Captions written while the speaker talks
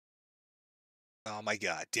Oh my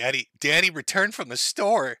God, Daddy returned from the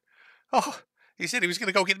store. Oh, he said he was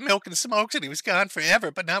gonna go get milk and smokes and he was gone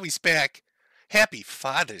forever, but now he's back. Happy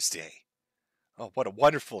Father's Day. Oh, what a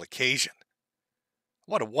wonderful occasion.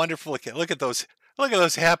 What a wonderful occasion. Look at those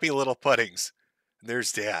happy little puddings.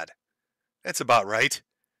 There's Dad. That's about right.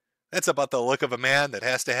 That's about the look of a man that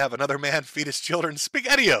has to have another man feed his children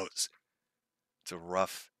SpaghettiOs. It's a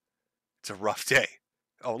rough, it's a rough day.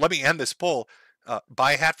 Oh, let me end this poll.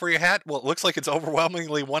 Buy a hat for your hat? Well, it looks like it's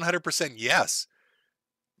overwhelmingly 100% yes.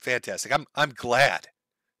 Fantastic. I'm glad.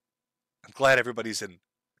 I'm glad everybody's in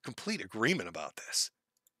complete agreement about this.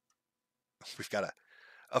 We've got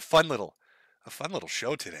a fun little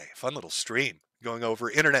show today. A fun little stream going over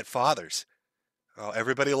internet fathers. Oh,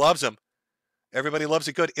 everybody loves them. Everybody loves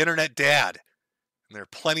a good internet dad. And there are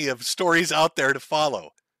plenty of stories out there to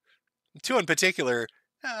follow. Two in particular,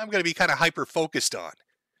 I'm going to be kind of hyper focused on.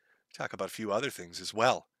 Talk about a few other things as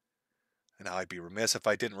well. And I'd be remiss if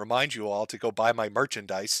I didn't remind you all to go buy my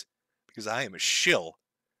merchandise, because I am a shill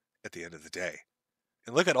at the end of the day.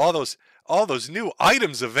 And look at all those new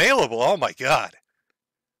items available. Oh my God.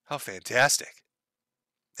 How fantastic.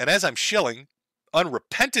 And as I'm shilling,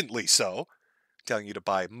 unrepentantly so, telling you to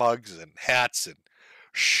buy mugs and hats and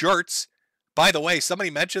shirts. By the way, somebody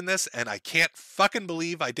mentioned this and I can't fucking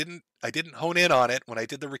believe I didn't hone in on it when I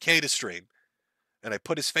did the Ricada stream. And I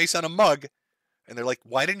put his face on a mug and they're like,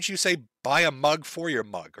 why didn't you say buy a mug for your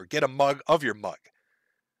mug or get a mug of your mug?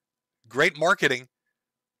 Great marketing.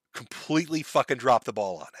 Completely fucking dropped the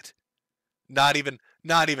ball on it. Not even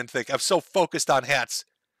think. I'm so focused on hats.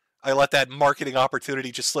 I let that marketing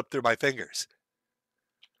opportunity just slip through my fingers.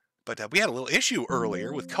 But we had a little issue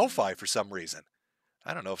earlier with Ko-Fi for some reason.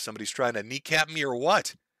 I don't know if somebody's trying to kneecap me or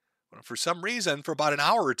what. But for some reason, for about an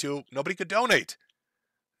hour or two, nobody could donate.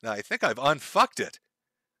 Now, I think I've unfucked it.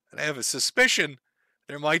 And I have a suspicion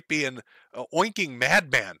there might be an oinking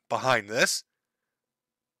madman behind this.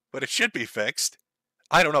 But it should be fixed.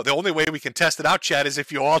 I don't know. The only way we can test it out, Chad, is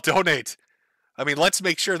if you all donate. I mean, let's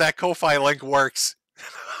make sure that Ko-Fi link works.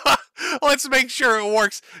 Let's make sure it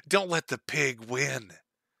works. Don't let the pig win.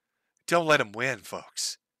 Don't let him win,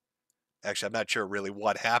 folks. Actually, I'm not sure really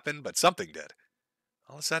what happened, but something did.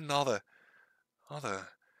 All of a sudden, all the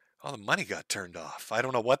money got turned off. I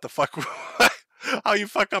don't know what the fuck, how you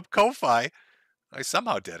fuck up Ko-Fi. I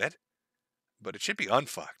somehow did it, but it should be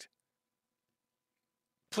unfucked.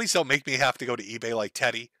 Please don't make me have to go to eBay like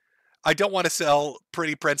Teddy. I don't want to sell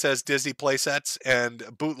Pretty Princess Disney playsets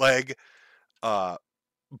and bootleg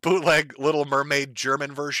Little Mermaid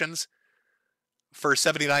German versions for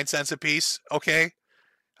 79 cents a piece, okay?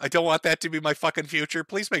 I don't want that to be my fucking future.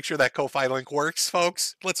 Please make sure that Ko-Fi link works,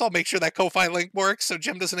 folks. Let's all make sure that Ko-Fi link works so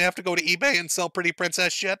Jim doesn't have to go to eBay and sell Pretty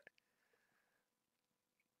Princess shit.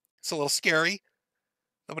 It's a little scary.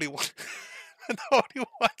 Nobody wants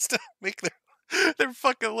to make their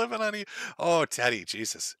fucking living on you. Oh, Teddy,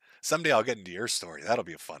 Jesus. Someday I'll get into your story. That'll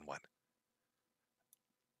be a fun one.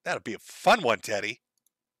 That'll be a fun one, Teddy.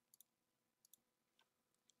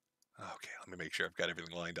 Okay, let me make sure I've got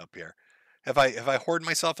everything lined up here. Have I hoarded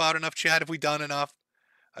myself out enough, Chad? Have we done enough?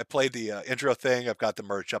 I played the intro thing. I've got the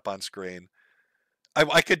merch up on screen.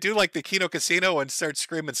 I could do like the Kino Casino and start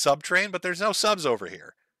screaming Subtrain, but there's no subs over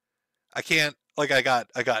here. I can't. Like I got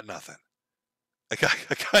nothing. I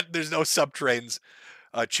got. There's no Subtrains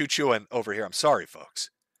choo-chooing over here. I'm sorry, folks.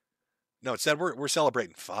 No, instead we're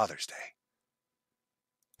celebrating Father's Day.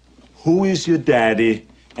 Who is your daddy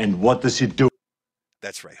and what does he do?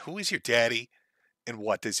 That's right. Who is your daddy and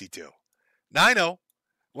what does he do? Now I know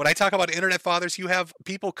when I talk about internet fathers, you have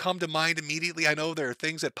people come to mind immediately. I know there are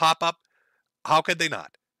things that pop up. How could they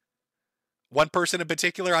not? One person in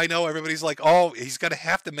particular, I know everybody's like, oh, he's going to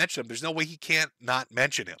have to mention him. There's no way he can't not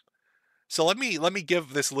mention him. So let me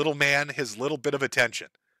give this little man his little bit of attention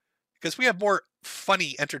because we have more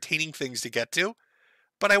funny, entertaining things to get to.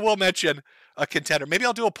 But I will mention a contender. Maybe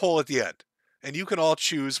I'll do a poll at the end, and you can all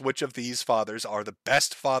choose which of these fathers are the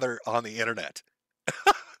best father on the internet.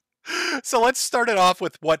 So let's start it off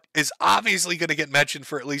with what is obviously going to get mentioned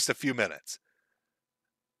for at least a few minutes.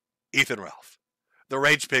 Ethan Ralph, the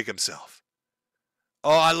rage pig himself.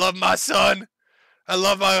 Oh, I love my son.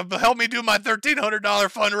 Help me do my $1,300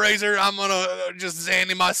 fundraiser. I'm going to just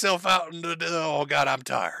zanny myself out. Oh, God, I'm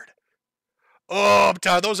tired. Oh, I'm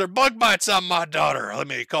tired. Those are bug bites on my daughter. Let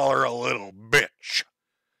me call her a little bitch.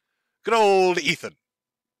 Good old Ethan.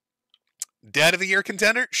 Dad of the Year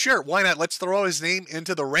contender? Sure, why not? Let's throw his name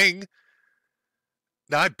into the ring.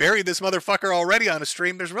 Now, I buried this motherfucker already on a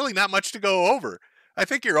stream. There's really not much to go over. I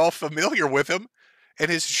think you're all familiar with him and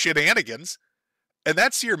his shenanigans. And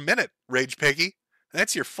that's your minute, Rage Piggy.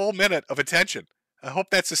 That's your full minute of attention. I hope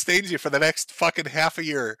that sustains you for the next fucking half a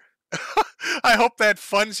year. I hope that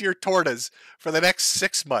funds your tortas for the next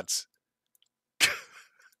 6 months.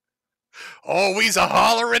 Oh, he's a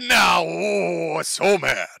hollering now. Oh, so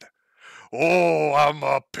mad. Oh, I'm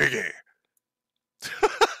a piggy.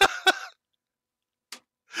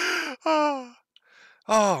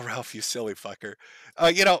 Oh, Ralph, you silly fucker.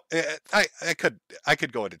 I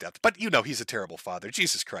could go into depth, but he's a terrible father.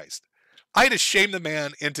 Jesus Christ. I had to shame the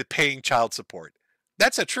man into paying child support.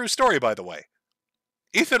 That's a true story, by the way.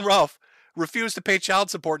 Ethan Ralph refused to pay child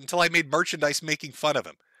support until I made merchandise making fun of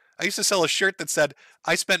him. I used to sell a shirt that said,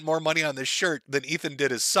 I spent more money on this shirt than Ethan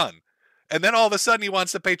did his son. And then all of a sudden he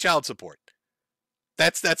wants to pay child support.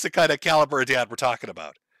 That's the kind of caliber of dad we're talking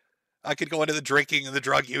about. I could go into the drinking and the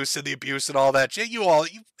drug use and the abuse and all that shit.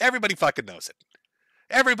 Everybody fucking knows it.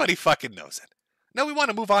 Everybody fucking knows it. Now we want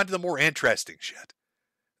to move on to the more interesting shit.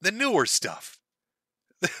 The newer stuff.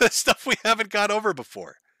 The stuff we haven't gone over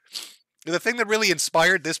before. The thing that really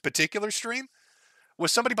inspired this particular stream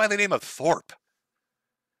was somebody by the name of Thorpe.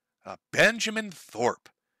 Benjamin Thorpe.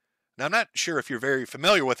 Now, I'm not sure if you're very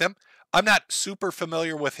familiar with him. I'm not super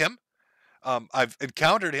familiar with him. I've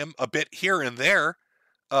encountered him a bit here and there.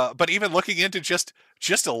 But even looking into just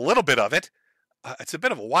a little bit of it, it's a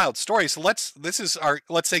bit of a wild story. So this is our,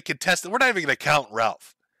 let's say, contestant. We're not even going to count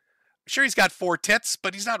Ralph. I'm sure he's got 4 tits,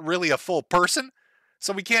 but he's not really a full person.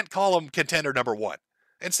 So we can't call him contender number 1.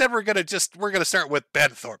 Instead, we're going to start with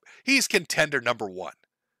Ben Thorpe. He's contender number 1.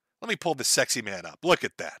 Let me pull this sexy man up. Look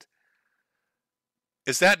at that.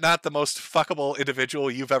 Is that not the most fuckable individual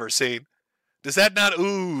you've ever seen? Does that not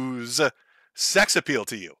ooze sex appeal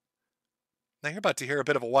to you? Now you're about to hear a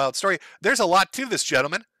bit of a wild story. There's a lot to this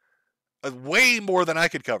gentleman. Way more than I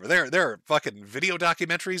could cover. There are fucking video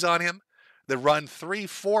documentaries on him that run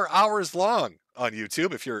 3-4 hours long on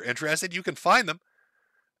YouTube. If you're interested, you can find them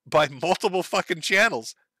by multiple fucking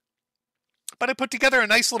channels. But I put together a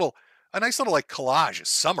nice little like collage, a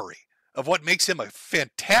summary of what makes him a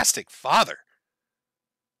fantastic father.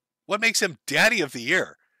 What makes him daddy of the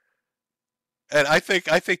year. And I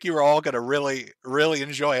think you're all going to really, really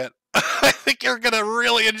enjoy it. I think you're going to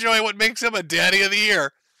really enjoy what makes him a daddy of the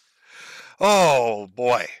year. Oh,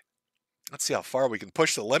 boy. Let's see how far we can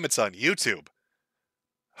push the limits on YouTube.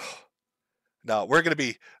 Now,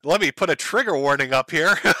 let me put a trigger warning up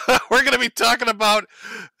here. We're going to be talking about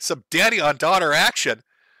some daddy on daughter action.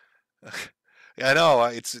 I know,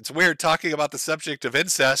 it's weird talking about the subject of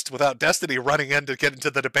incest without Destiny running in to get into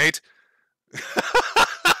the debate.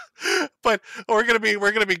 But we're going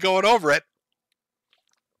to be going over it.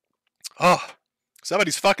 Oh,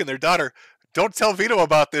 somebody's fucking their daughter. Don't tell Vito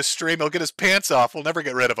about this stream. He'll get his pants off. We'll never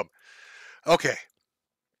get rid of him. Okay.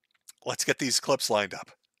 Let's get these clips lined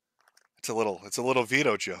up. It's a little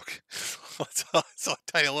Vito joke. It's a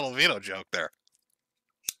tiny little Vito joke there.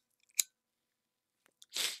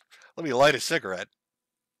 Let me light a cigarette.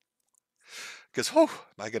 Because, am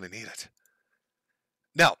I going to need it?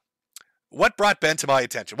 Now, what brought Ben to my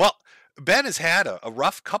attention? Well, Ben has had a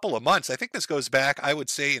rough couple of months. I think this goes back, I would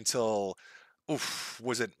say, until,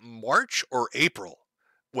 was it March or April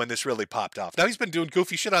when this really popped off? Now, he's been doing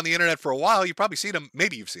goofy shit on the internet for a while. You've probably seen him.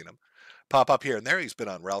 Maybe you've seen him pop up here and there. He's been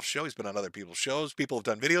on Ralph's show. He's been on other people's shows. People have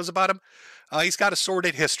done videos about him. He's got a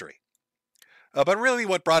sordid history. But really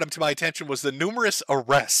what brought him to my attention was the numerous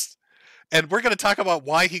arrests. And we're going to talk about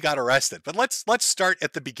why he got arrested. But let's start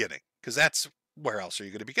at the beginning, because that's where else are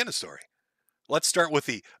you going to begin a story? Let's start with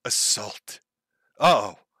the assault.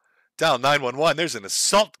 Uh-oh. Dial 911. There's an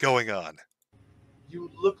assault going on. You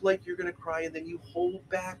look like you're going to cry, and then you hold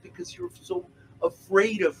back because you're so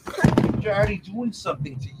afraid of Daddy doing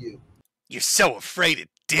something to you. You're so afraid of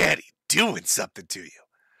Daddy doing something to you.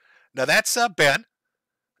 Now that's Ben.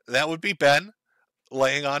 That would be Ben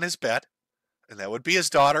laying on his bed. And that would be his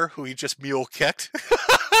daughter, who he just mule kicked.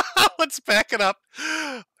 Let's back it up.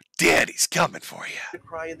 Daddy's coming for you. You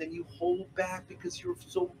cry, and then you hold back because you're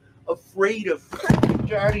so afraid of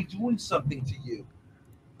Daddy doing something to you.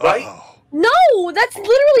 Right? Uh-oh. No, that's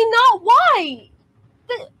literally not why.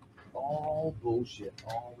 All bullshit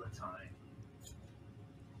all the time.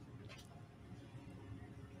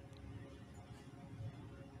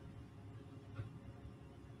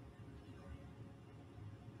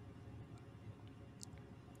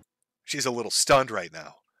 She's a little stunned right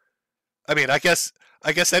now. I mean, I guess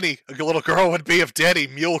any little girl would be if Daddy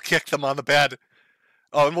mule kicked them on the bed.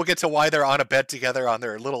 Oh, and we'll get to why they're on a bed together on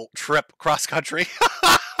their little trip cross country.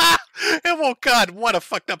 And well, God, what a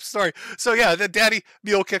fucked up story. So yeah, the Daddy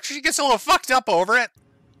mule kick. She gets a little fucked up over it.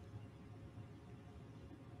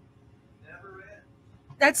 Never end.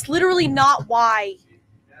 That's literally not why.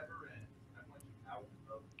 Never end. I want you out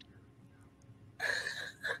of here.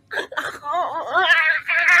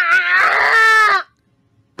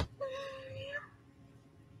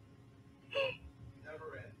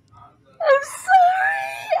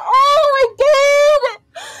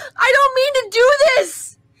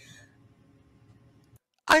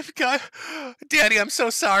 I've got, Daddy, I'm so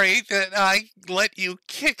sorry that I let you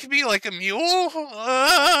kick me like a mule.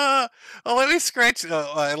 Oh, let me scratch.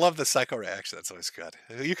 I love the psycho reaction. That's always good.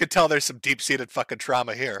 You can tell there's some deep-seated fucking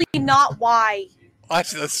trauma here. Not why.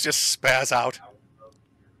 Let's just spaz out.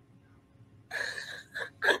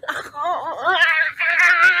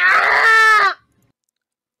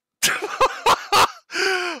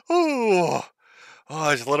 Ooh. Oh,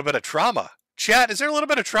 there's a little bit of trauma. Chat, is there a little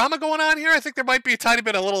bit of trauma going on here? I think there might be a tiny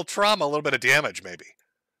bit of little trauma, a little bit of damage, maybe.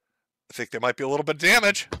 I think there might be a little bit of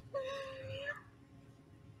damage. I'm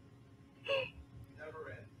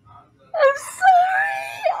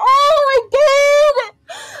sorry. Oh, I did.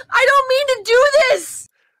 I don't mean to do this.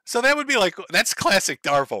 So that would be like, that's classic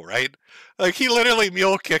Darvo, right? Like, he literally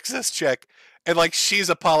mule kicks this chick, and like,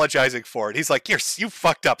 she's apologizing for it. He's like, you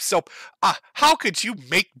fucked up. So, how could you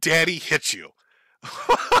make Daddy hit you?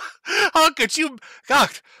 How could you?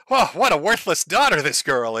 God, oh, what a worthless daughter this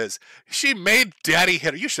girl is. She made Daddy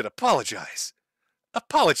hit her. You should apologize.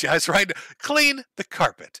 Apologize, right? Clean the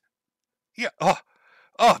carpet. Yeah. Oh,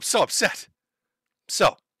 I'm so upset.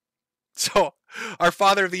 So, our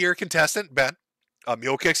Father of the Year contestant, Ben,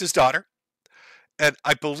 mule kicks his daughter. And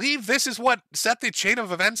I believe this is what set the chain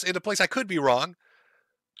of events into place. I could be wrong.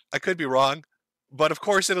 But of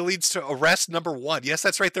course, it leads to arrest number 1. Yes,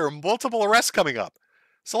 that's right. There are multiple arrests coming up.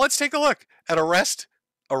 So let's take a look at arrest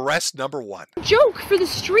number 1. Joke for the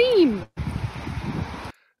stream.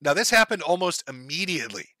 Now, this happened almost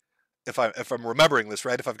immediately. If I'm remembering this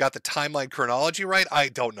right, if I've got the timeline chronology right, I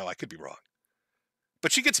don't know. I could be wrong.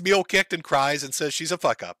 But she gets mule kicked and cries and says she's a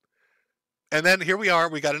fuck up. And then here we are.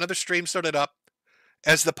 We got another stream started up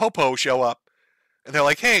as the Popo show up. And they're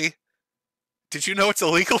like, hey, did you know it's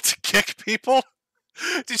illegal to kick people?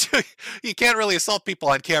 You can't really assault people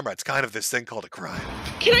on camera. It's kind of this thing called a crime.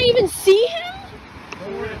 Can I even see him?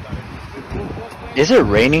 Is it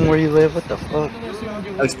raining where you live? What the fuck?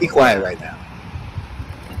 Let's be quiet right now.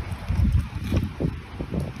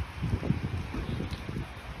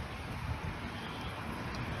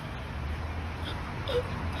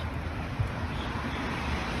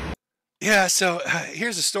 Yeah, so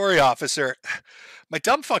here's the story, officer. My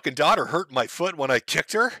dumb fucking daughter hurt my foot when I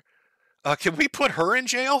kicked her. Can we put her in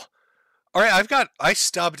jail? All right, I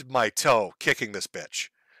stubbed my toe kicking this bitch.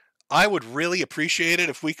 I would really appreciate it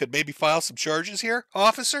if we could maybe file some charges here,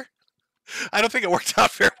 officer. I don't think it worked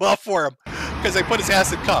out very well for him because they put his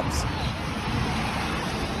ass in cuffs.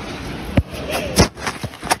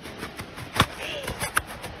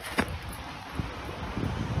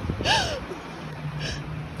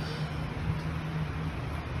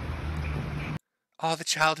 All the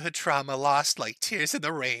childhood trauma lost like tears in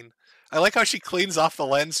the rain. I like how she cleans off the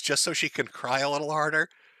lens just so she can cry a little harder.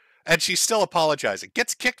 And she's still apologizing.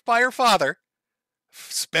 Gets kicked by her father.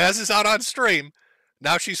 Spazzes out on stream.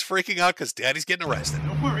 Now she's freaking out because Daddy's getting arrested.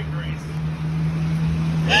 Don't worry, Grace.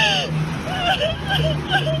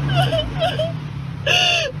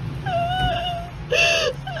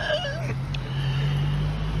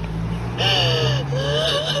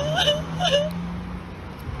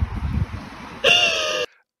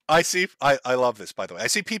 I love this, by the way. I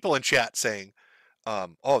see people in chat saying,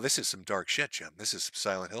 oh, this is some dark shit, Jim. This is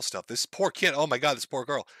Silent Hill stuff. This poor kid. Oh my God, this poor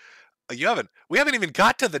girl. We haven't even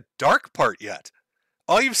got to the dark part yet.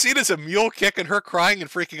 All you've seen is a mule kick and her crying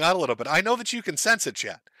and freaking out a little bit. I know that you can sense it,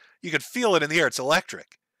 chat. You can feel it in the air. It's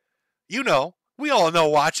electric. You know, we all know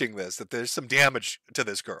watching this that there's some damage to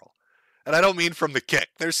this girl. And I don't mean from the kick.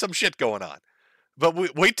 There's some shit going on. But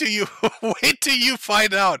wait till you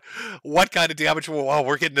find out what kind of damage. Well,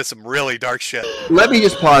 we're getting to some really dark shit. Let me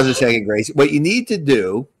just pause a second, Grace. What you need to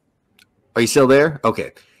do. Are you still there?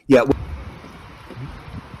 Okay. Yeah.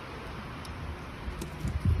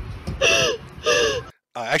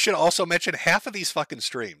 I should also mention half of these fucking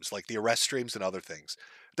streams, like the arrest streams and other things,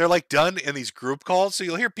 they're like done in these group calls. So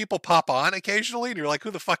you'll hear people pop on occasionally and you're like,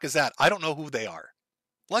 who the fuck is that? I don't know who they are.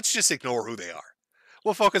 Let's just ignore who they are.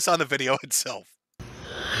 We'll focus on the video itself.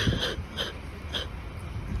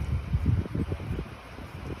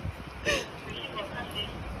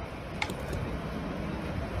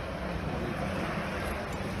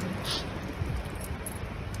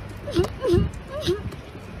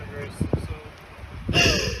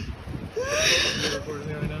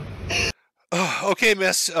 Okay,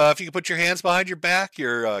 miss, if you can put your hands behind your back,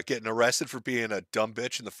 you're getting arrested for being a dumb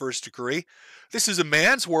bitch in the first degree. This is a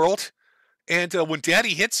man's world, and when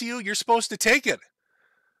Daddy hits you, you're supposed to take it.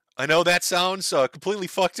 I know that sounds completely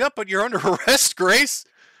fucked up, but you're under arrest, Grace.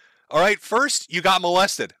 All right, first, you got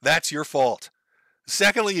molested. That's your fault.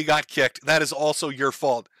 Secondly, you got kicked. That is also your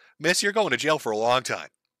fault. Miss, you're going to jail for a long time.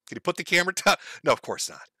 Can you put the camera down? No, of course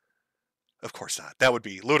not. Of course not. That would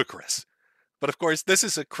be ludicrous. But of course, this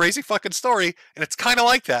is a crazy fucking story, and it's kind of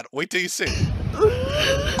like that. Wait till you see.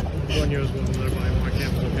 1 year was one of their buying more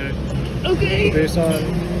campus, okay? Okay. Based on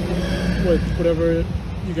whatever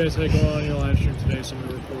you guys had going on in your live stream today,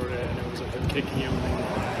 somebody reported it, and it was like them kicking you.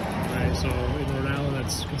 Right, so in Rhode Island,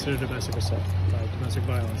 that's considered domestic assault, right? Domestic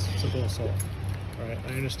violence, simple assault. All right,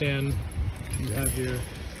 I understand you have your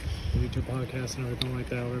YouTube podcast and everything like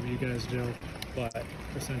that, whatever you guys do, but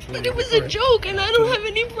essentially... But it was a joke, and I don't have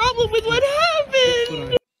any problem with what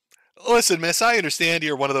happened! Listen, miss, I understand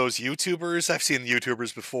you're one of those YouTubers. I've seen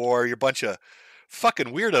YouTubers before. You're a bunch of fucking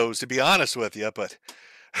weirdos, to be honest with you, but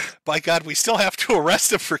by God, we still have to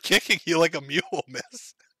arrest him for kicking you like a mule,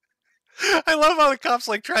 miss. I love how the cops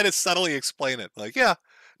like try to subtly explain it. Like, yeah,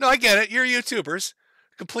 no, I get it. You're YouTubers.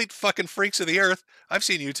 Complete fucking freaks of the earth. I've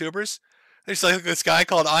seen YouTubers. There's like this guy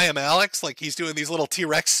called I Am Alex. Like he's doing these little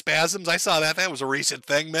T-Rex spasms. I saw that. That was a recent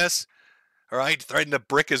thing, miss. All right, threatened to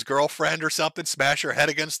brick his girlfriend or something, smash her head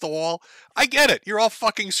against the wall. I get it. You're all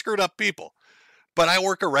fucking screwed up people. But I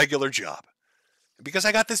work a regular job. Because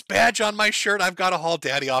I got this badge on my shirt, I've got to haul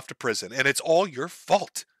Daddy off to prison. And it's all your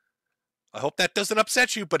fault. I hope that doesn't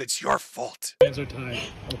upset you, but it's your fault. Hands are tied,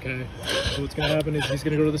 okay? So what's going to happen is he's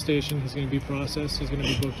going to go to the station, he's going to be processed, he's going to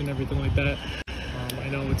be booked and everything like that. I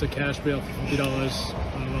know it's a cash bail for $50.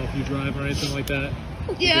 I don't know if you drive or anything like that.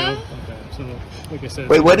 Yeah. Okay, so like I said...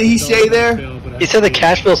 Wait, what did he say there? He said the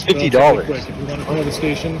cash bill's $50. Quick, if you want to call the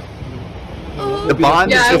station... The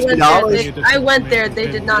bond is $50? I went there. They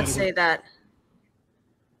did not say that.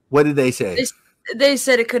 What did they say? They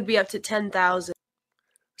said it could be up to 10,000.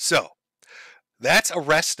 So, that's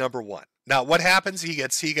arrest number one. Now, what happens? He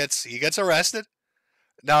gets arrested.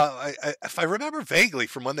 Now, if I remember vaguely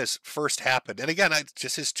from when this first happened, and again,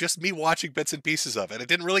 it's just me watching bits and pieces of it. It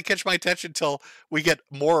didn't really catch my attention until we get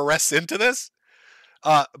more arrests into this.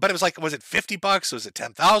 But it was like, was it $50? Was it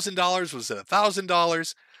 $10,000? Was it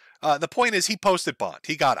 $1,000? The point is, he posted bond.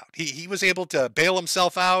 He got out. He was able to bail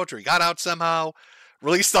himself out, or he got out somehow.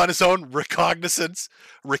 Released on his own recognizance.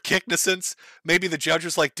 Maybe the judge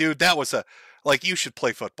was like, dude, that was you should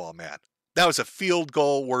play football, man. That was a field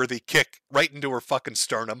goal worthy kick right into her fucking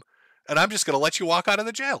sternum. And I'm just going to let you walk out of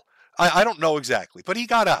the jail. I don't know exactly, but he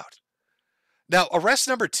got out. Now, arrest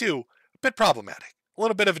number two, a bit problematic. A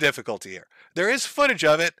little bit of a difficulty here. There is footage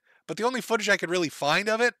of it, but the only footage I could really find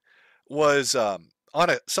of it was on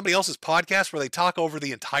somebody else's podcast where they talk over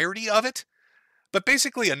the entirety of it. But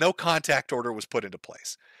basically, a no-contact order was put into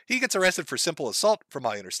place. He gets arrested for simple assault, from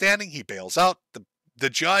my understanding. He bails out. The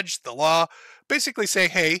judge, the law, basically say,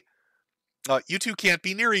 hey, you two can't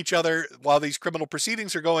be near each other while these criminal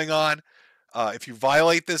proceedings are going on. If you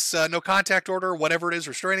violate this no-contact order, whatever it is,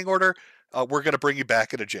 restraining order, we're going to bring you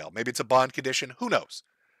back into jail. Maybe it's a bond condition. Who knows?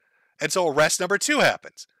 And so arrest number two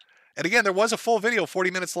happens. And again, there was a full video,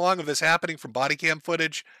 40 minutes long, of this happening from body cam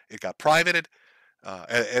footage. It got privated.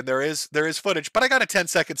 And there is footage, but I got a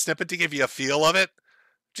 10-second snippet to give you a feel of it.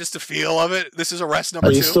 Just a feel of it. This is arrest number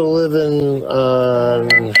two. Are you still living,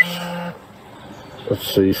 let's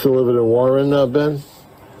see, you still living in Warren, Ben?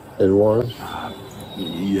 In Warren?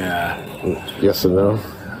 Yeah. Yes and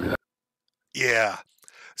no? Yeah.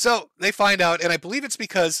 So they find out, and I believe it's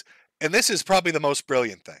because, and this is probably the most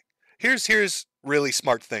brilliant thing. Here's really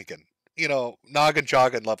smart thinking. Noggin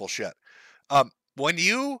jogging level shit. When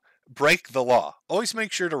you break the law, always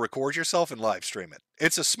make sure to record yourself and live stream it.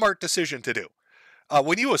 It's a smart decision to do.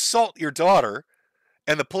 When you assault your daughter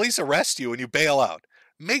and the police arrest you and you bail out,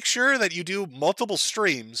 make sure that you do multiple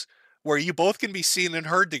streams where you both can be seen and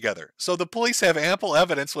heard together. So the police have ample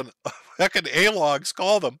evidence when fucking A-logs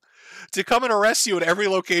call them to come and arrest you at every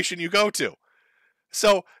location you go to.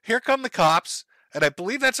 So here come the cops, and I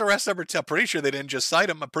believe that's arrest number 2. I'm pretty sure they didn't just cite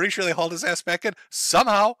him. I'm pretty sure they hauled his ass back in.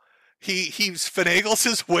 Somehow, he finagles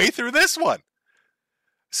his way through this one.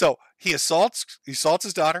 So he assaults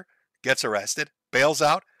his daughter, gets arrested, bails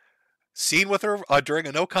out, seen with her during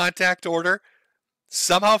a no-contact order,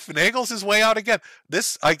 somehow finagles his way out again.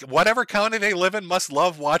 Whatever county they live in must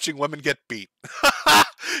love watching women get beat.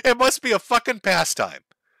 It must be a fucking pastime.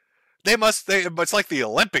 It's like the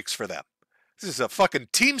Olympics for them. This is a fucking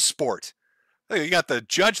team sport. You got the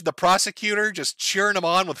judge, the prosecutor just cheering them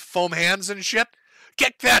on with foam hands and shit.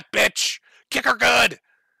 Kick that bitch! Kick her good!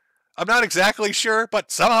 I'm not exactly sure, but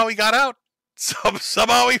somehow he got out.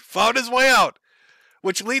 Somehow he found his way out.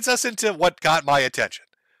 Which leads us into what got my attention.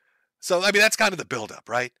 So, that's kind of the buildup,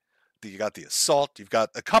 right? You got the assault, you've got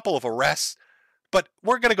a couple of arrests, but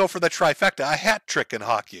we're going to go for the trifecta, a hat trick in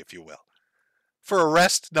hockey, if you will. For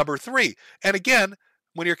arrest number 3. And again,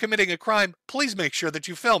 when you're committing a crime, please make sure that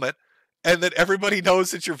you film it and that everybody knows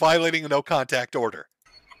that you're violating a no-contact order.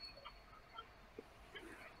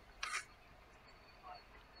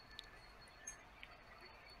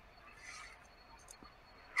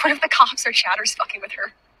 What if the cops or chatters fucking with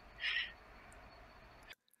her?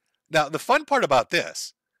 Now, the fun part about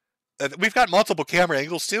this, we've got multiple camera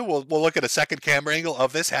angles too. We'll look at a second camera angle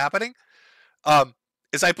of this happening.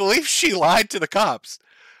 Is I believe she lied to the cops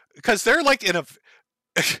because they're like in a,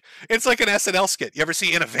 it's like an SNL skit. You ever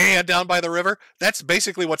see In a Van down by the river? That's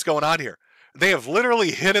basically what's going on here. They have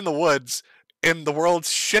literally hid in the woods in the world's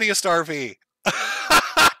shittiest RV.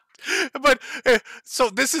 But so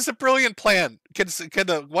this is a brilliant plan. Can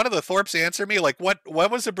one of the Thorpes answer me? Like, what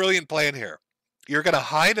was the brilliant plan here? You're gonna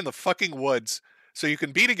hide in the fucking woods so you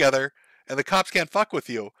can be together and the cops can't fuck with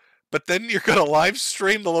you. But then you're gonna live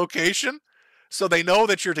stream the location so they know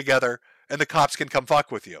that you're together and the cops can come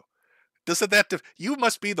fuck with you. Doesn't that you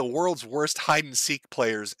must be the world's worst hide and seek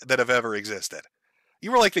players that have ever existed.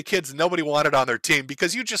 You were like the kids nobody wanted on their team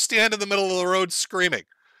because you just stand in the middle of the road screaming.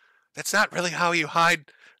 That's not really how you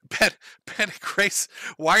hide. Ben and Grace,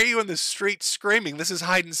 why are you in the street screaming? This is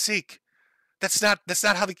hide and seek. That's not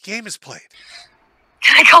how the game is played.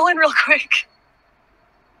 Can I call in real quick?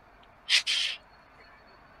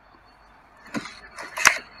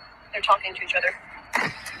 They're talking to each other.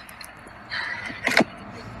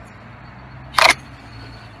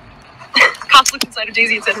 Cops looked inside of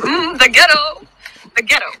Daisy and said, the ghetto. The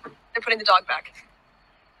ghetto. They're putting the dog back.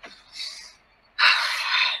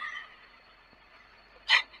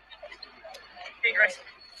 Hey, Grace.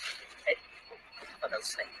 Hey.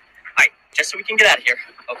 Alright, just so we can get out of here,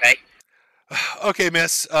 okay? Okay,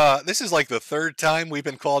 miss. This is like the third time we've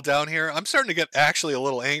been called down here. I'm starting to get actually a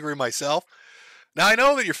little angry myself. Now, I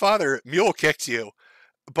know that your father mule kicked you,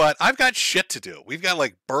 but I've got shit to do. We've got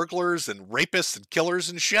like burglars and rapists and killers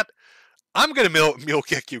and shit. I'm going to mule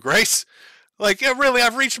kick you, Grace. Like, yeah, really,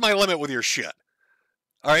 I've reached my limit with your shit.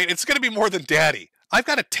 All right, it's going to be more than daddy. I've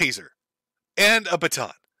got a taser and a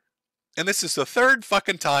baton. And this is the third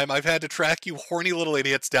fucking time I've had to track you horny little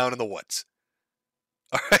idiots down in the woods.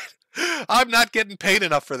 All right? I'm not getting paid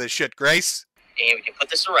enough for this shit, Grace. And we can put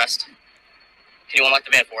this to rest. Can you unlock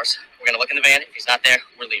the van for us? We're going to look in the van. If he's not there,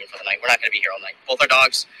 we're leaving for the night. We're not going to be here all night. Both our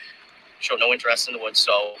dogs show no interest in the woods,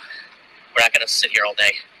 so we're not going to sit here all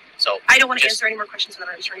day. So I don't want to answer any more questions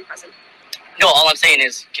without an attorney present. No, all I'm saying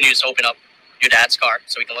is, can you just open up your dad's car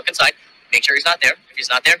so we can look inside, make sure he's not there. If he's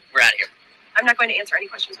not there, we're out of here. I'm not going to answer any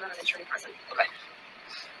questions without an attorney present. Okay.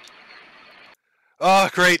 Oh,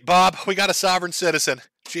 great, Bob. We got a sovereign citizen.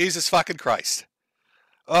 Jesus fucking Christ.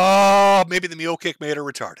 Oh, maybe the mule kick made her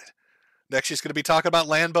retarded. Next, she's going to be talking about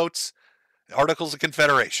land boats, Articles of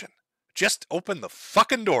Confederation. Just open the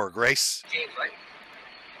fucking door, Grace. James, right?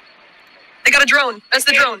 They got a drone. That's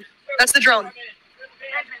the drone. That's the drone.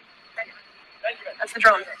 That's the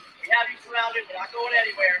drone. We have you surrounded. We're not going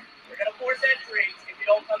anywhere. We're going to force entry if you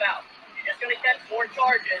don't come out. You're just going to catch more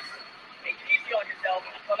charges. Take it easy on yourself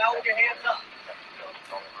and come out with your hands up.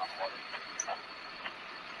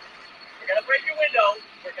 We're going to break your window.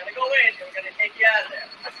 We're going to go in and we're going to take you out of there.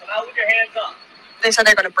 Come out with your hands up. They said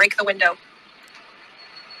they're going to break the window.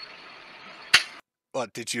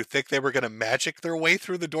 What, did you think they were going to magic their way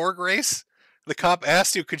through the door, Grace? The cop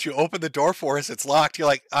asked you, could you open the door for us? It's locked. You're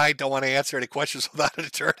like, I don't want to answer any questions without an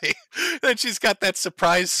attorney. Then she's got that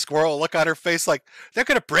surprised squirrel look on her face like, they're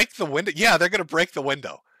going to break the window. Yeah, they're going to break the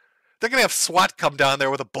window. They're going to have SWAT come down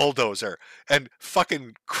there with a bulldozer and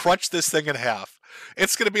fucking crunch this thing in half.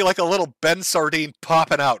 It's going to be like a little Ben sardine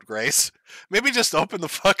popping out, Grace. Maybe just open the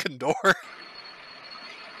fucking door.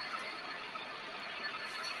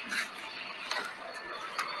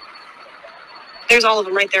 There's all of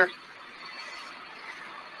them right there.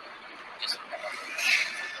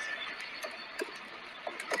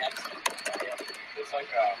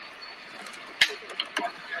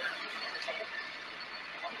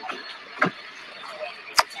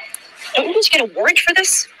 Don't you need to get a warrant for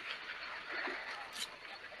this?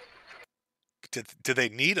 Do they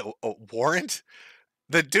need a warrant?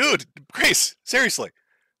 The dude, Grace, seriously,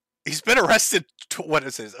 he's been arrested. What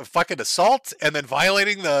is this? A fucking assault, and then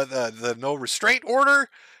violating the no restraint order,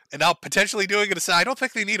 and now potentially doing it aside. I don't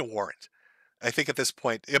think they need a warrant. I think at this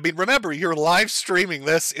point, I mean, remember, you're live streaming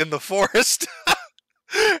this in the forest,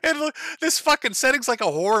 and look, this fucking setting's like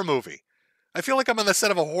a horror movie. I feel like I'm on the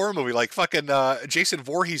set of a horror movie, like fucking Jason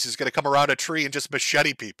Voorhees is going to come around a tree and just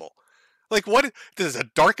machete people. Like, what? This is the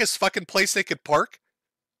darkest fucking place they could park?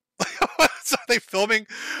 So are they filming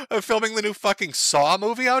the new fucking Saw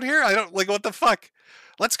movie out here? I don't, like, what the fuck?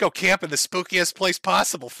 Let's go camp in the spookiest place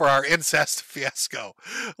possible for our incest fiasco.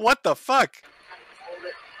 What the fuck?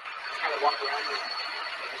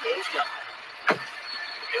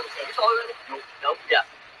 Nope, yeah.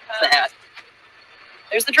 It's the hat.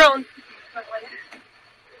 There's the drone.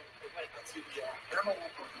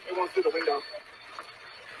 Everyone through the window.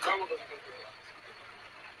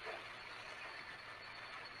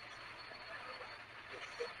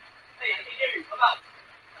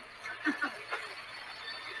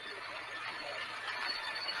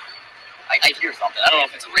 I hear something. I don't know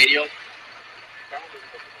if it's a radio.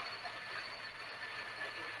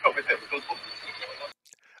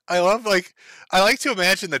 I like to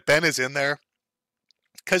imagine that Ben is in there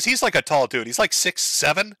because he's like a tall dude. He's like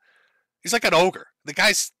 6'7". He's like an ogre. The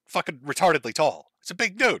guy's fucking retardedly tall. It's a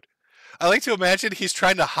big dude. I like to imagine he's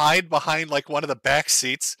trying to hide behind like one of the back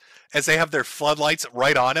seats as they have their floodlights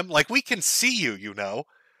right on him. Like, we can see you, you know.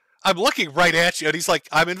 I'm looking right at you, and he's like,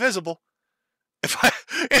 I'm invisible.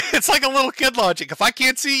 It's like a little kid logic. If I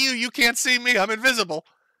can't see you, you can't see me. I'm invisible.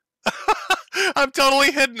 I'm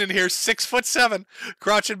totally hidden in here, 6'7",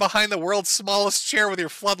 crouching behind the world's smallest chair with your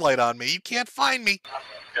floodlight on me. You can't find me.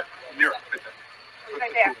 Yeah, mirror. He's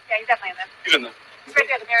right there. Yeah, he's definitely in there. He's in there. He's right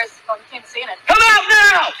there. The mirror's. Oh, you can't see in it. Come out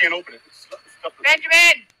now! I can't open it. It's stuff.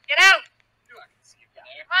 Benjamin, get out!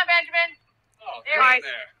 Come on, Benjamin. Oh, There he is.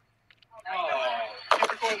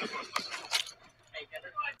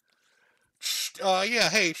 Yeah,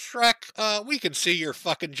 hey, Shrek, we can see your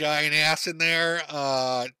fucking giant ass in there.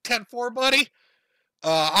 10-4, buddy.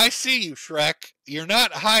 I see you, Shrek. You're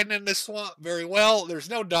not hiding in this swamp very well. There's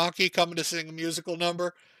no donkey coming to sing a musical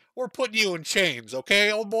number. We're putting you in chains,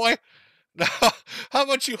 okay, old boy? Now, how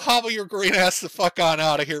about you hobble your green ass the fuck on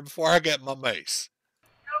out of here before I get my mace?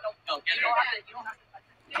 No, get it.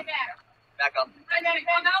 Back up. Back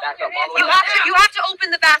up all the way back. You have to open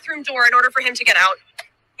the bathroom door in order for him to get out.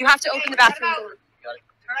 You have to open the bathroom door. Got it.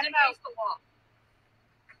 Turn him out. The wall.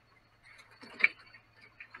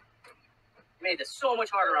 You made this so much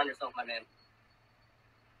harder on yourself, my man.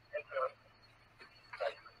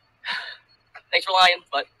 Thanks for lying,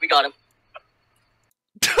 but we got him.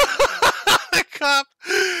 Cop.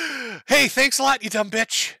 Hey, thanks a lot, you dumb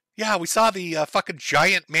bitch. Yeah, we saw the fucking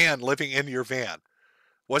giant man living in your van.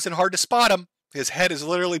 Wasn't hard to spot him. His head is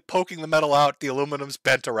literally poking the metal out. The aluminum's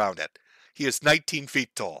bent around it. He is 19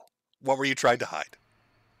 feet tall. What were you trying to hide?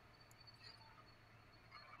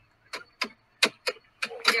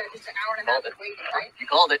 Yeah, just an hour and a half of waiting, right? You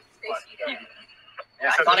called it.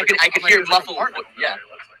 Yeah, I thought I could hear muffled. Yeah.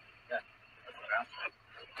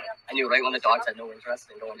 I knew right when the dogs had no interest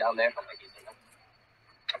in going down there. I'm like, he's leaving.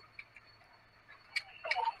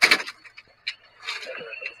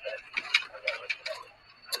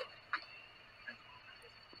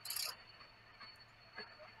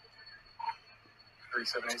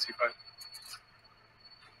 AC5.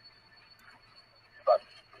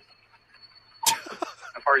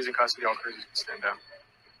 The party's in custody. All crazies can stand down.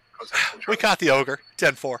 We caught the ogre.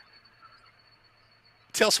 10-4.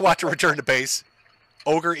 Tell SWAT to return to base.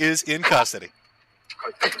 Ogre is in custody.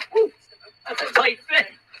 That's a tight fit.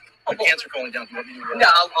 The pants are falling down. No,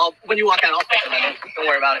 I'll when you walk out, I'll fix them. Don't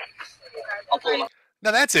worry about it. I'll pull them up. Now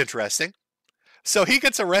that's interesting. So he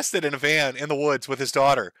gets arrested in a van in the woods with his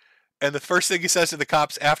daughter. And the first thing he says to the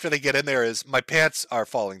cops after they get in there is, my pants are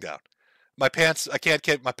falling down. My pants, I can't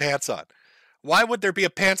get my pants on. Why would there be a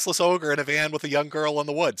pantsless ogre in a van with a young girl in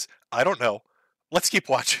the woods? I don't know. Let's keep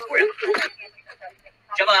watching.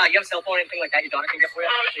 You have a cell phone or anything like that your daughter can get for you?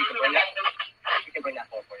 So you can bring that? You can bring that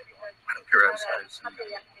phone for you if you want. I don't care outside.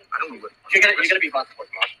 I don't know what. You're gonna be brought to court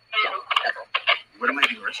tomorrow. Yeah, that's all. What am I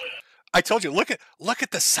being arrested? I told you, look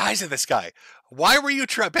at the size of this guy. Why were you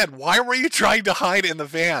Ben? Why were you trying to hide in the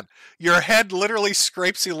van? Your head literally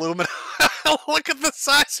scrapes the aluminum. Look at the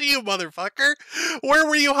size of you, motherfucker. Where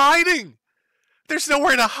were you hiding? There's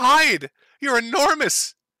nowhere to hide. You're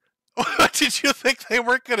enormous. Did you think they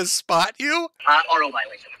weren't going to spot you? RO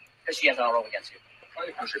violation. Because she has an RO against you.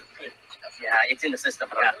 Yeah, it's in the system.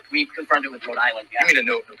 Yeah, we confirmed it with Rhode Island. Yeah. Give me the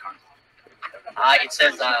note. No contact. It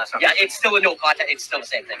says, yeah, it's still a no contact. It's still the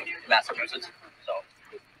same thing in Massachusetts. So.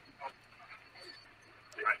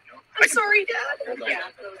 I'm sorry, Dad. Yeah.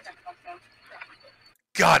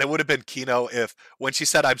 God, it would have been Kino if, when she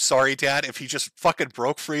said, I'm sorry, Dad, if he just fucking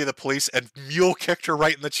broke free of the police and mule kicked her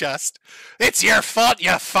right in the chest. It's your fault,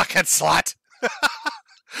 you fucking slut.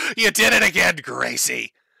 You did it again,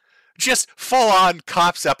 Gracie. Just full-on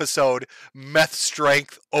cops episode, meth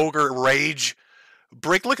strength, ogre rage.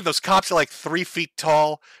 Look at those cops are like 3 feet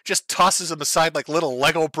tall, just tosses them aside like little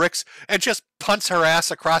Lego bricks, and just punts her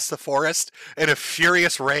ass across the forest in a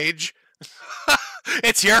furious rage.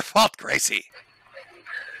 It's your fault, Gracie.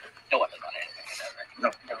 No weapons on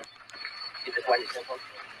it. No. Is this why you're simple?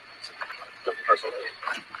 Just personal.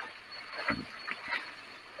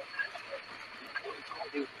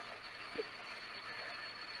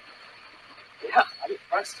 Yeah, I'm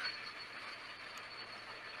impressed.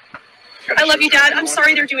 I love you, Dad. I'm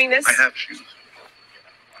sorry they're doing this. I have shoes.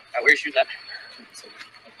 Where are your shoes at?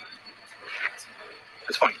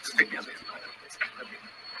 It's funny. Just take me as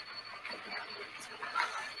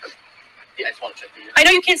Yeah, I just want to check you. I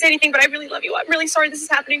know you can't say anything, but I really love you. I'm really sorry this is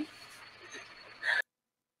happening.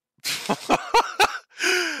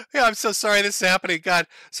 Yeah, I'm so sorry this is happening. God,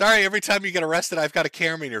 sorry every time you get arrested, I've got a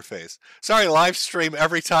camera in your face. Sorry, live stream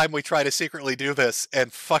every time we try to secretly do this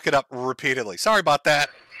and fuck it up repeatedly. Sorry about that.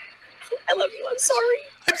 I love you. I'm sorry.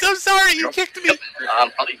 I'm so sorry. You kicked me.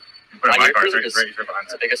 Probably. Put My my card prison right is behind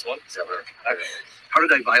the biggest one. How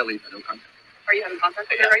did I violate the no contact? Are you having contact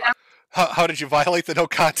with her right now? How did you violate the no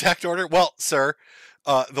contact order? Well, sir,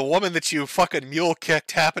 the woman that you fucking mule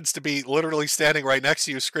kicked happens to be literally standing right next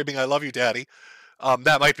to you screaming, "I love you, Daddy."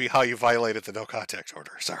 That might be how you violated the no contact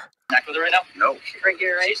order, sir. Back with her right now? No. She's right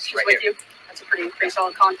here, right? She's right with here. you. That's a pretty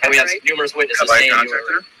solid contact, And we have right? numerous witnesses Have I saying you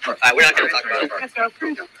contacted were. her? We're not going to talk about it. Let's go.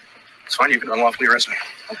 It's fine. You can unlawfully arrest me.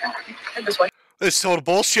 Okay. Head this way. This is total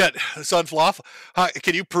bullshit. It's unlawful.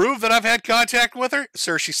 Can you prove that I've had contact with her?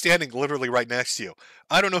 Sir, she's standing literally right next to you.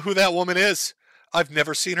 I don't know who that woman is. I've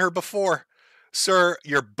never seen her before. Sir,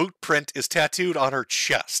 your boot print is tattooed on her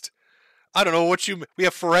chest. I don't know what you... We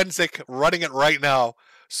have forensic running it right now.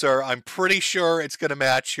 Sir, I'm pretty sure it's going to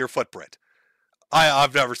match your footprint.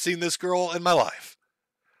 I've never seen this girl in my life.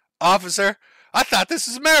 Officer, I thought this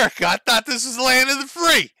is America. I thought this is the land of the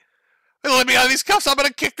free. Let me out of these cuffs. I'm going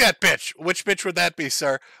to kick that bitch. Which bitch would that be,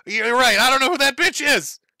 sir? You're right. I don't know who that bitch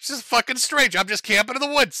is. She's just fucking strange. I'm just camping in the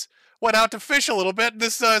woods. Went out to fish a little bit, and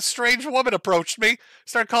this strange woman approached me.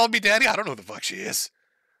 Started calling me daddy. I don't know who the fuck she is.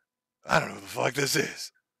 I don't know who the fuck this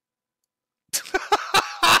is.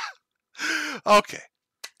 Okay.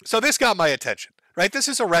 So this got my attention, right? This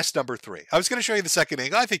is arrest number 3. I was going to show you the second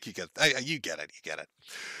angle. I think you get it. You get it.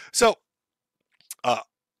 So,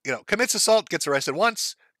 commits assault, gets arrested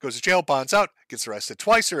once, goes to jail, bonds out, gets arrested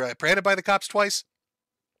twice, or apprehended by the cops twice,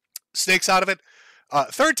 snakes out of it.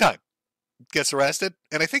 Third time, gets arrested,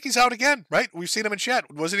 and I think he's out again, right? We've seen him in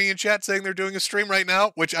chat. Wasn't he in chat saying they're doing a stream right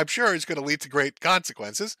now, which I'm sure is going to lead to great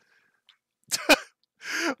consequences.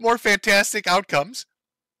 More fantastic outcomes.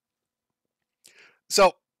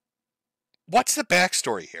 So, what's the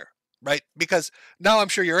backstory here, right? Because now I'm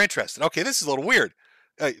sure you're interested. Okay, this is a little weird.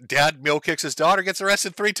 Dad mule kicks his daughter, gets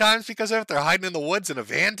arrested 3 times because of it. They're hiding in the woods in a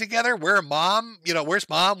van together. Where's mom? Where's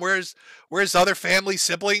mom? Where's other family,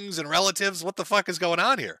 siblings, and relatives? What the fuck is going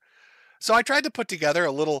on here? So I tried to put together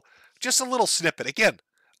just a little snippet. Again,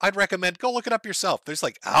 I'd recommend go look it up yourself. There's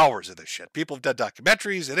like hours of this shit. People have done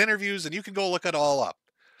documentaries and interviews, and you can go look it all up.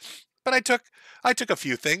 But I took a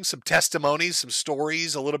few things, some testimonies, some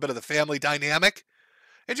stories, a little bit of the family dynamic,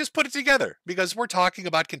 and just put it together because we're talking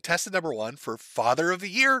about contestant number 1 for Father of the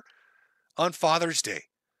Year on Father's Day.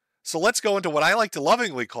 So let's go into what I like to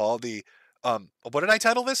lovingly call the, what did I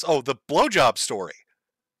title this? Oh, the blowjob story.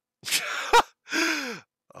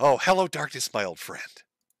 Oh, hello darkness, my old friend.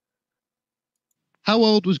 How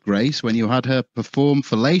old was Grace when you had her perform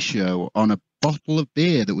fellatio on a bottle of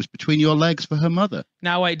beer that was between your legs for her mother?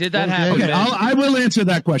 Now, wait, did that happen? Okay, I will answer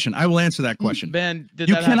that question. Ben,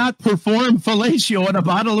 you cannot perform fellatio on a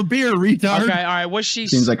bottle of beer, retard. Okay, all right. Was she?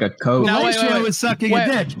 Seems like a code. Fellatio is sucking a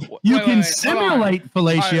dick. You can simulate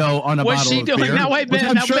fellatio on a bottle of beer. Was she doing? Now, wait,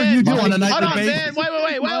 Ben. I'm sure you do on a nightly basis. Ben.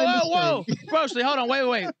 Wait. Whoa. Grossly, hold on.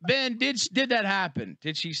 Wait. Ben, did that happen?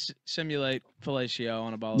 Did she simulate fellatio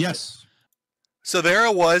on a bottle? Yes. So there I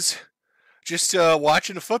was, just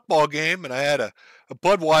watching a football game, and I had a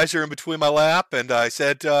Budweiser in between my lap, and I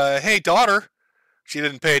said, hey, daughter. She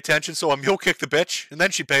didn't pay attention, so I mule kicked the bitch, and then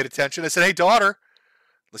she paid attention. I said, hey, daughter,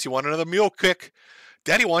 unless you want another mule kick,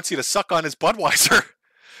 Daddy wants you to suck on his Budweiser.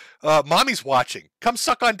 Mommy's watching. Come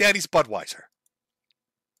suck on Daddy's Budweiser.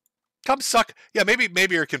 Come suck. Yeah,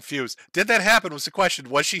 maybe you're confused. Did that happen was the question.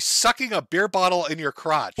 Was she sucking a beer bottle in your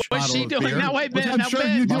crotch? What's she doing? Now, wait, Ben. I'm sure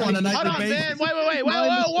you do on a nightly basis. Ben. Wait.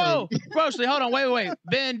 Whoa. Grossly, hold on. Wait.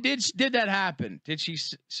 Ben, did that happen? Did she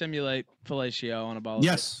simulate fellatio on a bottle?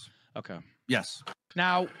 Yes. Okay. Yes.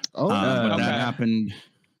 Now. But that happened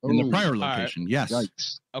in the prior location. Right. Yes.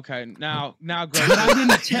 Yikes. Okay. Now, but I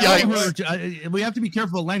didn't tell her. We have to be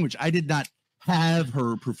careful of language. I did not have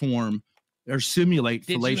her perform or simulate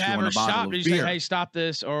fellatio on a bottle of beer. Did you say, hey, stop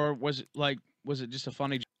this, or was it just a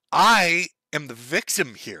funny? I am the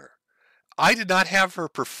victim here. I did not have her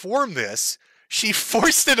perform this. She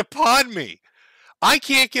forced it upon me. I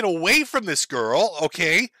can't get away from this girl,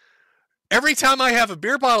 okay? Every time I have a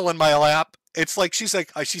beer bottle in my lap, it's like she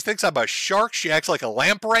thinks I'm a shark. She acts like a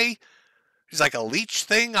lamprey. She's like a leech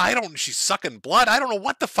thing. She's sucking blood. I don't know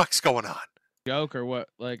what the fuck's going on. Joke or what?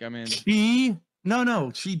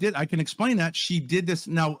 No, she did. I can explain that. She did this.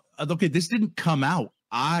 Now, okay, this didn't come out.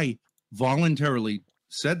 I voluntarily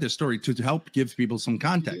said this story to help give people some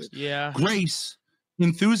context. Yeah. Grace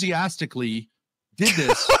enthusiastically did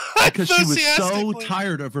this because she was so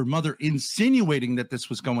tired of her mother insinuating that this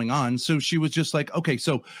was going on. So she was just like, okay,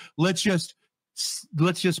 so let's just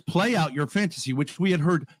play out your fantasy, which we had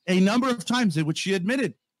heard a number of times, in which she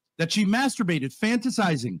admitted that she masturbated,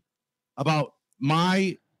 fantasizing about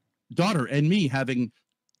my daughter and me having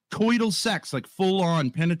coital sex, like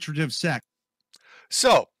full-on penetrative sex.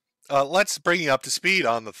 So let's bring you up to speed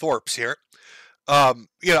on the Thorpes here.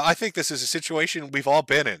 I think this is a situation we've all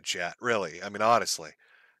been in, chat, really. I mean, honestly.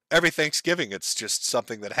 Every Thanksgiving, it's just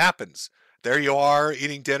something that happens. There you are,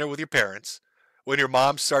 eating dinner with your parents, when your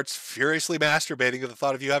mom starts furiously masturbating at the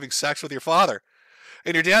thought of you having sex with your father.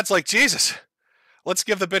 And your dad's like, Jesus, let's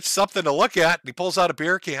give the bitch something to look at. And he pulls out a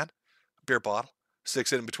beer bottle,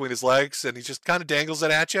 sticks it in between his legs, and he just kind of dangles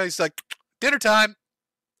it at you. He's like, dinner time.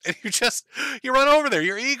 And you run over there.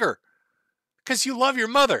 You're eager because you love your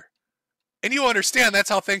mother. And you understand that's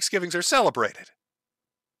how Thanksgivings are celebrated.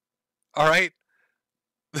 All right?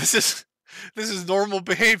 This is normal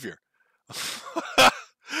behavior.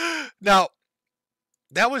 Now,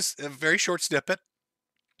 that was a very short snippet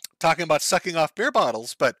talking about sucking off beer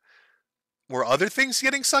bottles, but were other things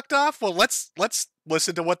getting sucked off? Well, let's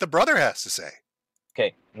listen to what the brother has to say.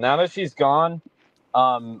 Okay, now that she's gone,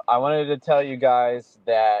 I wanted to tell you guys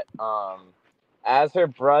that as her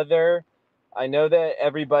brother, I know that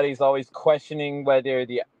everybody's always questioning whether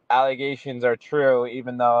the allegations are true,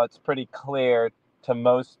 even though it's pretty clear to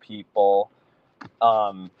most people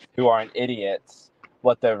who aren't idiots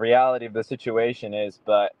what the reality of the situation is.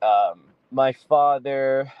 But my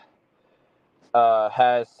father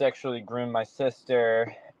has sexually groomed my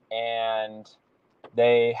sister, and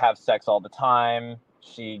they have sex all the time.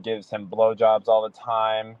 She gives him blowjobs all the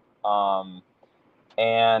time,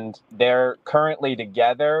 and they're currently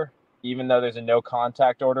together, even though there's a no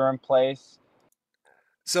contact order in place.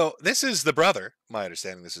 So this is the brother, my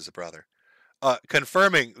understanding this is the brother,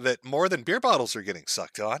 confirming that more than beer bottles are getting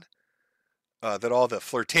sucked on, that all the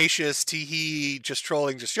flirtatious, tee-hee, just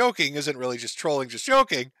trolling, just joking isn't really just trolling, just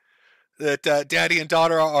joking, that daddy and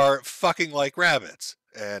daughter are fucking like rabbits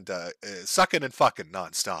and sucking and fucking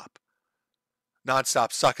nonstop.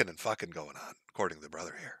 Nonstop sucking and fucking going on, according to the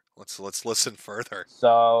brother here. Let's listen further.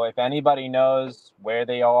 So if anybody knows where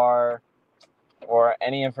they are or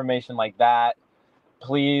any information like that,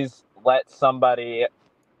 please let somebody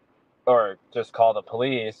or just call the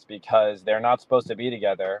police, because they're not supposed to be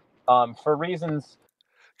together for reasons.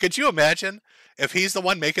 Could you imagine if he's the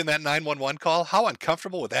one making that 911 call? How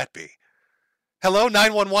uncomfortable would that be? Hello,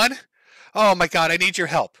 911? Oh my God, I need your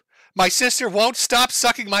help. My sister won't stop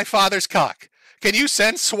sucking my father's cock. Can you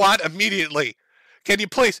send SWAT immediately? Can you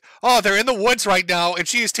please? Oh, they're in the woods right now, and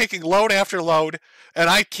she is taking load after load, and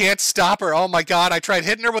I can't stop her. Oh my God, I tried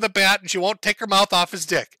hitting her with a bat, and she won't take her mouth off his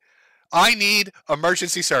dick. I need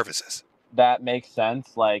emergency services. That makes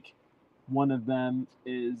sense. Like, one of them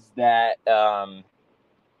is that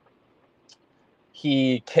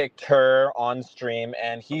he kicked her on stream,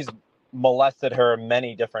 and he's molested her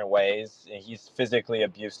many different ways. He's a physically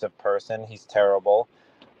abusive person. He's terrible.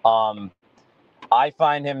 I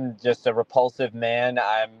find him just a repulsive man.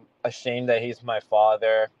 I'm ashamed that he's my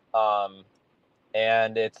father.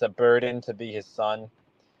 And it's a burden to be his son.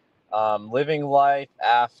 Living life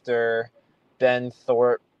after Ben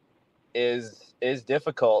Thorpe is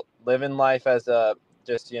difficult. Living life as a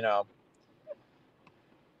just,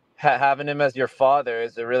 having him as your father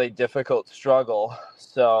is a really difficult struggle.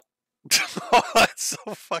 So that's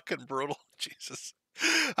so fucking brutal. Jesus.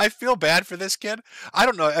 I feel bad for this kid. I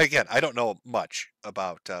don't know. Again, I don't know much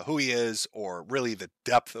about who he is or really the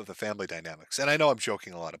depth of the family dynamics. And I know I'm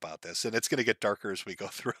joking a lot about this, and it's going to get darker as we go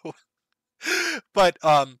through. But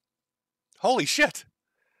holy shit.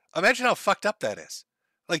 Imagine how fucked up that is.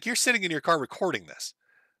 Like, you're sitting in your car recording this,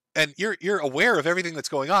 and you're aware of everything that's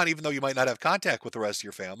going on, even though you might not have contact with the rest of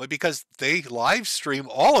your family, because they live stream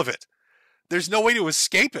all of it. There's no way to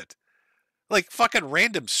escape it. Like, fucking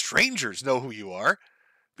random strangers know who you are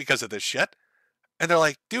because of this shit. And they're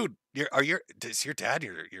like, dude, is your dad,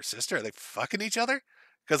 your sister, are they fucking each other?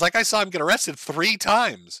 Because, like, I saw him get arrested 3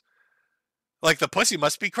 times. Like, the pussy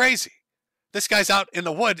must be crazy. This guy's out in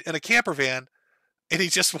the wood in a camper van, and he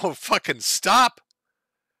just won't fucking stop.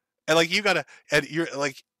 And, like, you're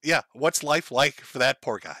like, yeah, what's life like for that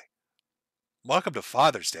poor guy? Welcome to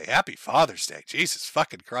Father's Day. Happy Father's Day. Jesus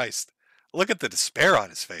fucking Christ. Look at the despair on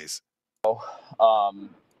his face.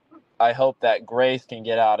 I hope that Grace can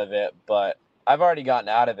get out of it, but I've already gotten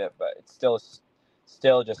out of it, but it's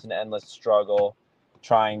still just an endless struggle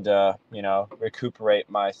trying to, recuperate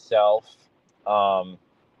myself.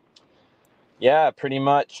 Yeah, pretty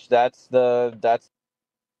much. That's.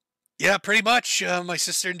 Yeah, pretty much. My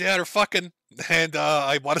sister and dad are fucking, and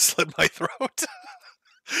I want to slit my throat.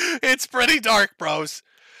 It's pretty dark, bros.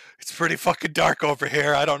 It's pretty fucking dark over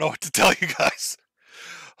here. I don't know what to tell you guys.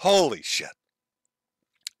 Holy shit.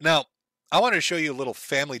 Now, I wanted to show you a little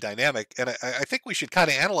family dynamic, and I think we should kind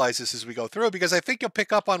of analyze this as we go through, because I think you'll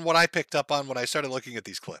pick up on what I picked up on when I started looking at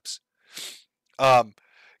these clips.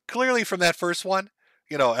 Clearly from that first one,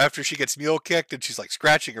 you know, after she gets mule kicked and she's like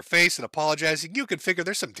scratching her face and apologizing, you can figure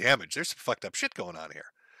there's some damage. There's some fucked up shit going on here.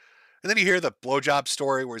 And then you hear the blowjob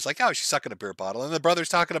story where he's like, oh, she's sucking a beer bottle. And the brother's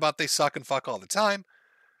talking about they suck and fuck all the time.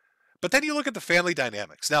 But then you look at the family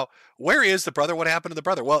dynamics. Now, where is the brother? What happened to the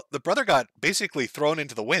brother? Well, the brother got basically thrown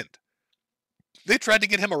into the wind. They tried to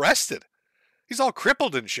get him arrested. He's all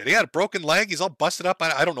crippled and shit. He had a broken leg. He's all busted up.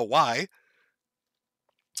 I don't know why.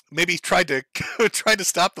 Maybe he tried to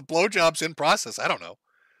stop the blowjobs in process. I don't know.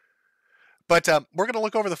 But we're going to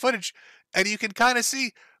look over the footage, and you can kind of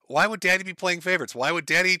see, why would daddy be playing favorites? Why would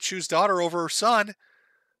daddy choose daughter over son?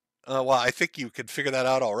 Well, I think you can figure that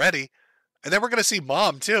out already. And then we're going to see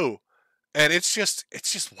mom, too. And it's just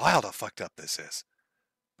wild how fucked up this is.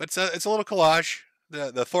 But it's a little collage,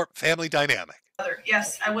 the Thorpe family dynamic.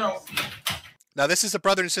 Yes, I will. Now, this is a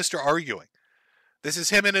brother and sister arguing. This is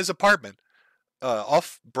him in his apartment, all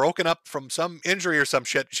broken up from some injury or some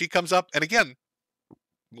shit. She comes up, and again,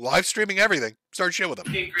 live streaming everything. Start shit with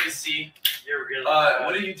him. Hey, Gracie, you're really.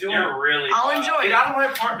 What are you doing? You're really. I'll enjoy Get it. out of my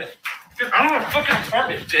apartment. Get out of my fucking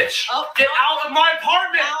apartment, bitch. Oh, Get out of my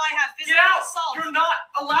apartment. Now I have physical Get out. assault. You're not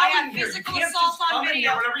allowed I have in here. physical You can't assault just on come in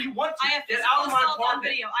video. here whenever you want to. I have Get physical out of my assault on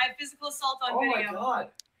apartment. video. I have physical assault on Oh video. my god.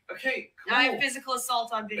 Okay, cool. I have physical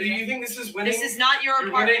assault on video. Do you think this is winning? This is not your You're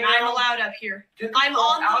apartment. winning I'm now? allowed up here. Get the I'm fuck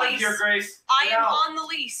on out the of lease. here, Grace. I Get am out. on the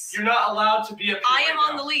lease. You're not allowed to be up here. I am right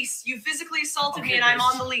on now. the lease. You physically assaulted me, Okay, and I'm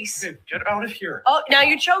Grace. on the lease. Okay, get out of here. Oh, now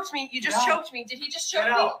you choked me. You just Get out. choked me. Did he just choke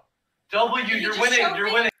Get me? out. W, Did he you're just winning. choke You're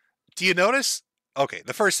me? winning. Do you notice? Okay,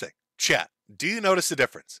 the first thing, chat. Do you notice the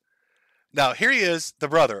difference? Now, here he is, the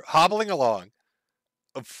brother, hobbling along,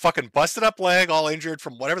 a fucking busted up leg, all injured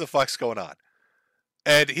from whatever the fuck's going on.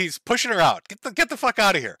 And he's pushing her out. Get the fuck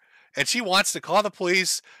out of here. And she wants to call the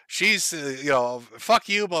police. She's, fuck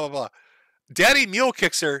you, blah, blah, blah. Daddy mule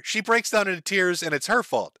kicks her. She breaks down into tears, and it's her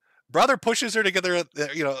fault. Brother pushes her to get her,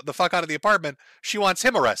 the fuck out of the apartment. She wants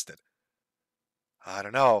him arrested. I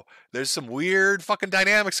don't know. There's some weird fucking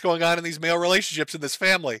dynamics going on in these male relationships in this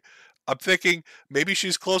family. I'm thinking maybe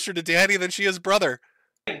she's closer to daddy than she is brother.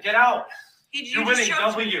 Get out. You You're just winning.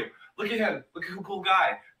 choked W. Look at him. Look at who cool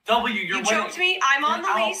guy. W, you're You winning. choked me. I'm on Get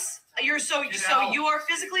the out. lease. You're so Get so out. you are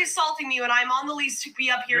physically assaulting me, and I'm on the lease to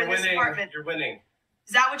be up here You're in this winning. apartment. You're winning.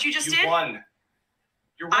 Is that what you just You did? won.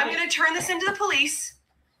 You're winning. I'm going to turn this into the police,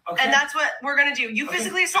 Okay. and that's what we're going to do. You Okay,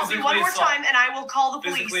 physically assault me physically one more assault. time, and I will call the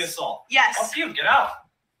police. Physically assault. Yes. Fuck you. Get out.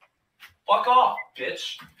 Fuck off,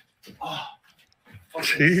 bitch. Oh,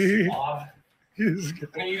 fucking slob. And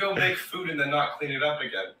then you go make food and then not clean it up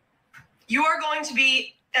again. You are going to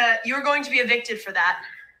be evicted for that,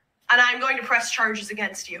 and I'm going to press charges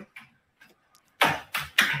against you.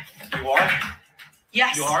 You are?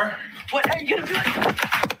 Yes. You are? What are you going to do? Fucking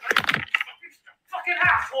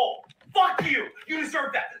asshole. Fuck you. You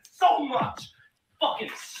deserve that so much. Fucking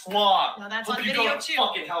slob. No, that's Hope on you video go to too.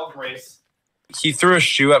 Fucking hell, Grace. He threw a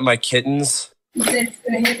shoe at my kittens.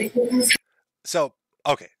 So,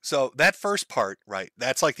 okay. So that first part, right?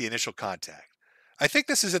 That's like the initial contact. I think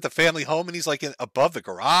this is at the family home, and he's like above the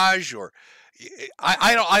garage, or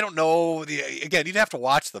I don't know. Again, you'd have to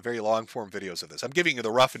watch the very long form videos of this. I'm giving you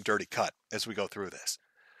the rough and dirty cut as we go through this.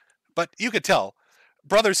 But you could tell,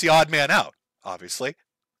 brother's the odd man out, obviously.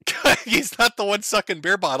 He's not the one sucking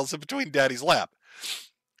beer bottles in between daddy's lap.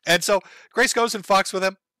 And so Grace goes and fucks with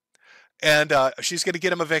him, and she's going to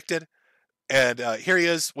get him evicted. And here he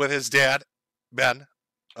is with his dad, Ben,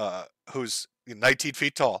 who's 19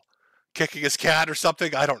 feet tall, kicking his cat or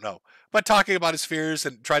something. I don't know. But talking about his fears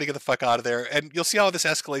and trying to get the fuck out of there. And you'll see how this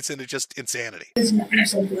escalates into just insanity.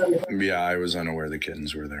 Yeah, I was unaware the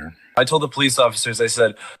kittens were there. I told the police officers, I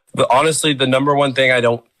said, honestly, the number one thing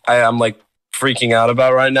I'm like freaking out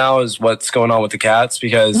about right now is what's going on with the cats,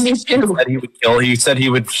 because he said he would kill. He said he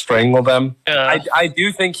would strangle them. Yeah. I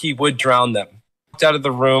do think he would drown them. Walked out of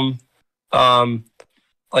the room,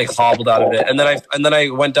 like hobbled out of it, and then I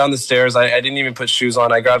went down the stairs. I didn't even put shoes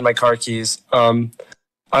on. I grabbed my car keys.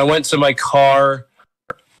 I went to my car.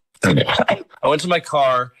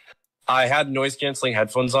 I had noise canceling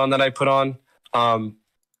headphones on that I put on.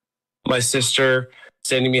 My sister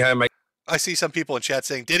standing behind my. I see some people in chat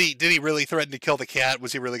saying, "Did he really threaten to kill the cat?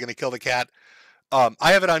 Was he really going to kill the cat?"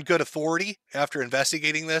 I have it on good authority after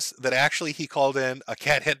investigating this that actually he called in a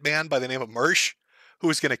cat hitman by the name of Mersh, who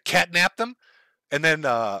was going to catnap them and then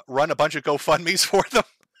run a bunch of GoFundMes for them.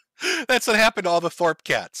 That's what happened to all the Thorpe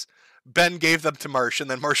cats. Ben gave them to Mersh, and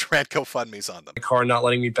then Mersh ran GoFundMes on them. My car not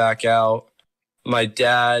letting me back out. My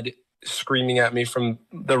dad screaming at me from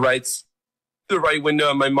the right window,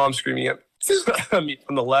 and my mom screaming at me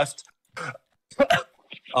from the left.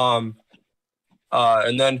 And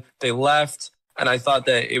then they left, and I thought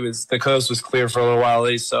that the coast was clear for a little while.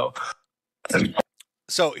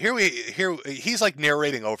 So here he's like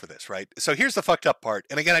narrating over this, right? So here's the fucked up part.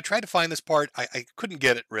 And again, I tried to find this part. I couldn't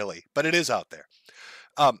get it really, but it is out there.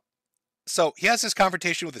 So he has this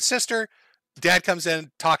confrontation with his sister. Dad comes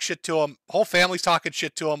in, talks shit to him. Whole family's talking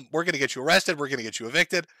shit to him. We're going to get you arrested. We're going to get you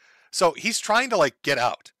evicted. So he's trying to like get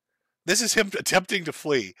out. This is him attempting to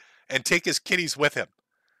flee and take his kitties with him.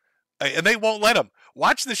 And they won't let him.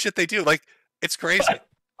 Watch the shit they do. Like, it's crazy.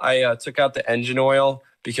 I took out the engine oil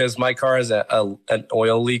because my car has an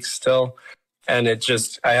oil leak still. And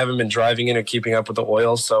I haven't been driving in or keeping up with the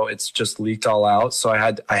oil, so it's just leaked all out. So I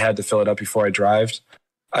had to fill it up before I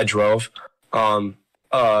drove. And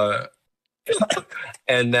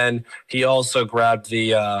then he also grabbed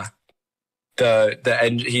the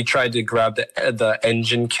he tried to grab the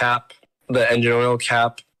engine cap, the engine oil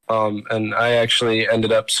cap. And I actually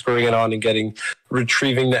ended up screwing it on and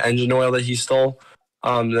retrieving the engine oil that he stole.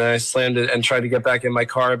 Then I slammed it and tried to get back in my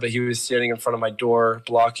car, but he was standing in front of my door,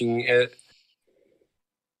 blocking it.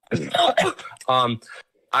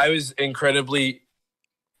 I was incredibly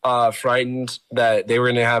frightened that they were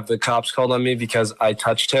going to have the cops called on me because I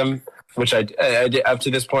touched him, which I did. Up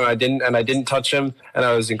to this point, I didn't touch him, and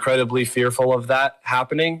I was incredibly fearful of that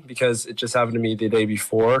happening because it just happened to me the day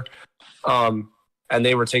before. And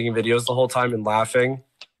they were taking videos the whole time and laughing.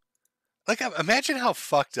 Like, imagine how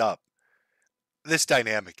fucked up this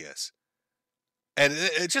dynamic is. And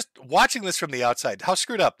just watching this from the outside, how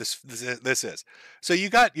screwed up this is. So you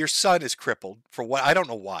got your son is crippled for what, I don't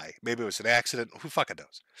know why. Maybe it was an accident. Who fucking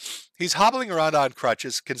knows? He's hobbling around on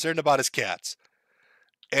crutches, concerned about his cats.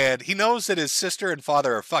 And he knows that his sister and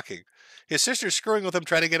father are fucking. His sister's screwing with him,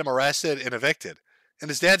 trying to get him arrested and evicted. And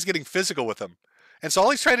his dad's getting physical with him. And so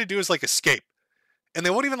all he's trying to do is like escape. And they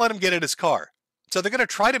won't even let him get in his car. So they're going to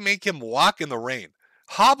try to make him walk in the rain.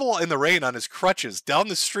 Hobble in the rain on his crutches, down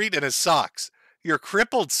the street in his socks. Your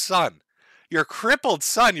crippled son. Your crippled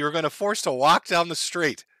son you're going to force to walk down the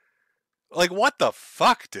street. Like, what the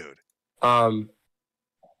fuck, dude? And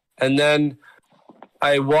then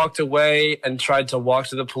I walked away and tried to walk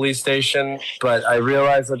to the police station, but I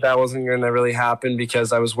realized that wasn't going to really happen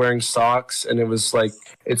because I was wearing socks, and it's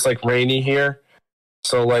like rainy here.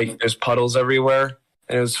 So, like, there's puddles everywhere,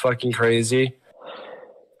 and it was fucking crazy.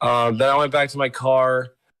 Then I went back to my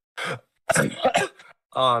car. And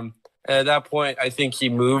at that point, I think he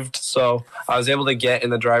moved, so I was able to get in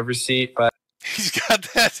the driver's seat. But he's got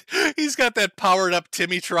that powered up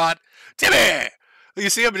Timmy trot. Timmy! You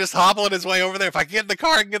see him just hobbling his way over there. If I can get in the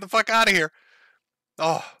car, I can get the fuck out of here.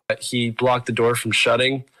 Oh. He blocked the door from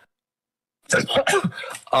shutting.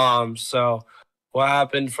 So what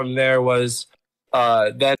happened from there was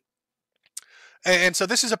then. And so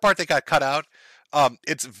this is a part that got cut out.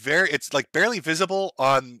 It's like barely visible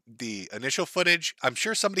on the initial footage. I'm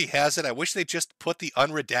sure somebody has it. I wish they just put the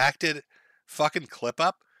unredacted fucking clip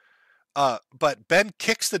up. But Ben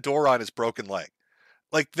kicks the door on his broken leg.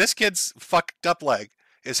 Like, this kid's fucked up leg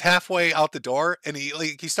is halfway out the door, and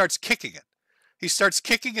he starts kicking it. He starts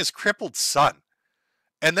kicking his crippled son.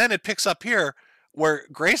 And then it picks up here where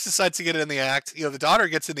Grace decides to get in the act. You know, the daughter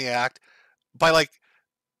gets in the act by like,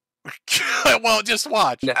 well, just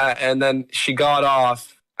watch. And then she got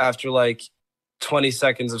off after like 20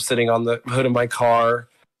 seconds of sitting on the hood of my car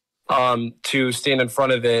to stand in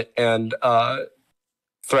front of it and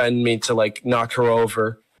threaten me to like knock her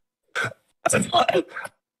over.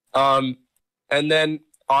 And then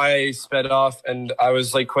I sped off, and I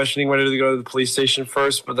was like questioning whether to go to the police station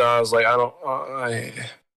first, but then I was like,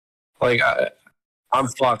 I'm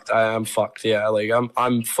fucked. I'm fucked. Yeah, like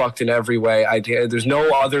I'm fucked in every way. There's no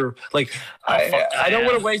other like I don't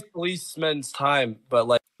want to waste policemen's time, but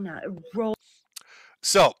like.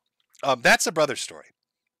 So, that's a brother story.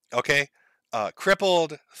 Okay,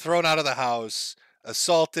 crippled, thrown out of the house,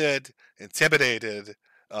 assaulted, intimidated,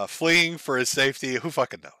 fleeing for his safety. Who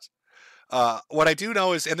fucking knows? What I do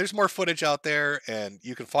know is, and there's more footage out there, and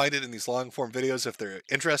you can find it in these long form videos if they're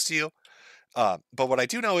interest to you. But what I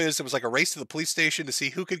do know is it was like a race to the police station to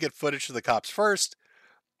see who could get footage to the cops first.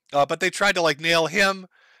 But they tried to like nail him,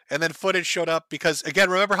 and then footage showed up because, again,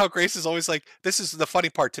 remember how Grace is always like, this is the funny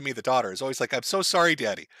part to me, the daughter is always like, I'm so sorry,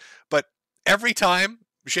 Daddy. But every time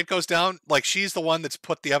shit goes down, like she's the one that's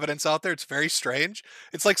put the evidence out there. It's very strange.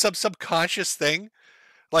 It's like some subconscious thing.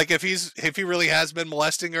 Like if he really has been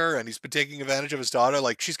molesting her and he's been taking advantage of his daughter,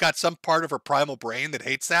 like she's got some part of her primal brain that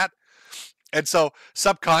hates that. And so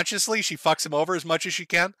subconsciously she fucks him over as much as she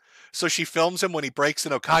can. So she films him when he breaks the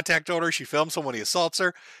no contact order. She films him when he assaults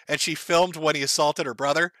her. And she filmed when he assaulted her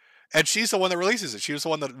brother. And she's the one that releases it. She was the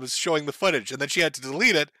one that was showing the footage. And then she had to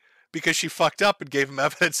delete it because she fucked up and gave him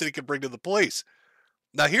evidence that he could bring to the police.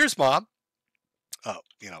 Now here's Mom.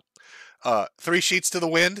 Oh, 3 sheets to the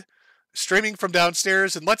wind, streaming from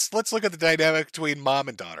downstairs. And let's look at the dynamic between mom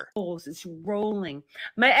and daughter. It's rolling.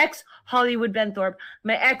 My ex Hollywood Ben Thorpe.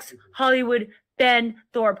 My ex Hollywood Ben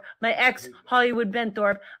Thorpe. My ex Hollywood Ben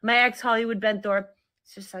Thorpe. My ex Hollywood Ben Thorpe.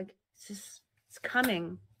 It's just like it's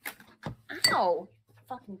coming. Ow!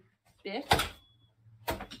 Fucking bitch.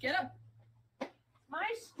 Get up. My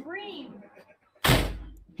scream.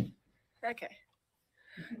 Okay.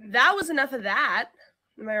 That was enough of that.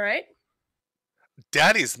 Am I right?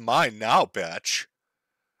 Daddy's mine now, bitch.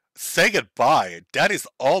 Say goodbye. Daddy's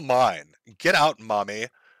all mine. Get out, mommy.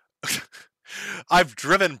 I've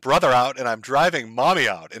driven brother out and I'm driving mommy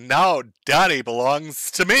out. And now daddy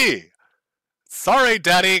belongs to me. Sorry,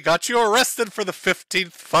 daddy. Got you arrested for the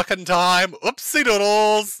 15th fucking time. Oopsie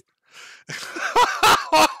doodles.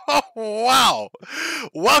 Wow.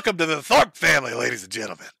 Welcome to the Thorpe family, ladies and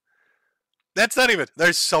gentlemen. That's not even,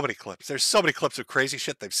 there's so many clips. There's so many clips of crazy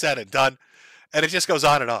shit they've said and done. And it just goes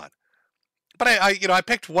on and on. But I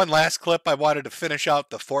picked one last clip I wanted to finish out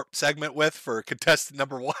the Thorpe segment with for contestant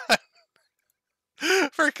number 1.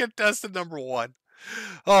 For contestant number 1.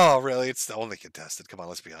 Oh, really? It's the only contestant. Come on,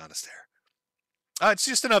 let's be honest here. It's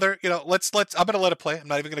just another, I'm going to let it play. I'm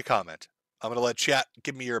not even going to comment. I'm going to let chat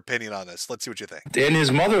give me your opinion on this. Let's see what you think. And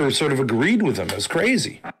his mother sort of agreed with him. It was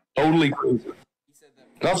crazy. Totally crazy.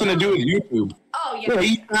 Nothing to do with YouTube. Oh, yeah.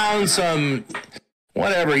 He found some,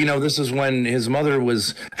 whatever, this is when his mother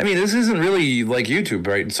was, this isn't really like YouTube,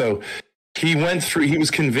 right? So he went through, he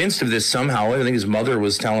was convinced of this somehow. I think his mother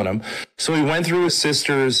was telling him. So he went through his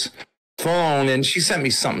sister's phone and she sent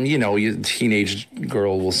me something, a teenage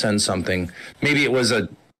girl will send something. Maybe it was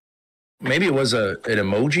an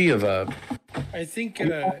emoji of a, I think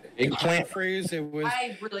eggplant phrase. It was,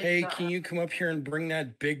 really "Hey, can you come up here and bring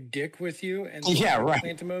that big dick with you?" And yeah, right.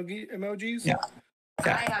 Plant emojis. Yeah. I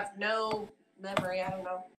have no memory. I don't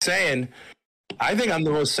know. Saying, I think I'm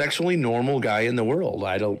the most sexually normal guy in the world.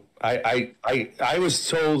 I was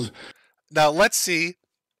told. Now let's see.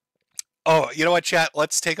 Oh, you know what, chat?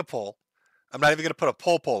 Let's take a poll. I'm not even going to put a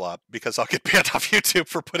poll up because I'll get banned off YouTube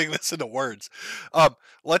for putting this into words.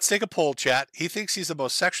 Let's take a poll, chat. He thinks he's the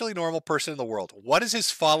most sexually normal person in the world. What is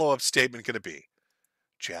his follow-up statement going to be,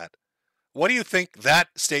 chat? What do you think that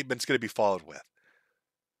statement's going to be followed with?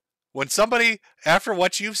 When somebody, after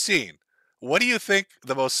what you've seen, what do you think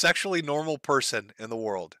the most sexually normal person in the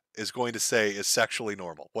world is going to say is sexually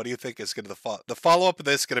normal? What do you think is going to the follow-up of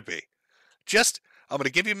this going to be? I'm going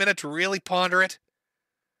to give you a minute to really ponder it.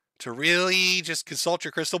 To really just consult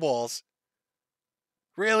your crystal balls.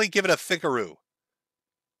 Really give it a thinkaroo.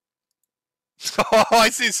 Oh,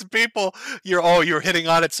 I see some people. You're hitting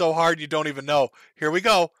on it so hard you don't even know. Here we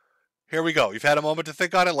go. You've had a moment to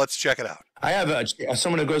think on it. Let's check it out. I have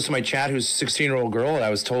someone who goes to my chat who's a 16-year-old girl, and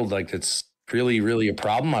I was told like that's really, really a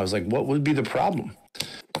problem. I was like, what would be the problem?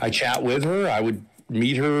 I chat with her. I would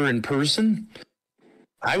meet her in person.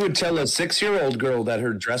 I would tell a 6-year-old girl that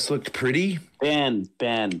her dress looked pretty. Ben.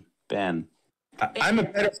 I'm a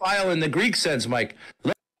pedophile in the Greek sense, Mike.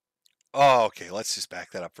 Oh, okay. Let's just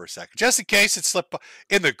back that up for a second. Just in case it slipped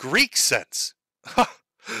in the Greek sense.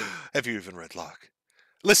 Have you even read Locke?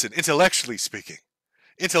 Listen, intellectually speaking,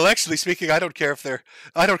 I don't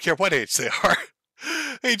care what age they are.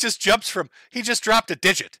 He just dropped a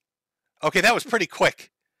digit. Okay, that was pretty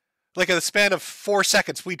quick. Like in the span of 4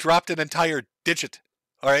 seconds, we dropped an entire digit.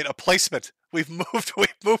 All right, a placement. We've moved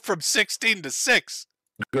from 16 to 6.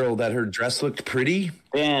 Girl that her dress looked pretty.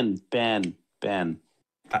 Ben.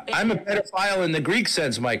 I'm a pedophile in the Greek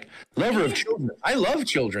sense, Mike. Lover of children. I love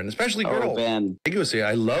children, especially girls. Ben.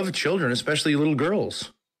 I love children, especially little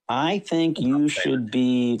girls. I think you should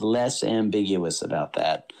be less ambiguous about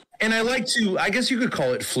that. And I like to, I guess you could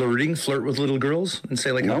call it flirting, flirt with little girls and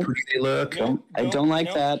say like how pretty they look. I don't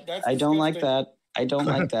like that. I don't like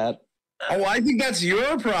that. Oh, I think that's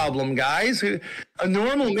your problem, guys. A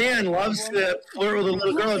normal man loves to flirt with a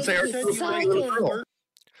little girl and say, "Are you a pretty little girl?"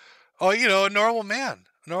 Oh, a normal man.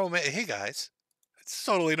 Hey, guys, it's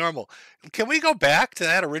totally normal. Can we go back to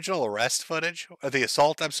that original arrest footage, or the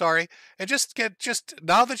assault? I'm sorry, and just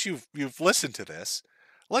now that you've listened to this,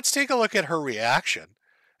 let's take a look at her reaction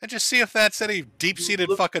and just see if that's any deep-seated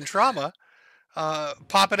fucking trauma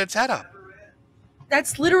popping its head up.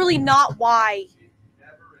 That's literally not why.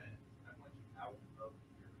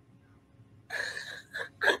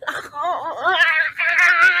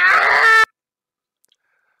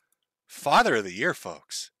 Father of the Year,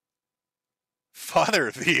 folks. Father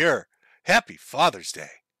of the Year. Happy Father's Day.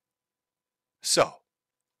 So,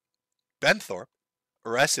 Ben Thorpe,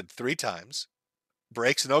 arrested 3 times,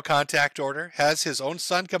 breaks no contact order, has his own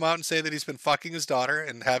son come out and say that he's been fucking his daughter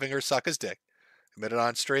and having her suck his dick. Admitted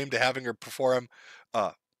on stream to having her perform,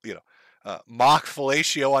 mock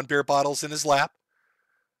fellatio on beer bottles in his lap.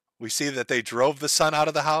 We see that they drove the son out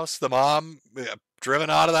of the house. The mom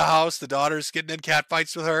driven out of the house. The daughter's getting in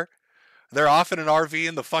catfights with her. They're off in an RV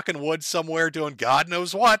in the fucking woods somewhere doing God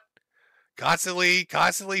knows what. Constantly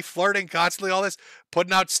flirting, constantly all this,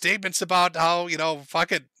 putting out statements about how,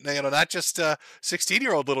 not just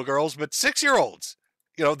 16-year-old little girls, but 6-year-olds.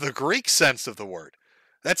 The Greek sense of the word.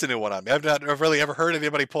 That's a new one on me. I've not really ever heard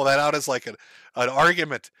anybody pull that out as like an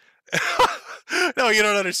argument. No, you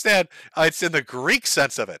don't understand. It's in the Greek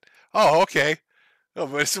sense of it. Oh, okay. Oh,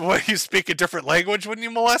 what, you speak a different language when you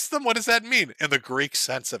molest them? What does that mean? In the Greek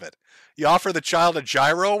sense of it. You offer the child a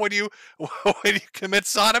gyro when you commit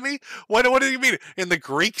sodomy? What do you mean? In the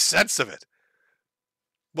Greek sense of it.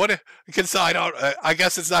 Because I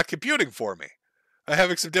guess it's not computing for me. I'm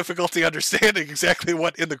having some difficulty understanding exactly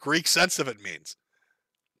what in the Greek sense of it means.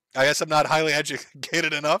 I guess I'm not highly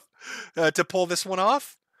educated enough to pull this one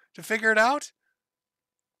off, to figure it out.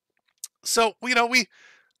 So,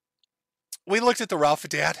 we looked at the Ralph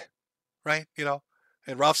dad, right?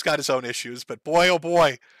 And Ralph's got his own issues, but boy, oh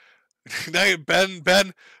boy,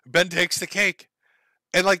 Ben takes the cake.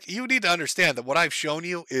 And you need to understand that what I've shown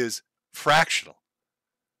you is fractional.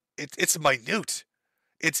 It's minute.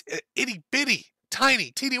 It's itty bitty,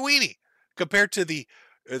 tiny, teeny weeny compared to the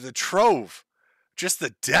trove, just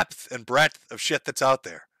the depth and breadth of shit that's out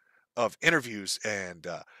there, of interviews and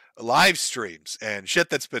live streams and shit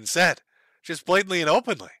that's been said, just blatantly and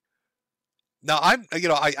openly. Now I've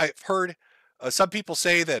heard some people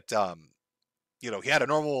say that he had a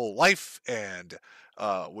normal life and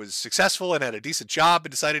was successful and had a decent job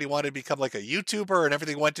and decided he wanted to become like a YouTuber and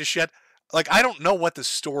everything went to shit. I don't know what the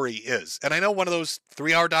story is, and I know one of those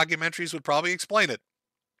 3-hour documentaries would probably explain it.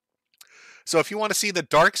 So if you want to see the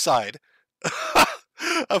dark side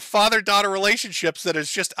of father-daughter relationships that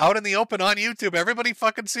is just out in the open on YouTube, everybody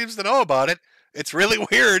fucking seems to know about it. It's really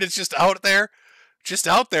weird. It's just out there.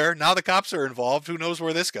 Now the cops are involved. Who knows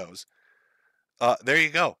where this goes? There you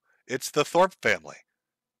go. It's the Thorpe family.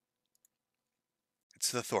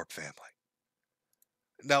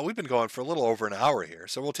 Now we've been going for a little over an hour here,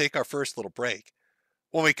 so we'll take our first little break.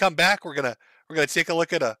 When we come back, we're gonna take a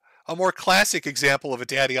look at a more classic example of a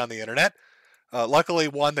daddy on the internet. Luckily,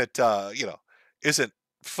 one that isn't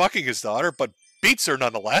fucking his daughter, but beats her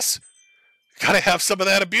nonetheless. Got to have some of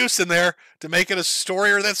that abuse in there to make it a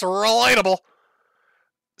story that's relatable.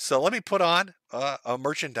 So let me put on a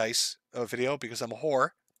merchandise video because I'm a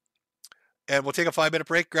whore. And we'll take a 5-minute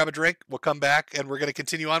break, grab a drink. We'll come back, and we're going to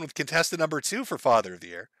continue on with contestant number 2 for Father of the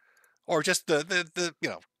Year. Or just the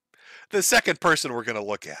second person we're going to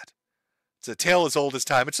look at. It's a tale as old as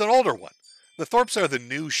time. It's an older one. The Thorpes are the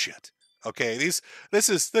new shit. Okay, this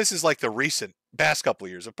is like the recent past couple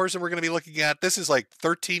of years. The person we're going to be looking at, this is like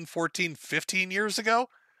 13, 14, 15 years ago.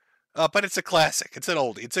 But it's a classic. It's an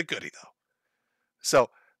oldie. It's a goodie, though. So,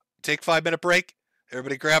 take a 5-minute break.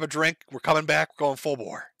 Everybody grab a drink. We're coming back. We're going full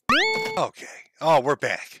bore. Okay. Oh, we're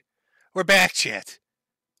back. We're back, chat.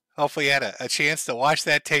 Hopefully you had a chance to wash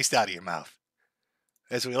that taste out of your mouth.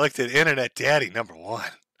 As we looked at Internet Daddy number 1.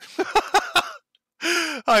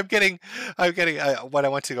 I'm getting when I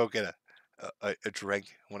went to go get a drink,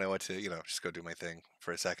 when I went to, just go do my thing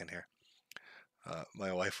for a second here.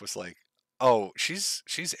 My wife was like, oh, she's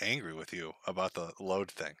angry with you about the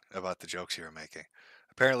load thing, about the jokes you were making.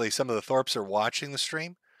 Apparently some of the Thorpes are watching the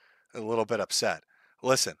stream, a little bit upset.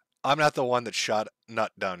 Listen, I'm not the one that shot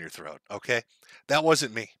nut down your throat, okay? That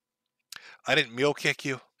wasn't me. I didn't mule kick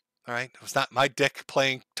you, all right? It was not my dick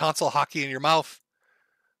playing tonsil hockey in your mouth,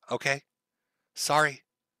 okay? Sorry.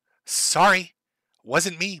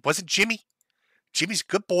 Wasn't me. Wasn't Jimmy. Jimmy's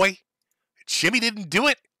a good boy. Jimmy didn't do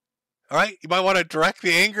it, all right? You might want to direct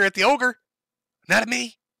the anger at the ogre, not at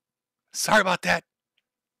me. Sorry about that.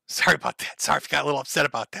 Sorry if you got a little upset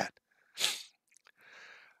about that.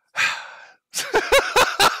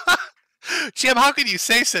 Jim, how can you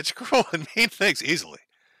say such cruel and mean things? Easily.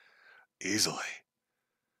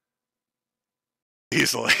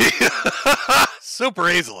 Super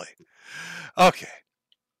easily. Okay.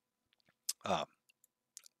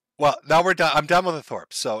 Well, now we're done. I'm done with the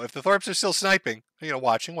Thorpes. So if the Thorpes are still sniping,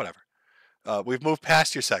 watching, whatever. We've moved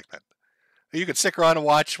past your segment. You can stick around and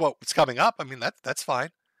watch what's coming up. I mean, that's fine.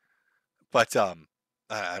 But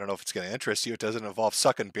I don't know if it's going to interest you. It doesn't involve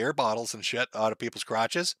sucking beer bottles and shit out of people's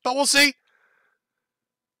crotches, but we'll see.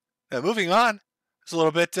 Now, moving on, it's a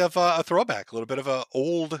little bit of a throwback, a little bit of an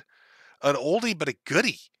oldie but a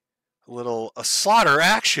goodie, a Slaughter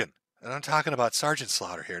action. And I'm talking about Sergeant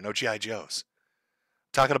Slaughter here, no G.I. Joes.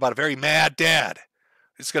 I'm talking about a very mad dad.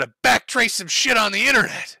 He's going to backtrace some shit on the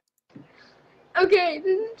internet. Okay,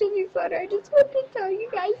 this is Jimmy Slaughter. I just want to tell you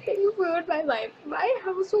guys that you ruined my life. My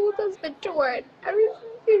household has been torn ever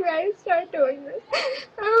since you guys started doing this.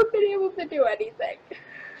 I haven't been able to do anything.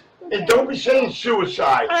 Okay? And don't be saying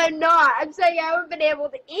suicide. I'm not. I'm saying I haven't been able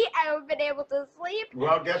to eat. I haven't been able to sleep.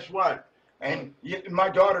 Well, guess what? And my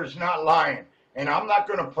daughter's not lying. And I'm not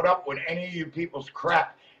going to put up with any of you people's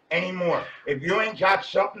crap anymore. If you ain't got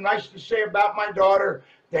something nice to say about my daughter,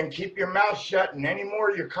 then keep your mouth shut. And any more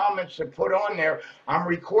of your comments to put on there, I'm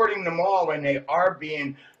recording them all, and they are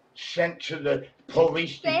being sent to the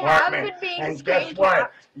police department. Have been being and guess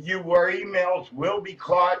what? Your emails will be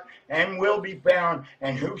caught and will be found.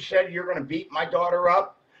 And who said you're going to beat my daughter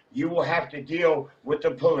up? You will have to deal with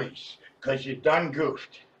the police because you done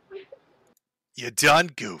goofed. You done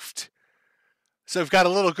goofed. So we've got a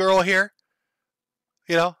little girl here.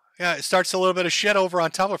 Yeah, it starts a little bit of shit over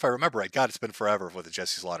on Tumblr, if I remember right. God, it's been forever with the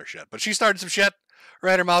Jesse Slaughter shit. But she started some shit,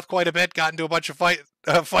 ran her mouth quite a bit, got into a bunch of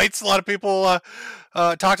fights. A lot of people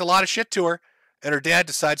talked a lot of shit to her, and her dad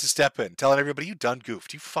decides to step in, telling everybody, you done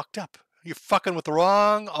goofed. You fucked up. You're fucking with the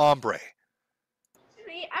wrong hombre.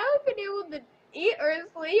 See, I haven't been able to eat or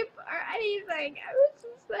sleep or anything. I was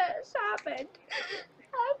just shopping.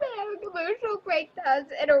 I've been having emotional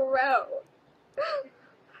breakdowns in a row.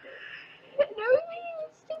 And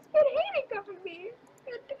everybody's just been hating on me.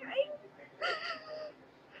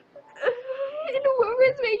 And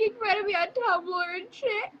whoever's making fun of me on Tumblr and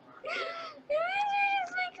shit. They're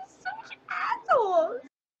just like such assholes.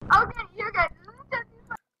 Okay, you're good.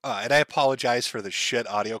 And I apologize for the shit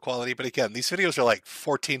audio quality, but again, these videos are like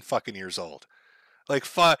 14 fucking years old. Like,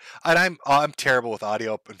 and I'm terrible with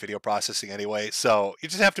audio and video processing anyway, so you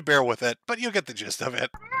just have to bear with it, but you'll get the gist of it.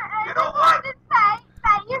 You know what? That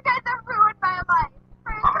you guys have ruined my life.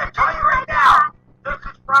 I'm going to tell you right now, this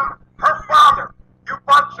is from her father. You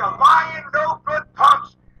bunch of lying, no good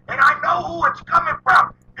punks, and I know who it's coming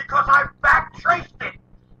from because I've backtraced it,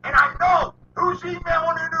 and I know who's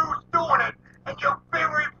emailing and who's doing it, and you've been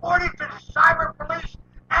reported to the cyber police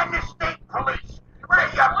and the state police. So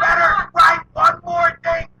you better write one more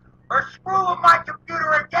thing or screw with my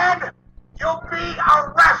computer again. You'll be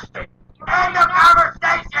arrested. End of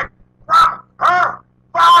conversation from her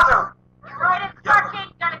father. You're right as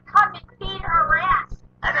fucking gonna come and beat her ass.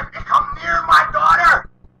 And if you come near my daughter,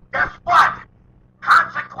 guess what?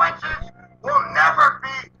 Consequences will never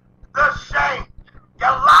be the same. You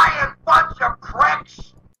lying bunch of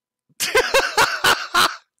pricks.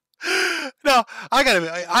 No,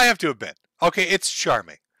 I have to admit, okay, it's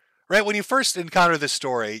charming. Right? When you first encounter this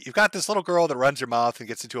story, you've got this little girl that runs her mouth and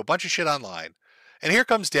gets into a bunch of shit online. And here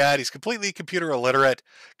comes dad. He's completely computer illiterate.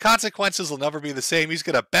 Consequences will never be the same. He's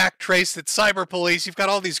going to backtrace the cyber police. You've got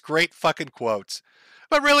all these great fucking quotes.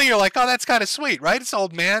 But really, you're like, oh, that's kind of sweet, right? It's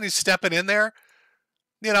old man. He's stepping in there.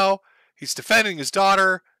 He's defending his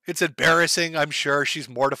daughter. It's embarrassing, I'm sure. She's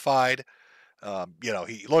mortified.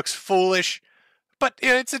 He looks foolish. But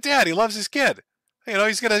it's a dad. He loves his kid.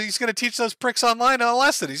 He's gonna teach those pricks online a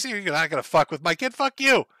lesson. You're not gonna fuck with my kid. Fuck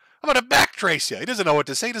you. I'm gonna backtrace you. He doesn't know what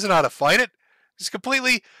to say. He doesn't know how to fight it. He's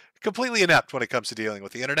completely inept when it comes to dealing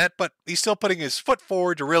with the internet. But he's still putting his foot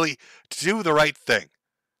forward to do the right thing.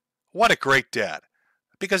 What a great dad.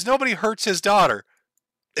 Because nobody hurts his daughter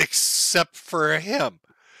except for him.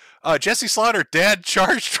 Jesse Slaughter, dad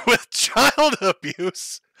charged with child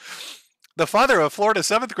abuse. The father of a Florida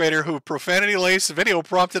 7th grader who profanity-laced video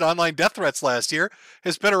prompted online death threats last year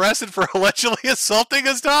has been arrested for allegedly assaulting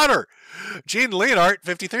his daughter. Gene Leonhardt,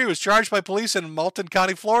 53, was charged by police in Malton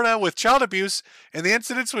County, Florida, with child abuse in the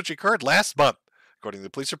incidents which occurred last month. According to the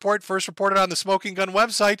police report, first reported on the Smoking Gun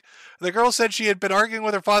website, the girl said she had been arguing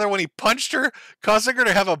with her father when he punched her, causing her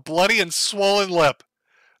to have a bloody and swollen lip.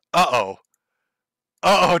 Uh-oh.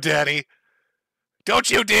 Uh-oh, Daddy.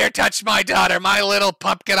 Don't you dare touch my daughter, my little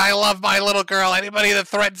pumpkin. I love my little girl. Anybody that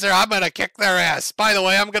threatens her, I'm going to kick their ass. By the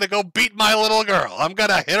way, I'm going to go beat my little girl. I'm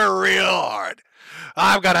going to hit her real hard.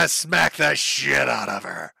 I'm going to smack the shit out of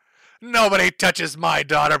her. Nobody touches my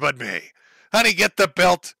daughter but me. Honey, get the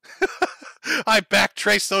belt. I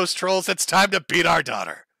backtrace those trolls. It's time to beat our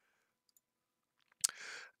daughter.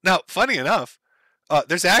 Now, funny enough,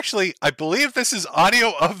 There's actually, I believe this is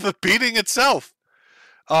audio of the beating itself.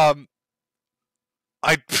 Why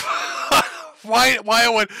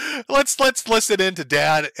would let's listen in to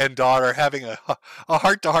dad and daughter having a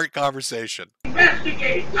heart-to-heart conversation.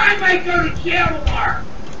 Investigate. I might go to jail tomorrow.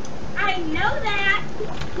 I know that.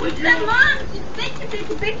 The mom just bitch.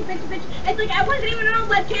 It's like I wasn't even on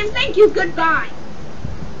webcam. Thank you. Goodbye.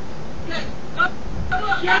 Shut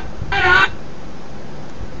up.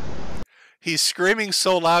 He's screaming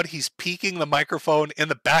so loud he's peaking the microphone in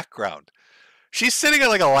the background. She's sitting at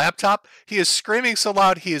like a laptop. He is screaming so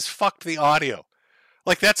loud he has fucked the audio.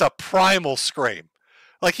 Like that's a primal scream.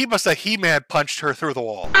 Like he must have He-Man punched her through the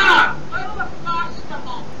wall.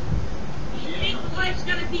 Life's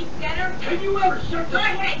gonna be better. Can you ever shut the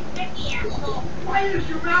asshole? Why does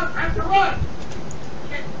your mouth have to run?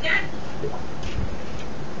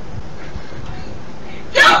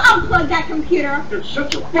 Don't unplug that computer. You're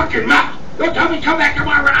such a fucking mouth. Don't tell me come back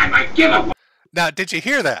tomorrow and I might give a. Now, did you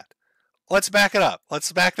hear that? Let's back it up. Let's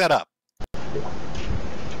back that up.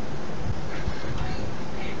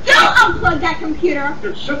 Don't unplug that computer.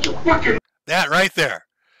 You're such a fucking. That right there.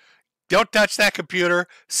 Don't touch that computer.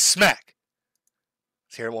 Smack.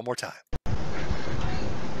 Let's hear it one more time.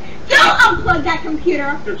 Don't unplug that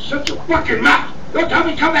computer. You're such a fucking mouth. Don't tell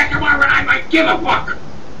me come back tomorrow and I might give a fuck.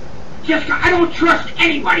 Jessica, I don't trust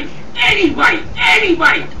anybody.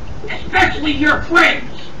 Anybody. Especially your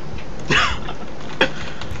friends.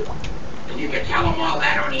 And you can tell them all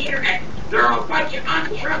that on the internet. They're a bunch of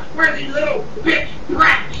untrustworthy little bitch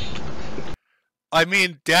brats. I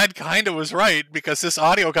mean, Dad kind of was right because this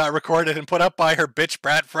audio got recorded and put up by her bitch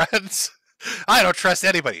brat friends. I don't trust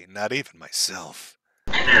anybody, not even myself.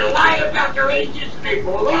 And they lie about their ages and they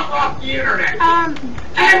belong off the internet.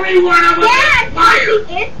 Every one of them is liars.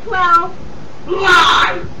 It's 12.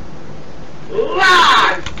 Lie!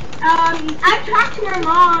 I've talked to her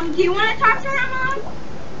mom. Do you want to talk to her mom?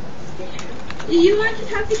 Do you want to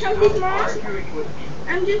talk to Chelsea's mom?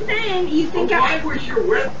 I'm just saying, you think why was your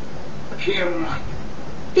webcam on?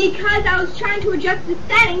 Because I was trying to adjust the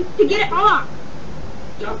settings to get it off.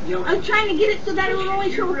 I was trying to get it so that it would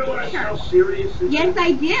only show a picture. How serious is Yes,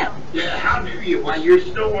 I do. Yeah, how do you while you're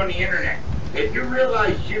still on the internet? If you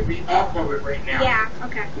realize you'd be off of it right now. Yeah,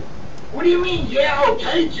 okay. What do you mean, yeah,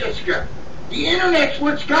 okay, Jessica? The internet's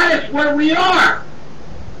what's got us where we are.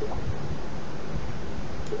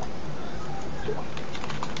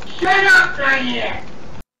 Shut up, Diane!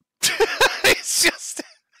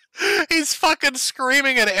 He's fucking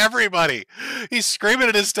screaming at everybody. He's screaming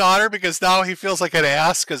at his daughter because now he feels like an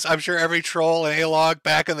ass because I'm sure every troll in A-Log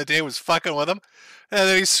back in the day was fucking with him. And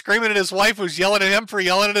then he's screaming at his wife who's yelling at him for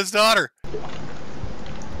yelling at his daughter.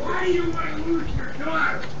 Why do you want to lose your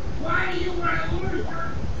daughter? Why do you want to lose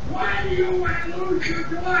her? Why do you want to lose your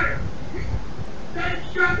daughter? Then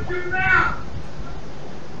shut your mouth!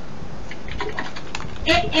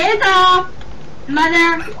 It is off,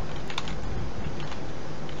 Mother.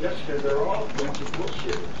 Jessica, they're all a bunch of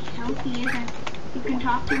bullshitters. Chelsea isn't. You can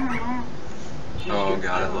talk to her mom. Oh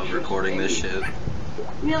god, I love recording this shit.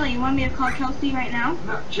 Really? You want me to call Chelsea right now?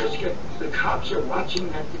 No, Jessica, the cops are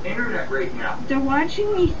watching the internet right now. They're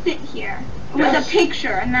watching me sit here with Yes. a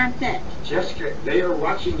picture, and that's it. Jessica, they are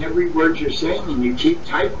watching every word you're saying and you keep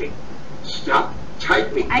typing. Stop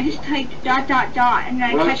typing. I just typed ... and then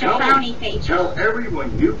I typed a frowny face. Tell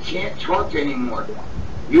everyone you can't talk anymore.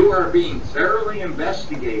 You are being thoroughly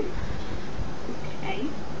investigated. Okay.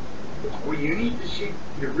 Well, you need to see,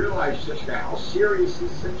 you realize just how serious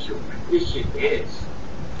this situation is.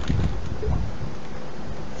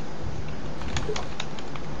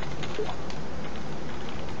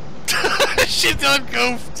 She done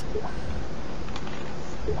goofed.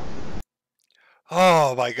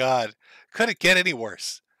 Oh my god. Could it get any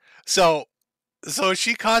worse? So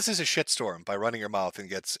she causes a shitstorm by running her mouth and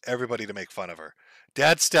gets everybody to make fun of her.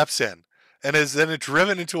 Dad steps in and is then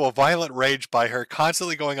driven into a violent rage by her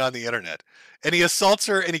constantly going on the internet. And he assaults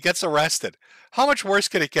her and he gets arrested. How much worse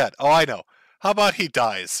can it get? Oh, I know. How about he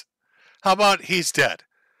dies? How about he's dead?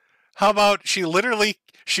 How about she literally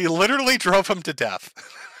drove him to death?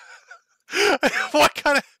 What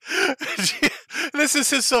kind of... This is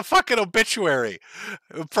his fucking obituary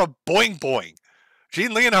from Boing Boing.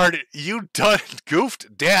 Gene Leonhard, you done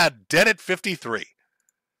goofed Dad, dead at 53.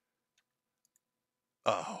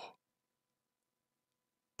 Oh.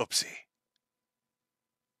 Oopsie.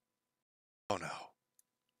 Oh no.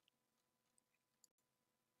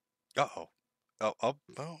 Uh-oh. Oh,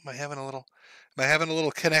 am I having a little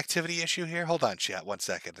connectivity issue here? Hold on, chat, 1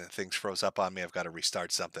 second. Things froze up on me. I've got to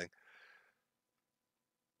restart something.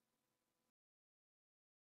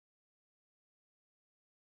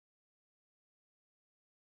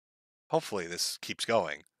 Hopefully this keeps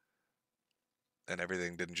going. And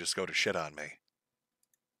everything didn't just go to shit on me.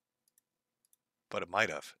 But it might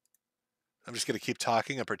have. I'm just going to keep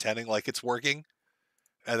talking and pretending like it's working.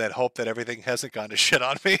 And then hope that everything hasn't gone to shit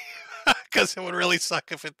on me. Because it would really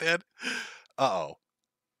suck if it did. Uh-oh.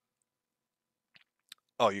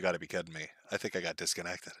 Oh, you got to be kidding me. I think I got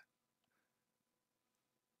disconnected.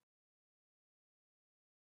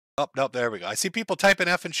 Oh, nope, there we go. I see people typing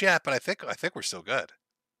F in chat, but I think we're still good.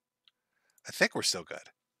 I think we're still good.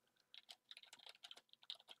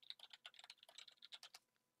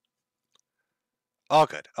 All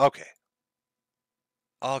good. Okay.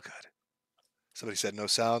 All good. Somebody said no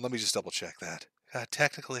sound. Let me just double check that. Got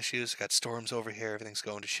technical issues. Got storms over here. Everything's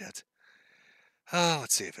going to shit. Oh,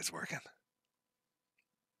 let's see if it's working.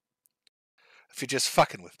 If you're just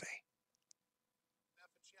fucking with me.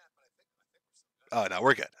 Oh, no,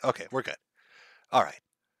 we're good. Okay, we're good. All right.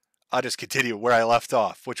 I'll just continue where I left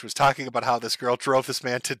off, which was talking about how this girl drove this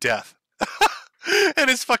man to death. And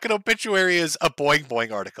his fucking obituary is a Boing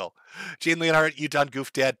Boing article. Gene Leonhardt, you done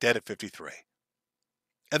goof dad, dead at 53.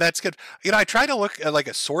 And that's good. You know, I tried to look at like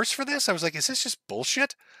a source for this. I was like, is this just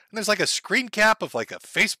bullshit? And there's like a screen cap of like a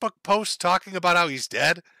Facebook post talking about how he's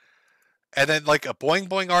dead. And then like a Boing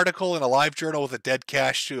Boing article in a live journal with a dead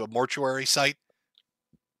cache to a mortuary site.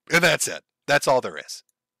 And that's it. That's all there is.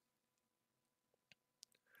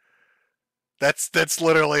 That's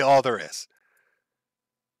literally all there is.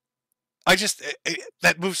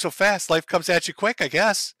 That moves so fast. Life comes at you quick, I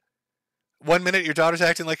guess. 1 minute your daughter's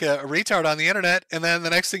acting like a retard on the internet, and then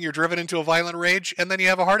the next thing you're driven into a violent rage, and then you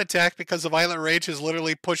have a heart attack because the violent rage has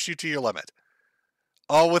literally pushed you to your limit.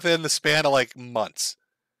 All within the span of like months.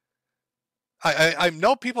 I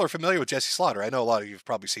know people are familiar with Jesse Slaughter. I know a lot of you have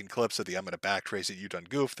probably seen clips of the I'm going to back trace it, you done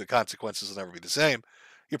goof, the consequences will never be the same.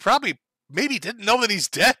 You probably maybe didn't know that he's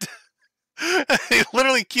dead. He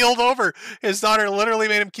literally keeled over. His daughter literally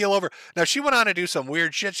made him keel over. Now, she went on to do some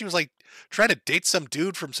weird shit. She was like trying to date some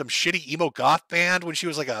dude from some shitty emo goth band when she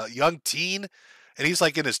was like a young teen. And he's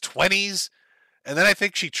like in his 20s. And then I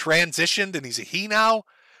think she transitioned and he's a he now.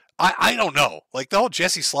 I don't know. Like the whole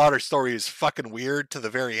Jesse Slaughter story is fucking weird to the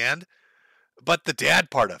very end. But the dad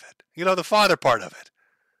part of it, you know, the father part of it,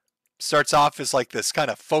 starts off as like this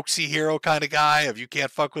kind of folksy hero kind of guy of you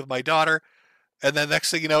can't fuck with my daughter. And then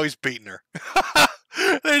next thing you know, he's beating her.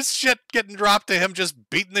 There's shit getting dropped to him just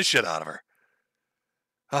beating the shit out of her.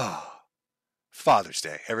 Oh, Father's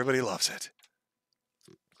Day. Everybody loves it.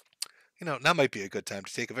 You know, now might be a good time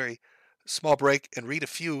to take a very small break and read a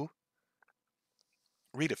few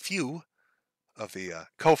of the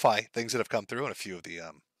Ko-Fi things that have come through and a few of the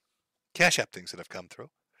Cash App things that have come through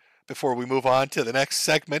before we move on to the next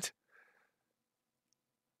segment,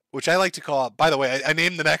 which I like to call, by the way, I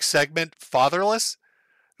named the next segment Fatherless.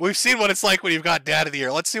 We've seen what it's like when you've got Dad of the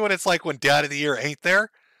Year. Let's see what it's like when Dad of the Year ain't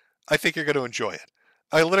there. I think you're going to enjoy it.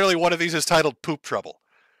 One of these is titled Poop Trouble.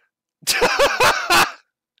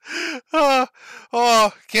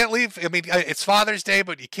 Can't leave. I mean, it's Father's Day,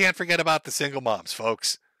 but you can't forget about the single moms,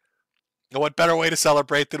 folks. And what better way to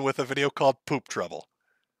celebrate than with a video called Poop Trouble?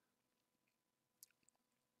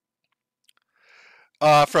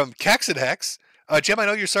 From Kex and Hex. Jim, I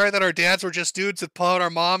know you're sorry that our dads were just dudes that plowed our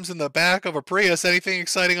moms in the back of a Prius. Anything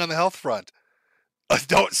exciting on the health front?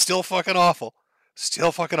 Still fucking awful.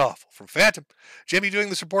 Still fucking awful. From Phantom. Jim, you doing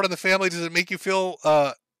this report on the family, does it make you feel,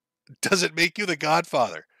 does it make you the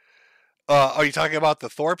godfather? Are you talking about the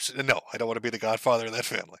Thorpes? No, I don't want to be the godfather of that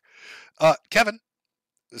family. Kevin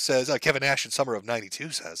says, Kevin Nash in summer of 92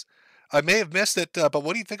 says, I may have missed it, but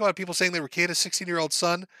what do you think about people saying that Ricada's 16-year-old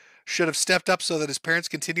son should have stepped up so that his parents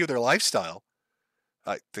continue their lifestyle?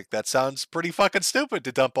 I think that sounds pretty fucking stupid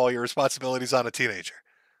to dump all your responsibilities on a teenager.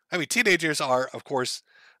 I mean, teenagers are, of course,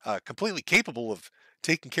 completely capable of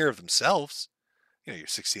taking care of themselves. You know, you're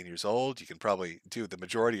 16 years old. You can probably do the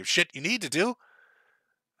majority of shit you need to do.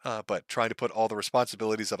 But trying to put all the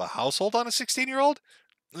responsibilities of a household on a 16-year-old?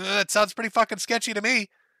 That sounds pretty fucking sketchy to me.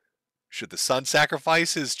 Should the son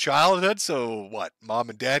sacrifice his childhood so, what, mom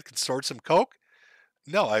and dad can snort some coke?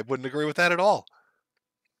 No, I wouldn't agree with that at all.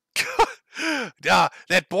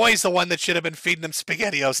 That boy's the one that should have been feeding them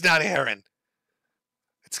SpaghettiOs, not Aaron.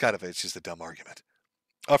 It's just a dumb argument.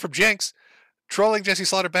 From Jenks, trolling Jesse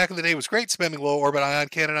Slaughter back in the day was great. Spamming low orbit ion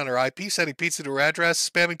cannon on her IP, sending pizza to her address,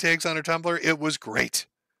 spamming tags on her Tumblr. It was great.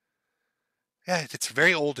 Yeah, it's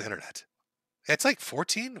very old internet. It's like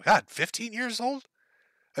 15 years old.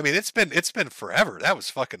 I mean, it's been forever. That was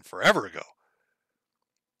fucking forever ago.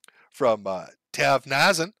 From Tav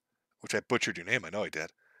Nazan, which I butchered your name. I know I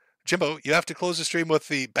did. Jimbo, you have to close the stream with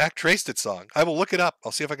the Back Traced It song. I will look it up.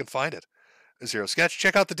 I'll see if I can find it. Zero Sketch.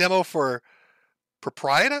 Check out the demo for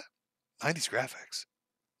Proprieta. 90s graphics.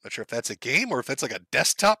 Not sure if that's a game or if that's like a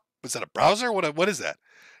desktop. Was that a browser? What is that?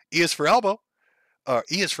 E is for elbow.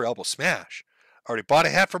 E is for elbow smash. Already bought a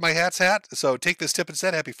hat for my hat's hat, so take this tip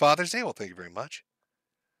instead. Happy Father's Day. Well, thank you very much.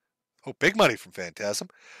 Oh, big money from Phantasm.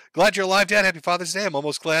 Glad you're alive, Dad. Happy Father's Day. I'm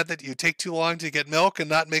almost glad that you take too long to get milk and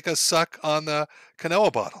not make us suck on the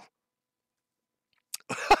canoa bottle.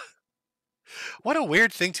 What a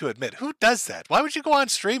weird thing to admit. Who does that? Why would you go on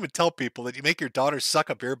stream and tell people that you make your daughter suck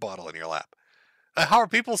a beer bottle in your lap? How are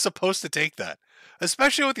people supposed to take that?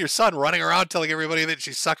 Especially with your son running around telling everybody that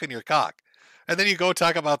she's sucking your cock. And then you go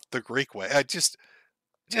talk about the Greek way. Just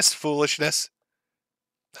foolishness.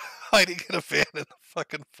 Hiding in a van in the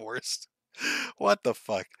fucking forest. What the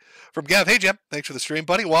fuck? From Gav, hey Jim, thanks for the stream,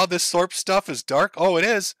 buddy. While this Thorpe stuff is dark, oh, it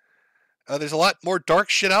is. There's a lot more dark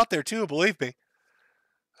shit out there too, believe me.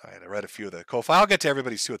 All right, I read a few of the Ko-Fi. I'll get to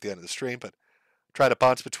everybody's too at the end of the stream, but try to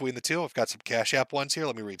bounce between the two. I've got some Cash App ones here.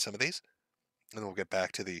 Let me read some of these, and then we'll get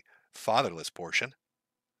back to the fatherless portion.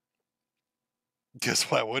 Guess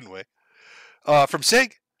why wouldn't we? From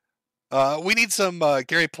Sig, we need some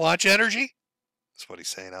Gary Planche energy. That's what he's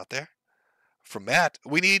saying out there. From Matt,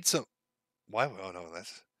 we need some. Why? Oh no,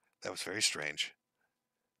 that was very strange.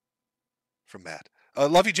 From Matt,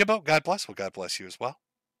 love you, Jimbo. God bless. Well, God bless you as well.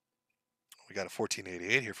 We got a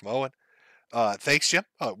 1488 here from Owen. Thanks, Jim.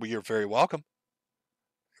 You're very welcome.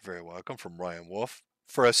 You're very welcome. From Ryan Wolf.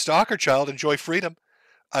 For a stalker child, enjoy freedom.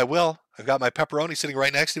 I will. I've got my pepperoni sitting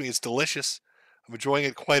right next to me. It's delicious. I'm enjoying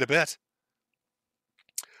it quite a bit.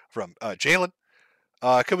 From Jalen.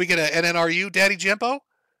 Could we get an NNRU, Daddy Jimbo?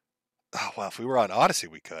 Oh, well, if we were on Odysee,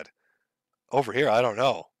 we could. Over here, I don't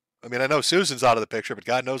know. I mean, I know Susan's out of the picture, but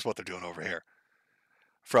God knows what they're doing over here.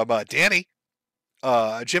 From Danny.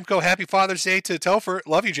 Jimco, happy Father's Day to Topher.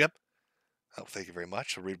 Love you, Jim. Oh, thank you very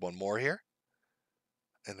much. I'll read one more here.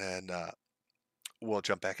 And then we'll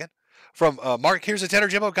jump back in. From Mark, here's a tenner,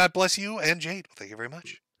 Jimbo. God bless you and Jade. Well, thank you very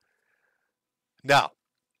much. Now,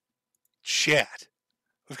 chat.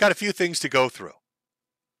 We've got a few things to go through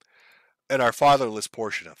in our fatherless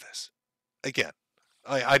portion of this. Again,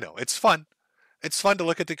 I know, it's fun. It's fun to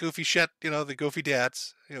look at the goofy shit, the goofy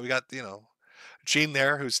dads. We got, Gene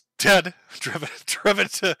there, who's dead, driven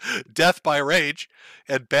to death by rage,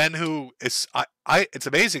 and Ben, who is, it's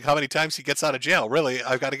amazing how many times he gets out of jail. Really,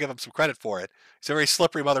 I've got to give him some credit for it. He's a very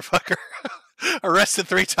slippery motherfucker. Arrested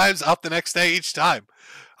 3 times, out the next day each time.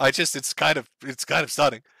 It's kind of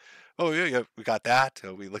stunning. Oh yeah, we got that.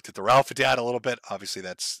 We looked at the Ralph dad a little bit. Obviously,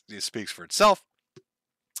 it speaks for itself.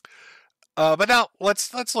 But now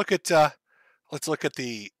let's look at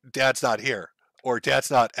the dad's not here or dad's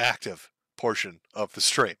not active portion of the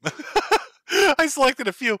stream. I selected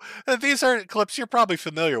a few. These are clips you're probably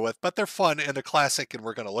familiar with, but they're fun and they're classic, and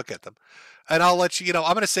we're going to look at them. And I'll let you. I'm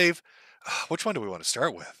going to save. Which one do we want to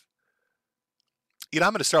start with? I'm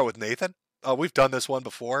going to start with Nathan. We've done this one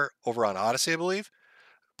before over on Odysee, I believe.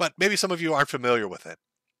 But maybe some of you aren't familiar with it.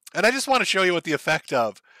 And I just want to show you what the effect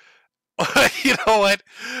of, you know what?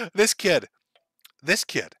 This kid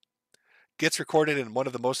gets recorded in one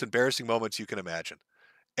of the most embarrassing moments you can imagine.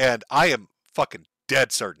 And I am fucking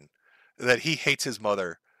dead certain that he hates his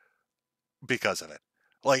mother because of it.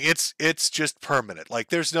 Like, it's just permanent. Like,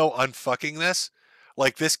 there's no unfucking this.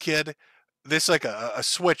 Like, this kid, like a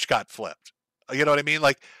switch got flipped. You know what I mean?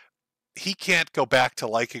 Like, he can't go back to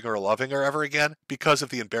liking or loving her ever again because of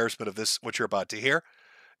the embarrassment of this, what you're about to hear.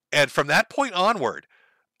 And from that point onward,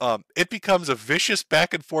 it becomes a vicious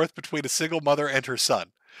back and forth between a single mother and her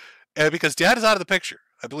son. And because dad is out of the picture.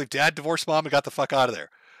 I believe dad divorced mom and got the fuck out of there.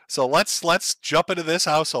 So let's jump into this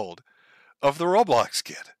household of the Roblox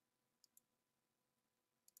kid.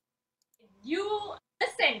 You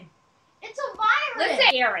listen. It's a virus.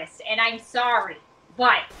 Listen, Harris, and I'm sorry,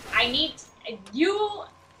 but I need you.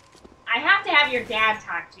 I have to have your dad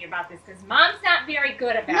talk to you about this because mom's not very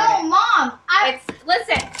good about it. No, mom.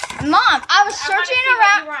 Listen. Mom, I was searching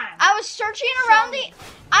around. I was searching around the.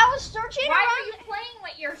 I was searching Why around. are you playing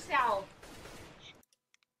with yourself?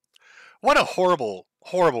 What a horrible,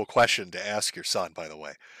 horrible question to ask your son, by the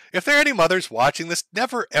way. If there are any mothers watching this,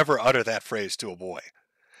 never ever utter that phrase to a boy.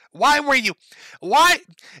 Nathan,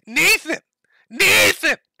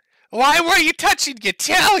 why were you touching your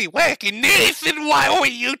tallywhack? Nathan, why were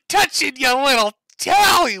you touching your little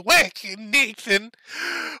tallywhack? Nathan,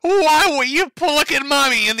 why were you looking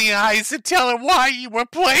mommy in the eyes and telling why you were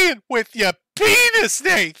playing with your penis,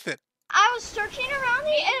 Nathan? I was searching around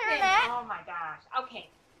the internet. Oh my gosh. Okay,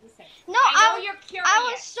 listen. No, I know you're curious.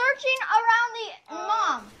 I was searching around the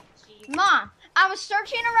Mom. I was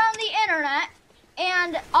searching around the internet,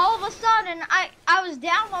 and all of a sudden, I was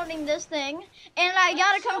downloading this thing, and I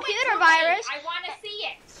got a computer virus. I want to see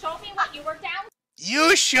it. show me what you were down.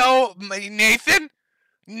 You show Nathan.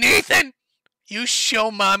 Nathan, you show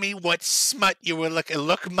mommy what smut you were looking.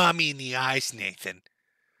 Look mommy in the eyes, Nathan.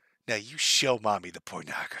 Now you show mommy the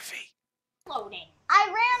pornography. Loading. I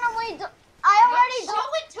randomly. I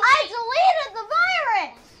deleted the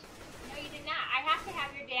virus. No, you did not. I have to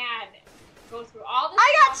have your dad go through all this.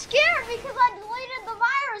 I got scared because I deleted the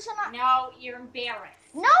virus and No, you're embarrassed.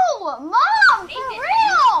 No, Mom, Nathan, for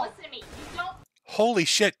real. Listen to me. You don't. Holy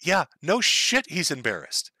shit! Yeah, no shit. He's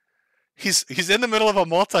embarrassed. He's in the middle of a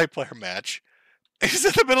multiplayer match. He's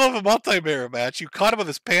in the middle of a multiplayer match. You caught him with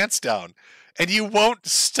his pants down, and you won't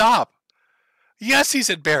stop. Yes, he's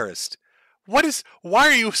embarrassed. Why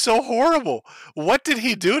are you so horrible? What did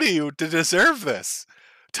he do to you to deserve this?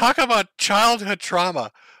 Talk about childhood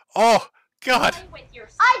trauma. Oh, God.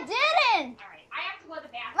 I didn't. All right, I have to go to the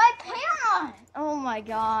bathroom. My parents. Oh my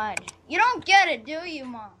God. You don't get it, do you,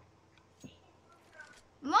 Mom?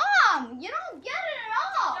 Mom, you don't get it at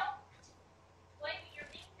all.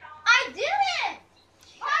 I didn't.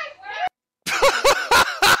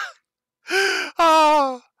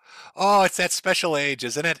 Oh, it's that special age,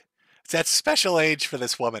 isn't it? It's that special age for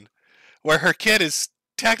this woman where her kid is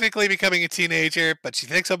technically becoming a teenager, but she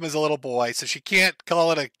thinks of him as a little boy, so she can't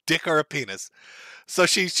call it a dick or a penis. So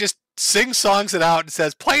she just sings songs it out and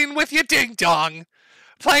says, playing with your ding-dong.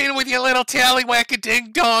 Playing with your little tallywhack a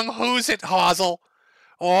ding-dong. Who's it, Hazel?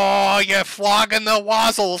 Oh, you're flogging the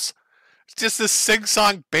wazzles. It's just this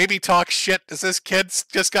sing-song baby talk shit as this kid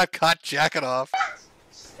just got caught jacking off.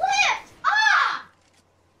 Slipped! Ah!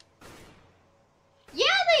 Yeah,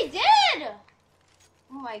 they did!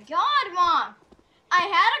 Oh my God, Mom. I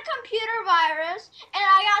had a computer virus, and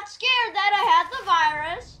I got scared that I had the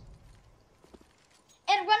virus.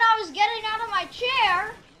 And when I was getting out of my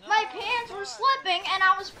chair, my pants were slipping, and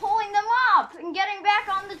I was pulling them up and getting back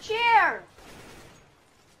on the chair.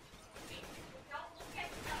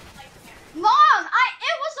 Mom,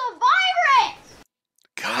 it was a virus!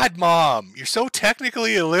 God, Mom, you're so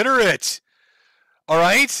technically illiterate. All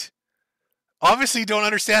right? Obviously you don't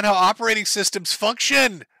understand how operating systems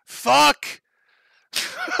function. Fuck!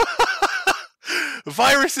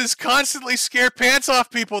 Viruses constantly scare pants off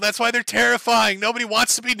people. That's why they're terrifying. Nobody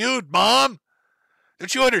wants to be nude, Mom.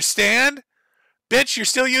 Don't you understand? Bitch, you're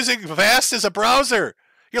still using Vast as a browser.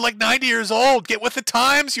 You're like 90 years old. Get with the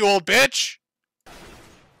times, you old bitch.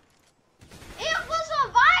 It was a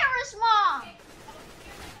virus, Mom!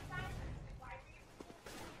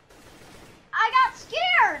 I got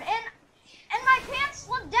scared, and my pants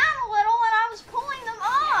slipped down a little, and I was pulling them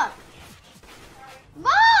up.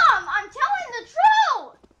 Mom, I'm telling the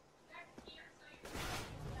truth!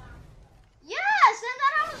 Yes, and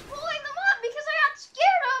then I was pulling them up because I got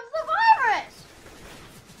scared of the virus.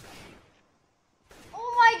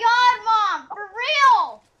 Oh my God, Mom, for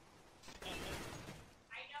real!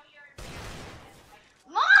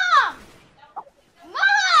 Mom!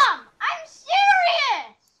 Mom! I'm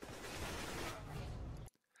serious!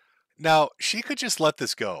 Now, she could just let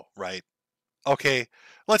this go, right? Okay,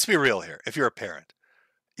 let's be real here. If you're a parent,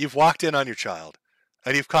 you've walked in on your child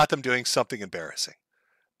and you've caught them doing something embarrassing.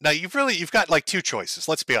 Now, you've got like two choices.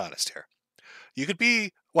 Let's be honest here.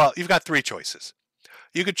 You've got three choices.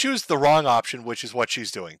 You could choose the wrong option, which is what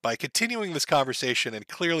she's doing, by continuing this conversation and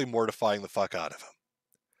clearly mortifying the fuck out of him.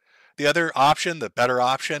 The other option, the better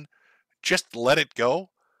option, just let it go.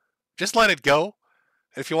 Just let it go.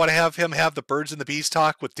 If you want to have him have the birds and the bees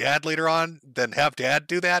talk with Dad later on, then have Dad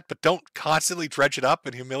do that, but don't constantly dredge it up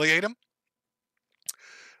and humiliate him.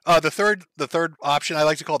 The third option I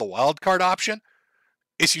like to call the wild card option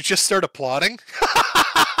is you just start applauding.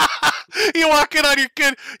 You walk in on your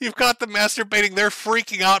kid, you've got them masturbating, they're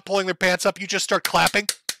freaking out, pulling their pants up, you just start clapping.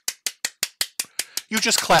 You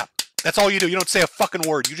just clap. That's all you do. You don't say a fucking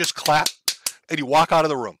word. You just clap and you walk out of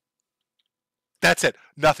the room. That's it.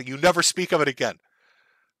 Nothing. You never speak of it again.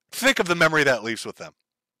 Think of the memory that leaves with them.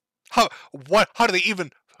 How do they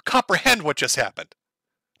even comprehend what just happened?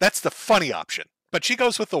 That's the funny option. But she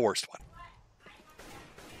goes with the worst one.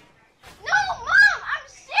 No, Mom, I'm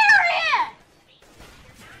serious!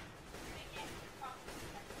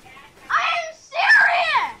 I am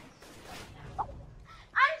serious!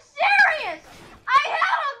 I'm serious! I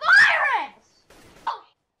had a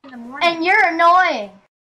virus! And you're annoying.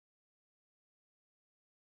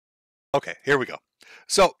 Okay, here we go.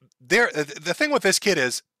 So the thing with this kid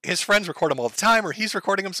is his friends record him all the time, or he's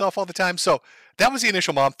recording himself all the time. So that was the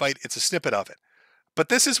initial mom fight. It's a snippet of it. But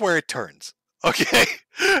this is where it turns. Okay?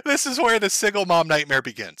 This is where the single mom nightmare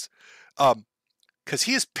begins. Because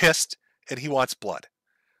he is pissed and he wants blood.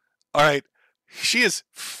 All right? She has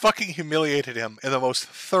fucking humiliated him in the most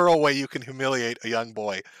thorough way you can humiliate a young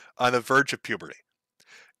boy on the verge of puberty.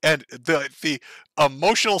 And the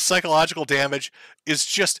emotional, psychological damage is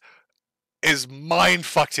mind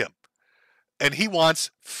fucked him. And he wants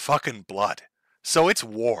fucking blood. So it's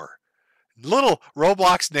war. Little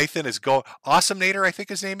Roblox Nathan is going, Awesome Nader, I think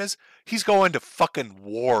his name is. He's going to fucking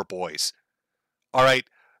war, boys. All right,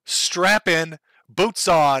 strap in, boots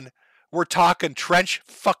on. We're talking trench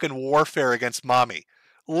fucking warfare against mommy.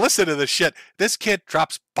 Listen to this shit. This kid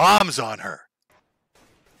drops bombs on her.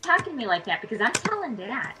 Talking to me like that because I'm telling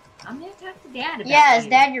Dad. I'm gonna talk to Dad about Yeah, is you.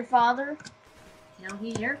 Dad your father? No,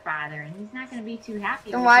 he's your father, and he's not gonna be too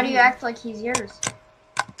happy. Then with why do you act like he's yours?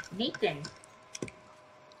 Nathan?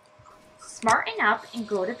 Smarten up and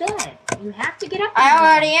go to bed. You have to get up. I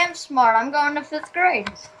already am smart. I'm going to 5th grade.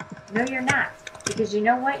 No, you're not. Because you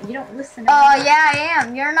know what? You don't listen to Oh, me. yeah, I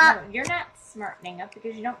am. You're not. No, you're not smartening up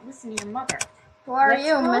because you don't listen to your mother. Who are Let's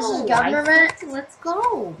you, go. Mrs. I Government? said let's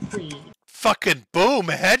go, please. Fucking boom,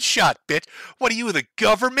 headshot, bitch. What are you, the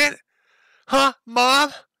government? Huh,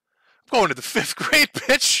 Mom? I'm going to the 5th grade,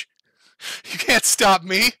 bitch. You can't stop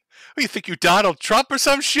me. What, do you think you Donald Trump or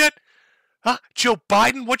some shit? Huh? Joe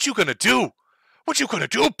Biden? What you gonna do? What you gonna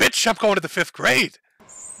do, bitch? I'm going to the 5th grade.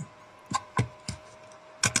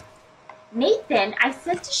 Nathan, I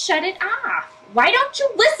said to shut it off. Why don't you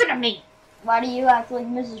listen to me? Why do you act like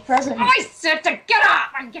Mrs. President? I said to get off.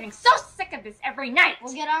 I'm getting so sick of this every night.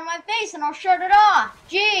 Well, get out of my face and I'll shut it off.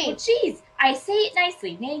 Gee. Well, jeez, I say it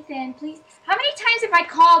nicely. Nathan, please. How many times have I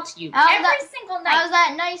called to you? Every single night. How's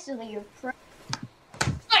that nice of you?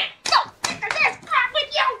 I'm so sick of this crap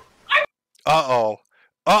with you. Uh-oh.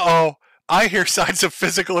 Uh-oh. I hear signs of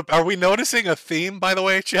physical... Are we noticing a theme, by the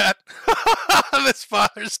way, chat? This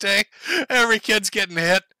Father's Day. Every kid's getting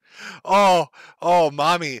hit. Oh,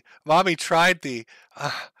 Mommy tried the...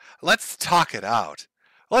 let's talk it out.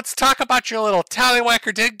 Let's talk about your little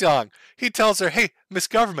tallywhacker ding-dong. He tells her, hey, Miss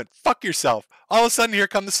Government, fuck yourself. All of a sudden, here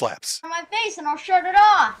come the slaps. On my face and I'll shut it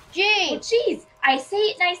off. Gee. Well, jeez, I say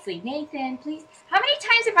it nicely. Nathan, please. How many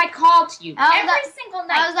times have I called to you? Every single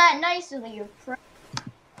night. How's that nice of you? I'm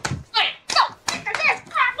so sick of this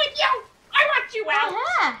crap with you. I want you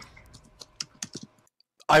out.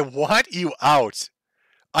 I want you out.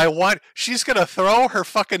 She's gonna throw her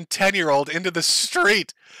fucking 10-year-old into the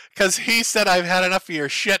street because he said I've had enough of your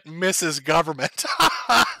shit, Mrs. Government.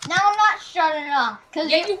 Now I'm not shutting it off.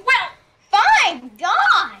 Yeah, you will. Fine,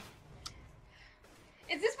 God.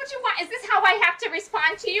 Is this what you want? Is this how I have to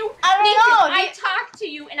respond to you? I don't know. I talk to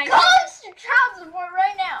you and I... Call child support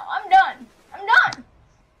right now. I'm done.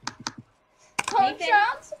 Call Nathan,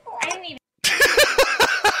 child support. I didn't even...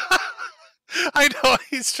 I know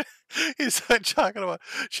he's talking about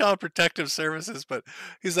Child Protective Services, but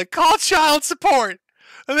he's like, call child support.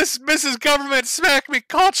 And this Mrs. Government smacked me.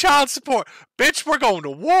 Call child support. Bitch, we're going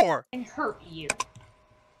to war. And hurt you.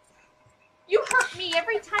 You hurt me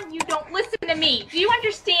every time you don't listen to me. Do you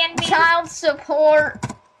understand me? Child support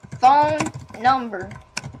phone number.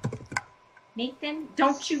 Nathan,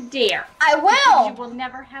 don't you dare. I will. You will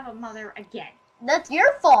never have a mother again. That's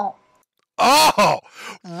your fault. Oh,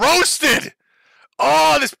 roasted.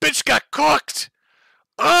 Oh, this bitch got cooked.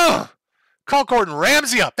 Call Gordon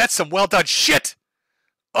Ramsay up. That's some well done shit.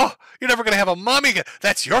 Oh, you're never going to have a mommy again.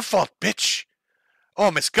 That's your fault, bitch.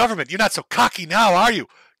 Oh, Miss Government, you're not so cocky now, are you?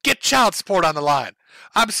 Get child support on the line.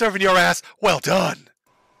 I'm serving your ass. Well done.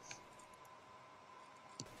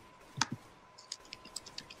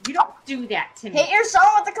 You don't do that to me. Hit your son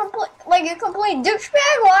with a complete douchebag.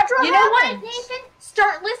 Watch what You know what, happens. Nathan?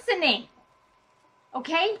 Start listening.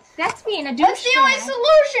 Okay? That's being a douchebag. That's the only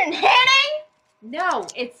solution. Hitting? No,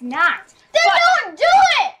 it's not. Then don't do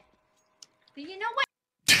it. But you know what?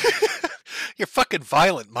 You're fucking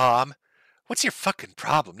violent, Mom. What's your fucking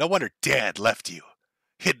problem? No wonder Dad left you.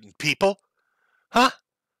 Hitting people? Huh?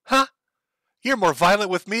 You're more violent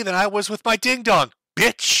with me than I was with my ding-dong,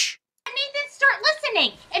 bitch. Nathan, start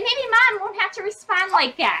listening. And maybe Mom won't have to respond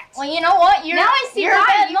like that. Well, you know what? Now I see you're a why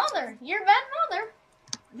bad you- mother. You're a bad mother.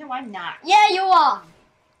 No, I'm not. Yeah, you are.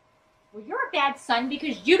 Well, you're a bad son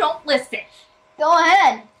because you don't listen. Go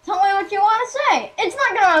ahead. Tell me what you want to say. It's not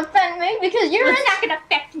going to offend me because you're... Well, it's not going to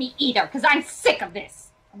affect me either because I'm sick of this.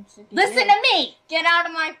 Listen to me. Get out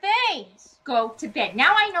of my face. Go to bed.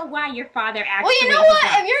 Now I know why your father acts Well, you the know way he what?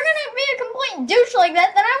 does. If you're going to be a complete douche like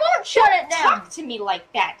that, then I won't shut it down. Talk to me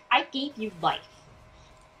like that. I gave you life.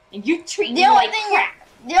 And you treat The me only like thing crap.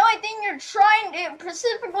 The only thing you're trying to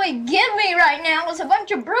specifically give me right now is a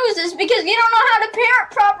bunch of bruises because you don't know how to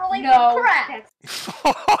parent properly for crap.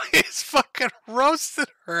 Oh, he's fucking roasted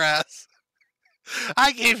her ass.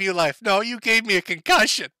 I gave you life. No, you gave me a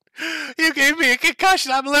concussion. You gave me a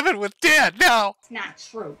concussion. I'm living with Dad now. It's not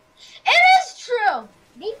true. It is true.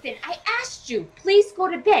 Nathan, I asked you, please go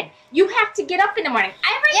to bed. You have to get up in the morning.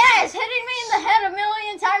 Yes, hitting me in the head a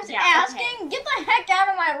million times asking, get the heck out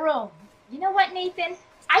of my room. You know what, Nathan?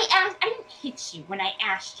 I didn't hit you when I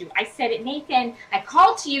asked you. I said it, Nathan, I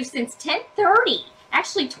called to you since 10:30.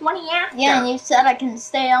 Actually, 20 after. Yeah, and you said I can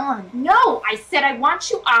stay on. No, I said I want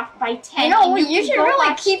you off by 10. You know, and you should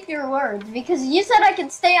really keep your words, because you said I could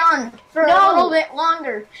stay on for a little bit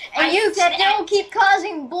longer, and you still keep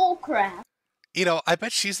causing bullcrap. You know, I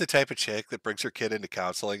bet she's the type of chick that brings her kid into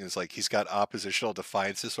counseling and is like, he's got oppositional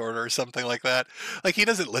defiance disorder or something like that. Like, he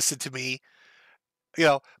doesn't listen to me. You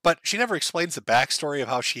know, but she never explains the backstory of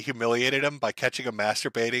how she humiliated him by catching him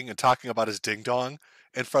masturbating and talking about his ding-dong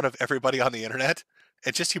in front of everybody on the internet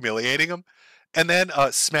and just humiliating him and then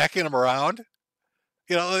smacking him around.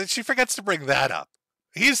 You know, she forgets to bring that up.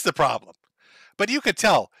 He's the problem. But you could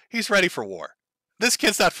tell he's ready for war. This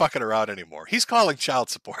kid's not fucking around anymore. He's calling child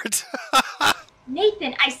support.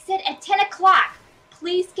 Nathan, I said at 10 o'clock,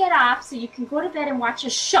 please get off so you can go to bed and watch a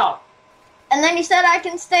show. And then you said I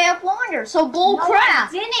can stay up longer, so bull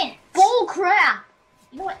crap. No, I didn't. Bull crap.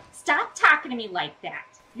 You know what? Stop talking to me like that.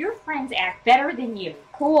 Your friends act better than you.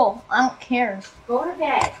 Cool. I don't care. Go to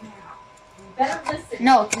bed now. You better listen.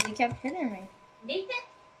 No, because you kept hitting me. Nathan?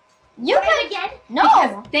 You Go can again? No.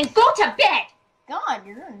 Because then go to bed. God,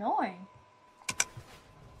 you're annoying.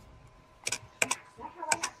 Is that how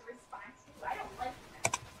I have to respond to you? I don't like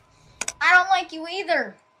that. I don't like you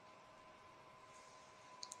either.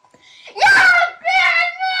 You're a bad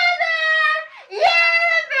mother! You're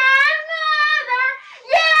a bad mother!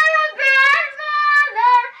 You're a bad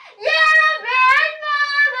mother! You're a bad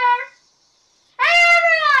mother! Hey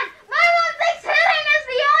everyone! My mom thinks hitting is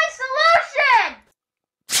the only solution!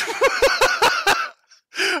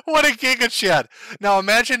 What a giga chat. Now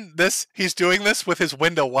imagine this, he's doing this with his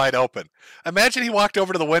window wide open. Imagine he walked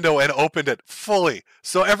over to the window and opened it fully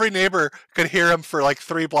so every neighbor could hear him for like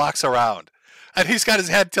 3 blocks around. And he's got his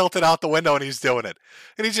head tilted out the window and he's doing it.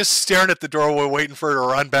 And he's just staring at the doorway waiting for her to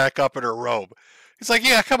run back up in her robe. He's like,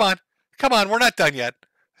 yeah, come on. Come on, we're not done yet.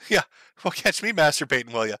 Yeah, well, catch me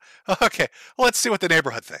masturbating, will you? Okay, well, let's see what the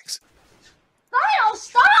neighborhood thinks. Lionel,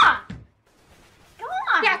 stop! Come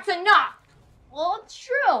on. That's enough. Well, it's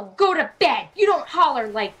true. Go to bed. You don't holler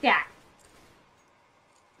like that.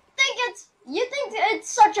 You think it's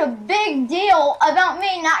such a big deal about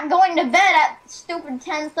me not going to bed at stupid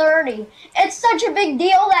 10:30? It's such a big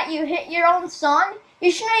deal that you hit your own son?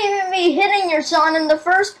 You shouldn't even be hitting your son in the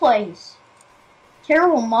first place.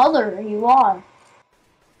 Terrible mother you are.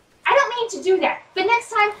 I don't mean to do that. The next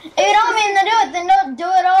time... If you don't mean to do it, then don't do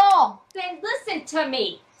it all. Then listen to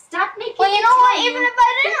me. Stop making Well, you me know what? tell Even you if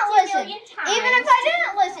I didn't 50 listen, million times. even if I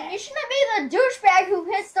didn't listen, you shouldn't be the douchebag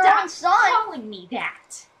who hits their own son. Stop calling me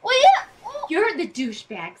that. Well, yeah. Well, you're the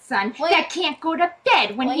douchebag son that can't go to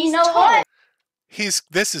bed when he's you know told. what?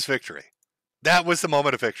 This is victory. That was the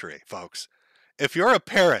moment of victory, folks. If you're a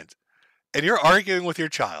parent and you're arguing with your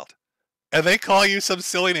child and they call you some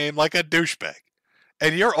silly name like a douchebag,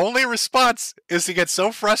 and your only response is to get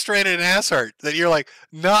so frustrated and ass hurt that you're like,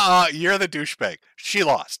 nah, you're the douchebag. She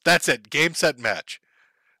lost. That's it. Game, set, match.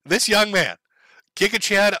 This young man, Giga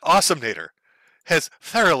Chad Awesomenator, has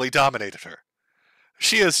thoroughly dominated her.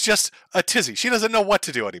 She is just a tizzy. She doesn't know what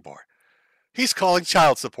to do anymore. He's calling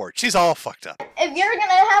child support. She's all fucked up. If you're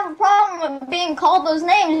gonna have a problem with being called those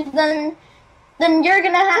names, then you're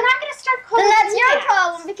gonna have. They're not gonna start calling. Then that's you your that.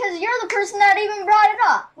 problem because you're the person that even brought it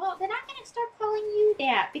up. Well, they're not gonna start calling you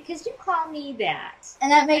that because you call me that.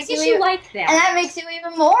 And that makes I guess you like that. And that makes you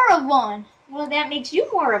even more of one. Well, that makes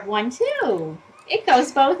you more of one too. It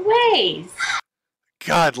goes both ways.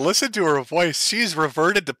 God, listen to her voice. She's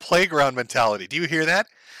reverted to playground mentality. Do you hear that?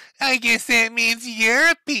 I guess that means you're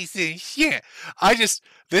a piece of shit.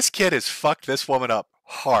 This kid has fucked this woman up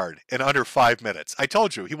hard in under 5 minutes. I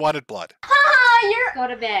told you, he wanted blood. You're... Go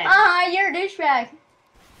to bed. You're a douchebag.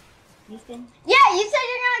 Ethan? Yeah, you said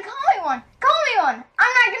you're gonna call me one. Call me one.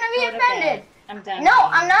 I'm not gonna be offended. I'm done. No,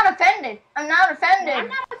 I'm not offended. I'm not offended. I'm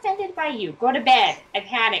not offended by you. Go to bed. I've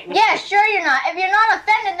had it. Yeah, sure you're not. If you're not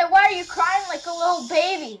offended, then why are you crying like a little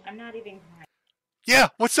baby? I'm not even crying. Yeah,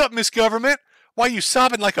 what's up, Miss Government? Why you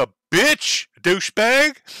sobbing like a bitch,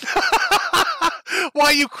 douchebag?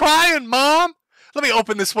 Why you crying, Mom? Let me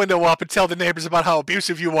open this window up and tell the neighbors about how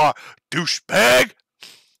abusive you are, douchebag.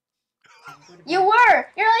 You were.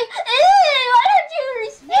 You're like, why don't you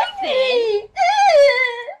respect me?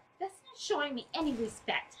 That's not showing me any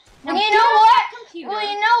respect. Now, you know what? Well,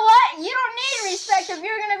 you know what? You don't need respect if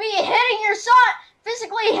you're going to be hitting your son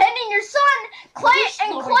physically hitting your son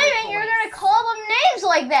and claiming you're gonna call them names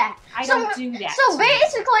like that. I don't do that. So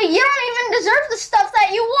basically, you don't even deserve the stuff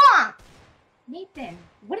that you want. Nathan,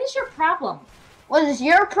 what is your problem? What is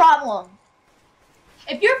your problem?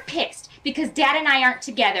 If you're pissed because Dad and I aren't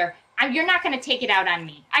together, you're not going to take it out on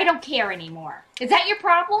me. I don't care anymore. Is that your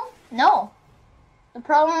problem? No. The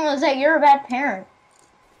problem is that you're a bad parent.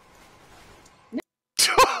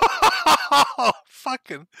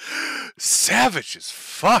 Fucking savage as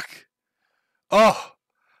fuck. Oh,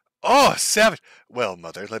 savage. Well,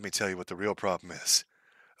 Mother, let me tell you what the real problem is.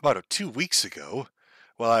 About 2 weeks ago,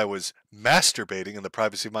 while I was masturbating in the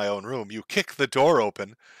privacy of my own room, you kicked the door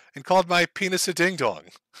open and called my penis a ding-dong.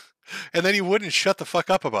 And then you wouldn't shut the fuck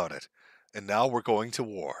up about it. And now we're going to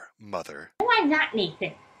war, Mother. No, I'm not,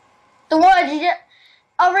 Nathan. The what?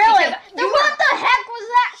 Oh, really? Then what the heck was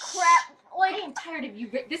that crap? Like, I am tired of you.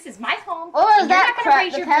 This is my home. What was and that you're not crap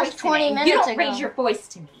raise the your past voice 20 today. minutes You don't ago? raise your voice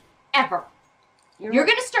to me. Ever. You're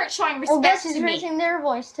going to start showing respect Well, guess to who's me. raising their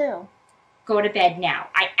voice, too? Go to bed now.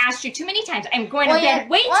 I asked you too many times. I'm going to bed yeah,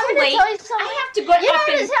 way want too me to late. tell you something? I have to go You up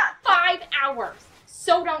know in what 5 hours.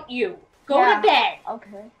 So don't you. Go Yeah. to bed.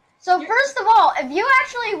 Okay. So first of all, if you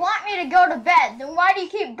actually want me to go to bed, then why do you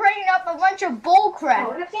keep bringing up a bunch of bull crap?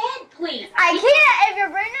 Go to bed, please. I can't if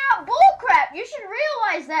you're bringing up bull crap. You should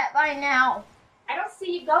realize that by now. I don't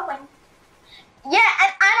see you going. Yeah,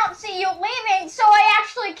 and I don't see you leaving, so I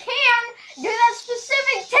actually can do that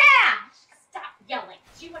specific task. Stop yelling.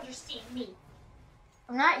 Do you understand me?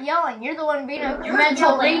 I'm not yelling. You're the one being a You're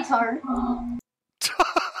mental yelling. retard.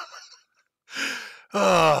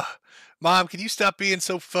 Mom, can you stop being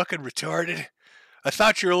so fucking retarded? I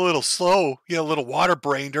thought you were a little slow, a little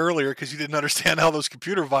water-brained earlier because you didn't understand how those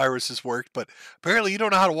computer viruses worked, but apparently you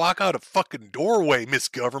don't know how to walk out a fucking doorway, Miss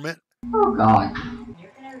Government. Oh, God.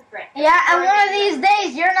 You're going to regret it. Yeah, and one of these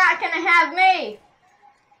days, you're not going to have me.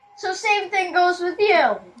 So same thing goes with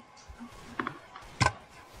you.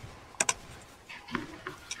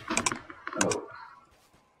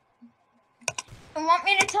 You want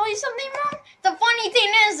me to tell you something, Mom? The funny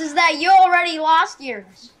thing is that you already lost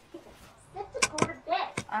yours. Let's go to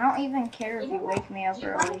bed. I don't even care if you wake me up Do you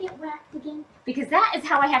want to early. get whacked again? Because that is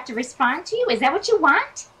how I have to respond to you. Is that what you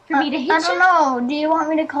want? For me to hit you? I don't know. Do you want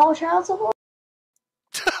me to call child support?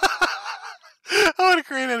 I want to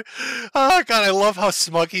create it. Oh, God, I love how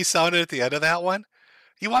smug he sounded at the end of that one.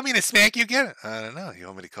 You want me to smack you again? I don't know. You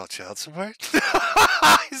want me to call child support?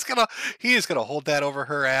 He is gonna hold that over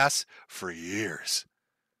her ass for years.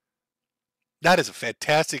 That is a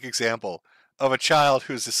fantastic example of a child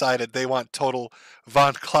who's decided they want total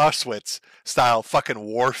von Clausewitz style fucking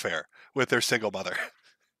warfare with their single mother.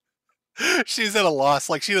 She's at a loss.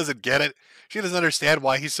 Like, she doesn't get it. She doesn't understand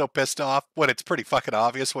why he's so pissed off when it's pretty fucking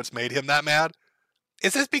obvious what's made him that mad.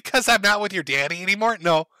 Is this because I'm not with your daddy anymore?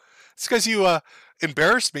 No. It's because you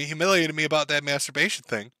embarrassed me, humiliated me about that masturbation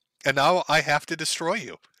thing, and now I have to destroy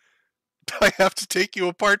you. I have to take you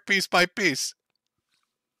apart piece by piece.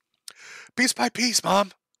 Piece by piece,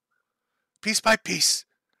 Mom. Piece by piece.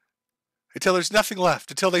 Until there's nothing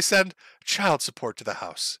left. Until they send child support to the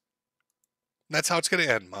house. And that's how it's going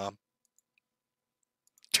to end, Mom.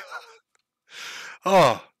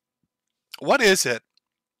 Oh. What is it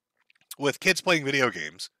with kids playing video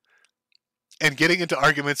games and getting into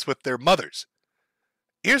arguments with their mothers?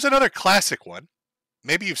 Here's another classic one.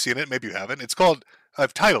 Maybe you've seen it, maybe you haven't. It's called,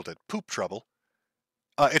 I've titled it, Poop Trouble.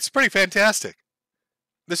 It's pretty fantastic.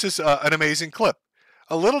 This is an amazing clip.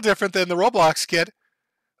 A little different than the Roblox kid.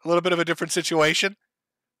 A little bit of a different situation.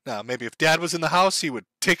 Now, maybe if Dad was in the house, he would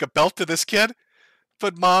take a belt to this kid.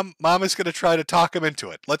 But Mom is going to try to talk him into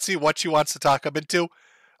it. Let's see what she wants to talk him into.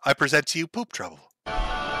 I present to you Poop Trouble.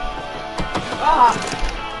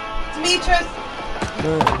 Demetrius,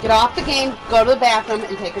 get off the game, go to the bathroom,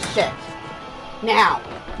 and take a shit. Now.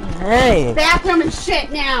 Hey. Bathroom and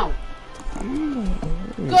shit now.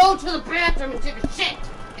 Go to the bathroom and take a shit.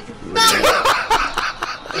 I can smell you.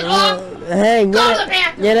 Get off. Hey, Go to the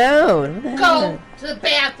bathroom. Get out. Go to the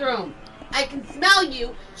bathroom. I can smell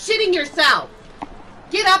you shitting yourself.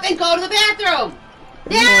 Get up and go to the bathroom.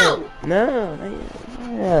 Now. No.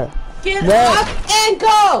 Get up and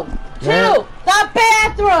go to the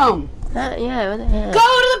bathroom. Not yet. What the hell? Go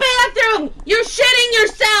to the bathroom. You're shitting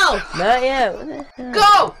yourself. Not yet. What the hell?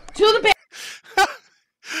 Go to the bathroom.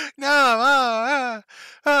 No,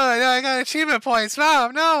 I got achievement points,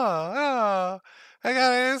 Mom. No. I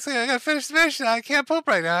gotta finish the mission. I can't poop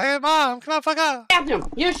right now. Hey, Mom, come on, fuck up.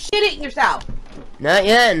 Bathroom. You're shitting yourself. Not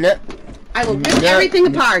yet. No. I will rip everything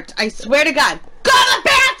apart. I swear to God. Go to the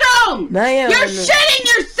bathroom. Not yet. You're shitting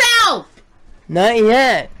yourself. Not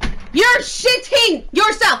yet. You're shitting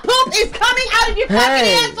yourself. Poop is coming out of your fucking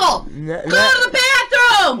asshole. Go to the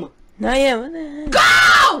bathroom. Not yet. What the heck?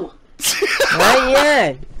 Go! Not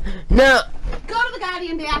yet. No. Go to the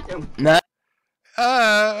goddamn bathroom. Not.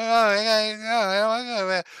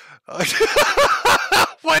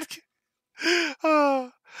 What?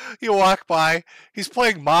 You walk by. He's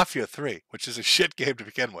playing Mafia 3, which is a shit game to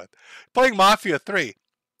begin with. Playing Mafia 3,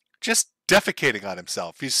 just defecating on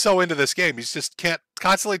himself. He's so into this game. He's just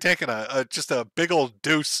constantly taking just a big old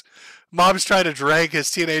deuce. Mom's trying to drag his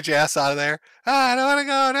teenage ass out of there. I don't want to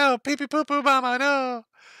go. No, pee pee poo poo, mama, no.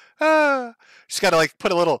 She's got to like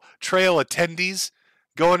put a little trail of tendies,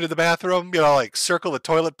 go into the bathroom, like circle the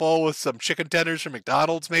toilet bowl with some chicken tenders from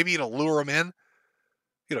McDonald's, maybe, lure him in,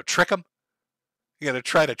 trick him. You got to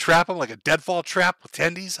try to trap him like a deadfall trap with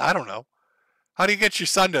tendies. I don't know. How do you get your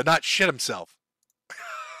son to not shit himself?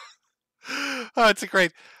 Oh, it's a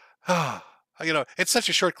great, it's such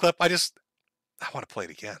a short clip. I want to play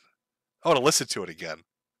it again. I want to listen to it again.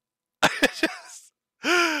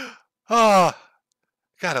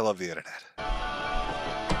 God, I love the internet.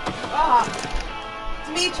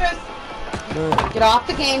 Demetrius, get off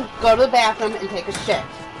the game, go to the bathroom, and take a shit.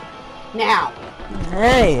 Now.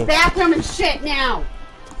 Hey. Bathroom and shit now.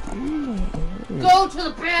 Go to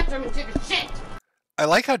the bathroom and take a shit. I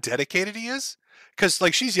like how dedicated he is. Because,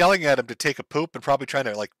 she's yelling at him to take a poop and probably trying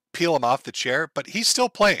to, peel him off the chair, but he's still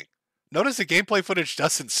playing. Notice the gameplay footage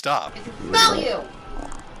doesn't stop. Smell you!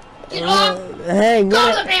 Get off! Hey,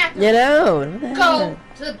 go to the bathroom! Get out! Go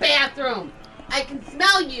to the bathroom! I can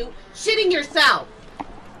smell you shitting yourself!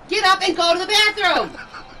 Get up and go to the bathroom!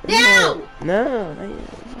 Now!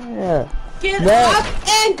 No. Get up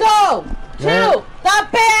and go to the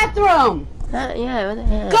bathroom! Not yet. What the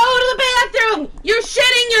heck? Go to the bathroom! You're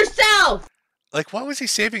shitting yourself! What was he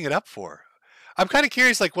saving it up for? I'm kind of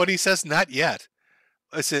curious, when he says not yet.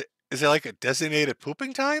 Is it like a designated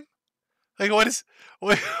pooping time? Has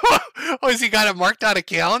he got it marked on a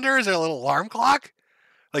calendar? Is there a little alarm clock?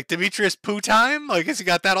 Demetrius poo time? Has he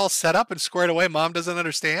got that all set up and squared away? Mom doesn't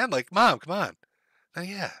understand? Mom, come on. Not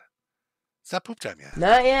yet. It's not poop time yet.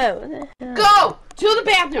 Not yet. What the heck? Go to the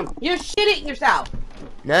bathroom. You're shitting yourself.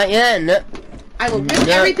 Not yet. No. I will rip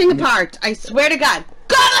everything apart. I swear to God.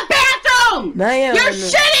 Go to the bathroom! Not yet. You're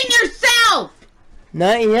shitting yourself!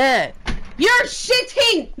 Not yet. You're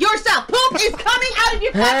shitting yourself. Poop is coming out of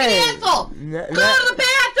your fucking asshole. Go to the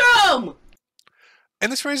bathroom!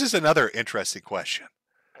 And this raises another interesting question.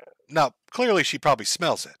 Now, clearly she probably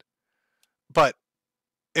smells it. But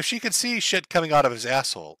if she can see shit coming out of his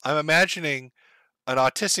asshole, I'm imagining an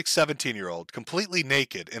autistic 17-year-old completely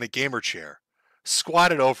naked in a gamer chair,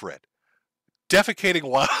 squatted over it, defecating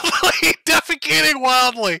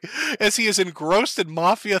wildly as he is engrossed in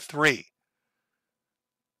Mafia 3.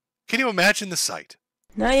 Can you imagine the sight?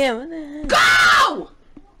 Not yet. What the heck? Go!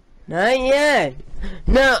 Not yet.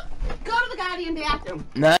 No. Go to the goddamn bathroom.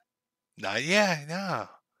 Not yet, no.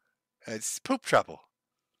 It's poop trouble.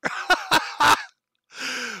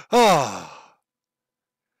 Oh.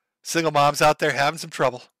 Single moms out there having some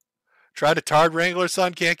trouble. Tried to tard wrangle her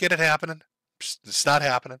son, can't get it happening. It's not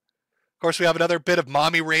happening. Of course, we have another bit of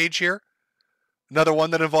mommy rage here. Another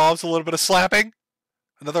one that involves a little bit of slapping.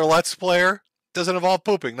 Another Let's Player. Doesn't involve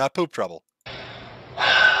pooping, not poop trouble.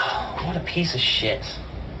 What a piece of shit.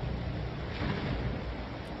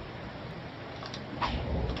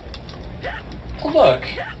 Look,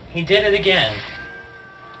 he did it again.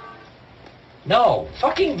 No,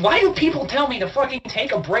 why do people tell me to fucking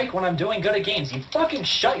take a break when I'm doing good at games? You fucking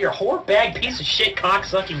shut your whore bag piece of shit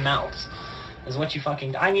cock-sucking mouths. Is what you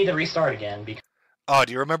I need to restart again because... Oh,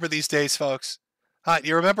 do you remember these days, folks? Do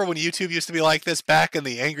you remember when YouTube used to be like this back in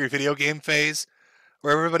the angry video game phase?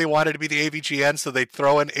 Where everybody wanted to be the AVGN, so they'd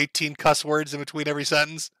throw in 18 cuss words in between every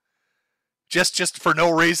sentence? Just for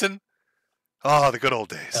no reason? Oh, the good old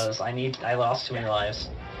days. Because I lost too many lives.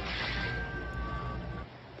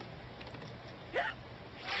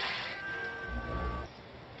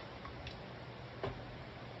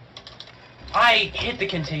 I hit the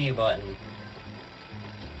continue button.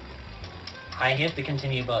 I hit the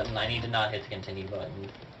continue button. I need to not hit the continue button.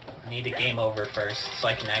 I need to game over first so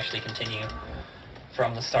I can actually continue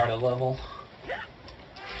from the start of the level.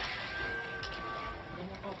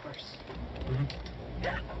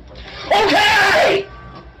 Okay!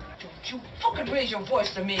 Don't you fucking raise your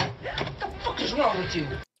voice to me. What the fuck is wrong with you?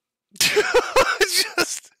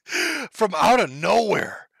 Just from out of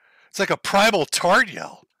nowhere. It's like a primal tard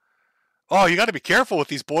yell. Oh, you got to be careful with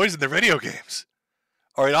these boys in their video games.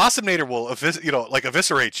 All right, Awesomenator will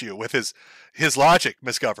eviscerate you with his logic,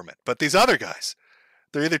 misgovernment. But these other guys,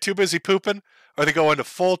 they're either too busy pooping or they go into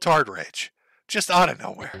full tard rage. Just out of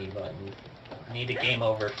nowhere. Button. I need a game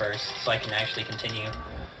over first so I can actually continue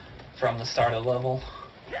from the start of the level.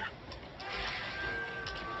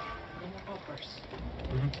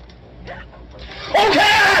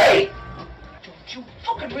 Okay! Don't you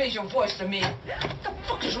fucking raise your voice to me. What the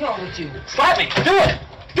fuck is wrong with you? Slap me! Do it!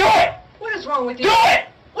 Do it! What is wrong with you? Do it!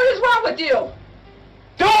 What is wrong with you?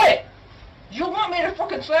 Do it! You want me to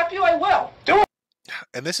fucking slap you? I will. Do it!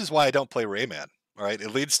 And this is why I don't play Rayman. All right,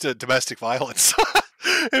 it leads to domestic violence.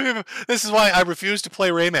 This is why I refuse to play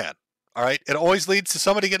Rayman. All right, it always leads to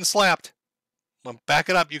somebody getting slapped. Well, back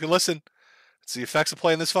it up. You can listen. It's the effects of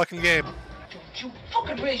playing this fucking game. Don't you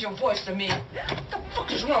fucking raise your voice to me. What the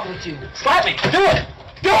fuck is wrong with you? Slap me! Do it!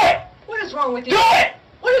 Do it! What is wrong with you? Do it!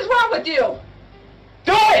 What is wrong with you?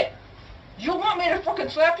 Do it! You want me to fucking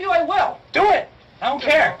slap you? I will. Do it! I don't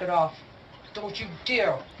care. Knock it off. Don't you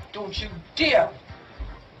dare. Don't you dare.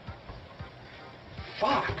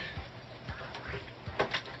 Fuck.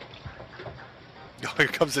 Oh, here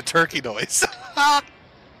comes the turkey noise. Lot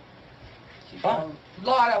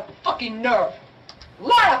of fucking nerve.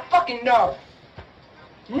 Lot of fucking nerve.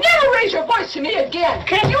 Never raise your voice to me again.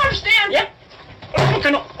 Can't you understand? Yep.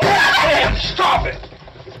 Damn, stop it.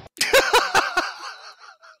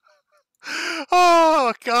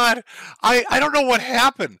 Oh, God. I don't know what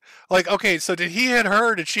happened. Like, okay, so did he hit her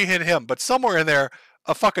or did she hit him? But somewhere in there,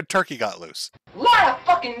 a fucking turkey got loose. Lot of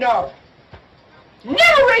fucking nerve.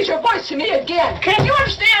 Never raise your voice to me again. Can't you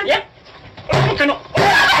understand? Yep.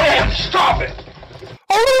 Damn, stop it.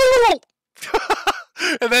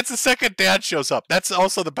 And that's the second dad shows up. That's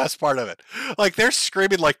also the best part of it. Like, they're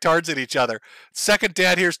screaming like tards at each other. Second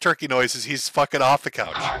dad hears turkey noises. He's fucking off the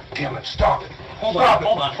couch. God damn it, stop it. Hold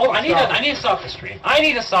on. I need to stop the stream. I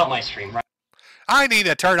need to stop my stream. Right. I need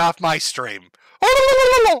to turn off my stream.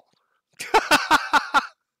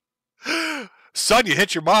 Son, you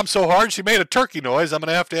hit your mom so hard she made a turkey noise. I'm going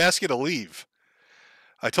to have to ask you to leave.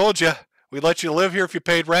 I told you, we'd let you live here if you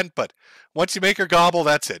paid rent, but once you make her gobble,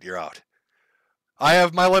 that's it. You're out. I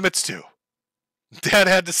have my limits too. Dad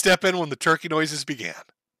had to step in when the turkey noises began.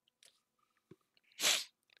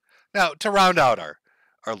 Now, to round out our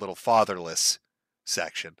little fatherless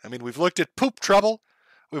section, I mean, we've looked at Poop Trouble.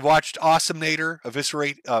 We've watched Awesome Nader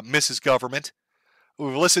eviscerate Mrs. Government.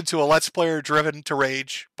 We've listened to a Let's Player driven to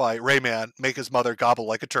rage by Rayman make his mother gobble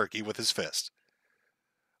like a turkey with his fist.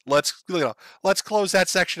 Let's close that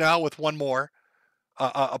section out with one more.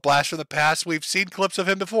 A blast from the past. We've seen clips of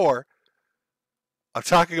him before. I'm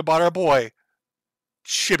talking about our boy,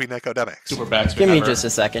 Chibi Nicodemics. Superbacks. Give me just a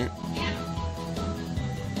second.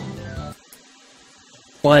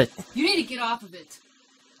 What? You need to get off of it.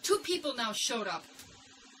 2 people now showed up.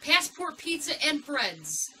 Passport Pizza and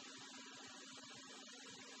Breads.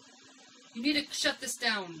 You need to shut this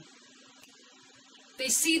down. They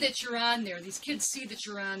see that you're on there. These kids see that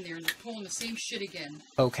you're on there, and they're pulling the same shit again.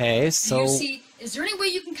 Okay, so... Is there any way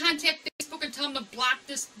you can contact Facebook and tell them to block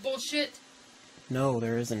this bullshit? No,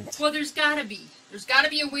 there isn't. Well, there's gotta be. There's gotta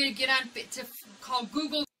be a way to get on, to call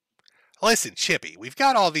Google. Listen, Chippy, we've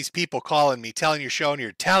got all these people calling me, telling you're showing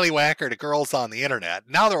your tallywhacker to girls on the internet.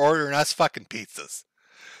 Now they're ordering us fucking pizzas.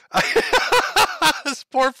 This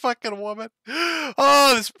poor fucking woman.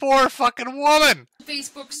 Oh, this poor fucking woman.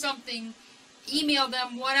 Facebook something, email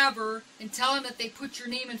them, whatever, and tell them that they put your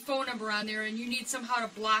name and phone number on there and you need somehow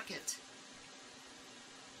to block it.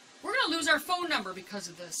 We're gonna lose our phone number because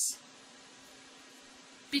of this.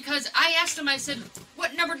 Because I asked them, I said,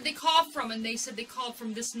 what number did they call from? And they said they called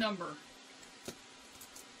from this number.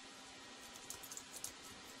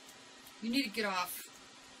 You need to get off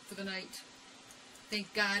for the night.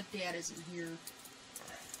 Thank God Dad isn't here.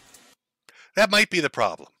 That might be the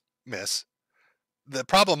problem, miss. The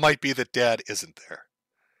problem might be that Dad isn't there.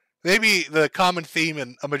 Maybe the common theme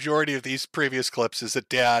in a majority of these previous clips is that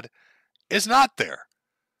Dad is not there.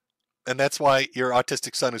 And that's why your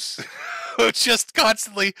autistic son who just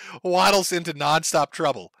constantly waddles into nonstop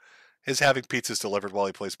trouble is having pizzas delivered while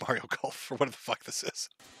he plays Mario Golf, or whatever the fuck this is.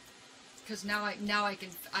 Because now I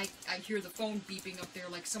hear the phone beeping up there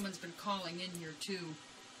like someone's been calling in here too.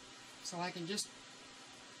 So I can just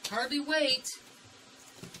hardly wait.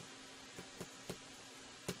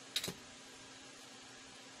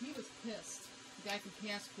 He was pissed. The guy from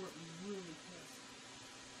Passport was really pissed.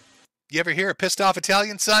 You ever hear a pissed off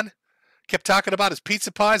Italian son? Kept talking about his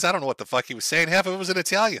pizza pies. I don't know what the fuck he was saying. Half of it was in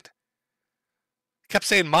Italian. Kept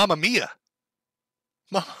saying Mamma Mia.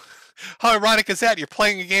 How ironic is that? You're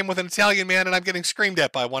playing a game with an Italian man and I'm getting screamed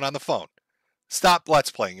at by one on the phone. Stop Let's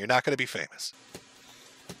Playing. You're not going to be famous.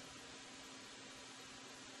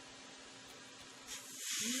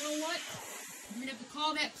 You know what? I'm going to have to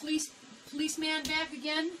call that policeman back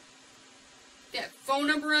again. that phone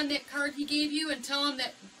number on that card he gave you and tell him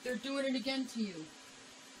that they're doing it again to you.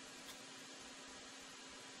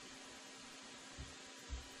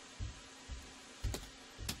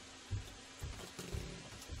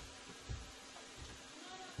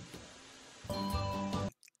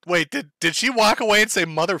 Wait, did she walk away and say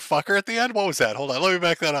motherfucker at the end? What was that? Hold on, let me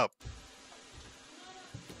back that up.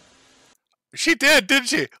 She did, didn't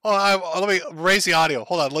she? Oh, let me raise the audio.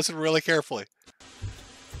 Hold on, listen really carefully.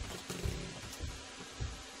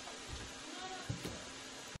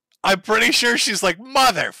 I'm pretty sure she's like,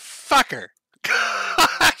 motherfucker.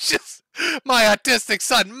 Just my autistic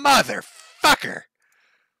son, motherfucker.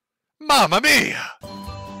 Mamma mia.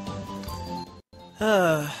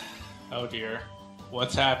 Oh dear.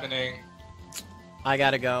 What's happening? I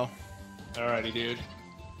gotta go. Alrighty, dude.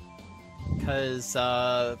 Because,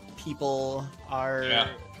 people are...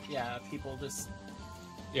 Yeah. People just...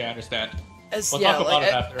 Yeah, I understand. As, We'll yeah, talk like, about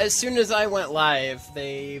it after. as soon as I went live,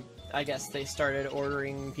 I guess they started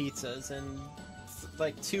ordering pizzas, and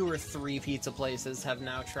like 2 or 3 pizza places have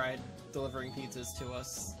now tried delivering pizzas to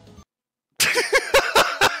us.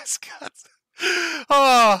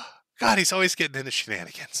 Oh, God, he's always getting into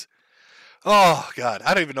shenanigans. Oh, God,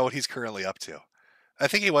 I don't even know what he's currently up to. I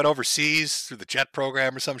think he went overseas through the JET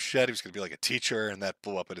program or some shit. He was going to be like a teacher, and that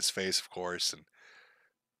blew up in his face, of course. And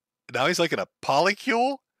now he's like in a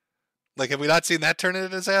polycule? Like, have we not seen that turn into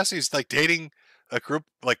disaster? He's like dating a group,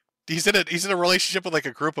 like, he's in a relationship with like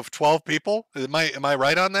a group of 12 people. Am I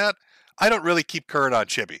right on that? I don't really keep current on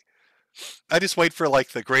Chibi. I just wait for like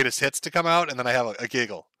the greatest hits to come out, and then I have a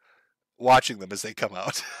giggle watching them as they come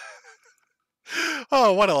out.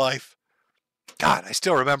 Oh, what a life. God, I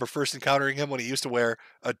still remember first encountering him when he used to wear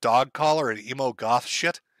a dog collar and emo goth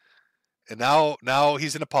shit. And now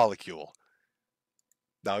he's in a polycule.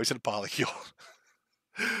 Now he's in a polycule.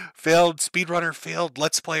 Failed speedrunner, failed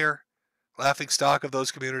let's player, laughing stock of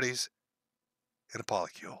those communities, in a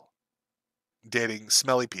polycule. Dating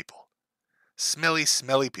smelly people.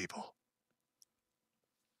 Smelly people.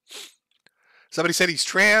 Somebody said he's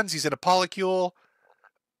trans, he's in a polycule.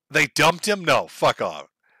 They dumped him? No, fuck off.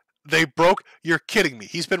 They broke. You're kidding me.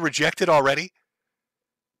 He's been rejected already?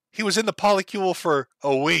 He was in the polycule for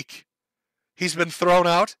a week. He's been thrown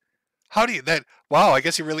out? How do you that? Wow, I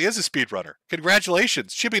guess he really is a speedrunner.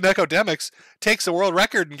 Congratulations. Chibi Necodemics takes the world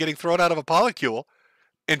record in getting thrown out of a polycule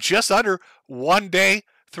in just under 1 day,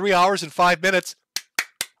 3 hours and 5 minutes.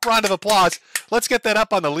 Round of applause. Let's get that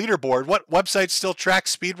up on the leaderboard. What website still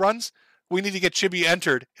tracks speedruns? We need to get Chibi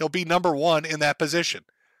entered. He'll be #1 in that position.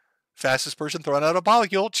 Fastest person thrown out of a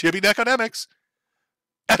polycule, Chibi Necodemics.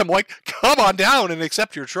 And I'm like, come on down and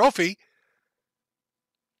accept your trophy.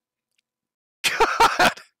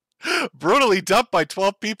 God. Brutally dumped by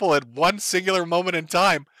 12 people at one singular moment in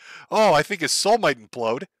time. Oh, I think his soul might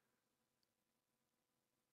implode.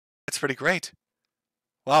 That's pretty great.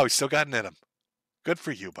 Wow, he's still got it in him. Good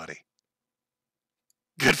for you, buddy.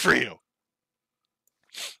 Good for you.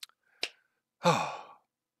 Oh.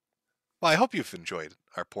 Well, I hope you've enjoyed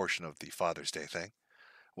our portion of the Father's Day thing.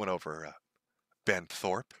 Went over Ben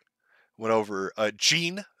Thorpe. Went over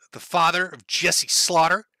Gene, the father of Jesse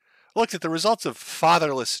Slaughter. Looked at the results of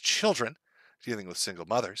fatherless children, dealing with single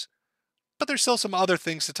mothers. But there's still some other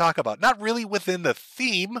things to talk about. Not really within the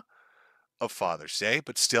theme of Father's Day,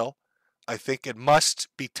 but still, I think it must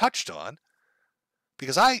be touched on.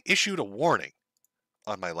 Because I issued a warning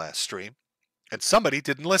on my last stream, and somebody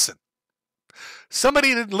didn't listen.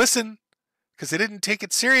 Somebody didn't listen because they didn't take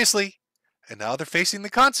it seriously, and now they're facing the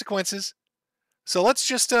consequences. So let's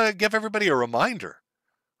just give everybody a reminder.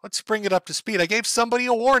 Let's bring it up to speed. I gave somebody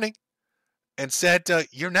a warning and said,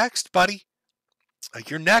 you're next, buddy.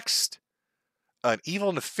 You're next. An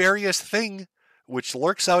evil, nefarious thing which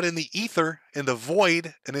lurks out in the ether, in the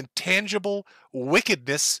void, an intangible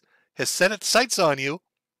wickedness has set its sights on you,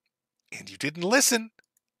 and you didn't listen.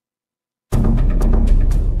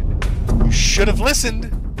 You should have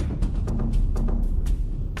listened.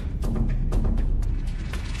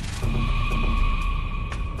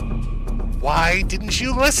 Why didn't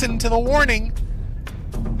you listen to the warning?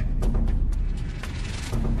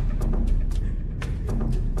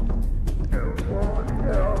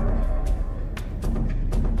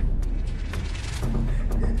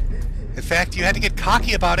 In fact, you had to get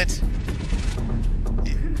cocky about it.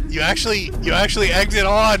 You actually egged it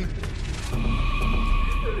on.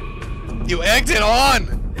 You egged it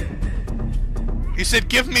on. You said,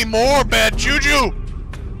 "Give me more, bad juju."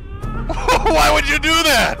 Why would you do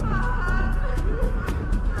that?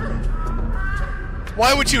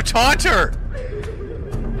 Why would you taunt her?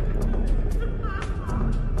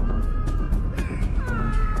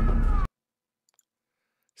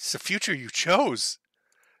 It's the future you chose.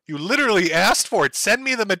 You literally asked for it. Send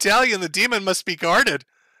me the medallion. The demon must be guarded.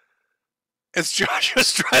 It's Josh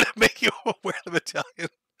just trying to make you wear the medallion.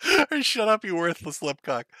 Or shut up, you worthless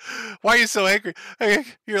lipcock. Why are you so angry?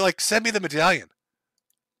 You're like, send me the medallion.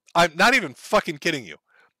 I'm not even fucking kidding you.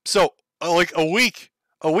 So, like a week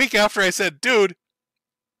after I said, dude,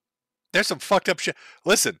 there's some fucked up shit.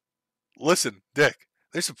 Listen, Dick,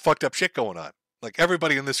 there's some fucked up shit going on. Like,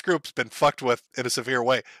 everybody in this group's been fucked with in a severe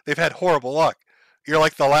way. They've had horrible luck. You're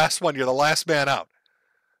like the last one. You're the last man out.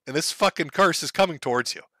 And this fucking curse is coming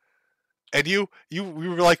towards you. And you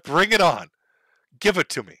were like, bring it on. Give it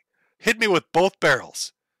to me. Hit me with both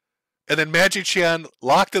barrels. And then Magic Chan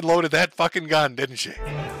locked and loaded that fucking gun, didn't she?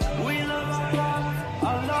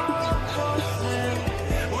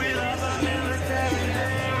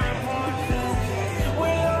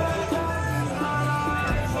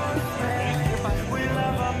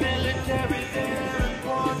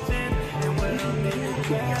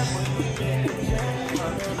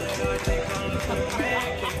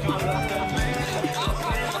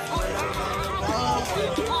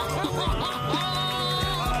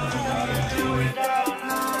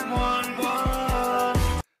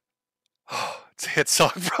 It's a hit song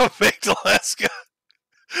from Baked Alaska.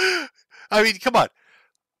 I mean, come on.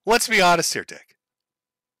 Let's be honest here, Dick.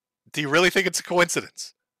 Do you really think it's a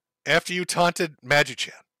coincidence? After you taunted Magic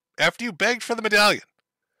Chan, after you begged for the medallion,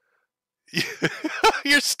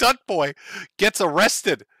 your stunt boy gets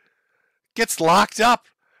arrested, gets locked up,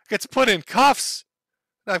 gets put in cuffs.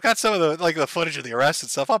 Now, I've got some of the footage of the arrest and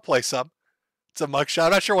stuff. I'll play some. It's a mugshot.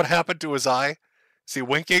 I'm not sure what happened to his eye. Is he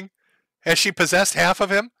winking? Has she possessed half of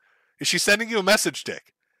him? Is she sending you a message,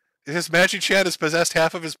 Dick? Is Magic Chan has possessed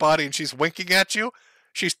half of his body and she's winking at you?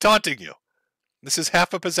 She's taunting you. This is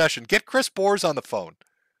half a possession. Get Chris Boers on the phone.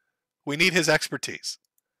 We need his expertise.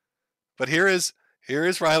 But here is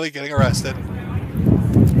Riley getting arrested.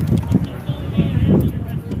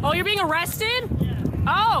 Oh, you're being arrested?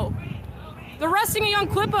 Oh, they're arresting a young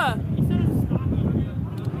Clipper.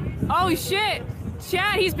 Oh shit,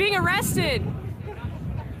 Chad, he's being arrested.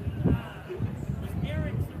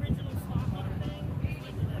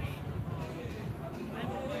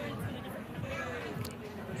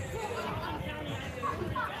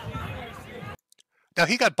 Now,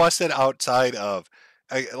 he got busted outside of,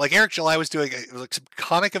 like Eric July was doing like some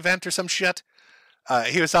comic event or some shit.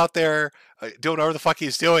 He was out there doing whatever the fuck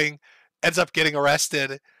he's doing, ends up getting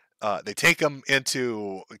arrested. They take him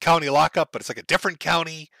into county lockup, but it's like a different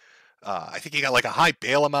county. I think he got like a high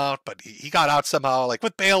bail amount, but he got out somehow, like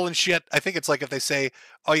with bail and shit. I think it's like if they say,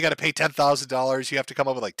 oh, you got to pay $10,000, you have to come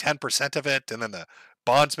up with like 10% of it, and then the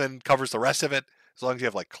bondsman covers the rest of it, as long as you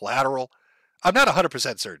have like collateral. I'm not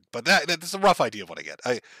 100% certain, but that's a rough idea of what I get.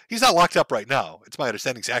 He's not locked up right now. It's my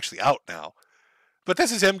understanding he's actually out now. But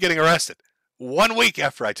this is him getting arrested 1 week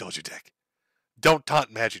after I told you, Dick, don't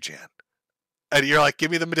taunt Magic Chan. And you're like,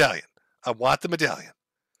 give me the medallion. I want the medallion.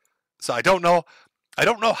 So I don't know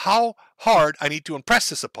how hard I need to impress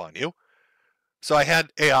this upon you. So I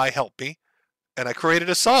had AI help me, and I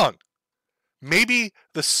created a song. Maybe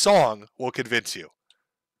the song will convince you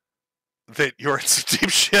that you're in some deep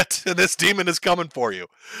shit and this demon is coming for you.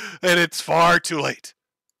 And it's far too late.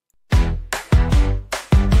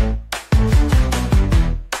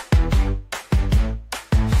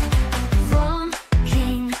 From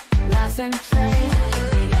King, laugh and play.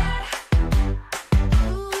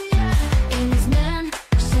 In his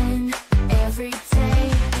mansion every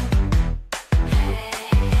day.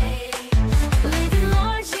 Living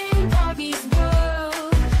large in Barbie's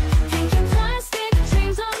world. Thinking plastic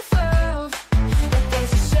dreams unfurled. But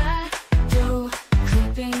there's a shadow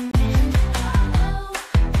creeping in.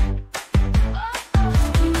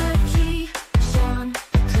 Murky, Sean,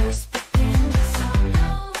 the curse begins.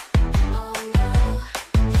 Oh no,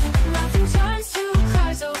 laughing turns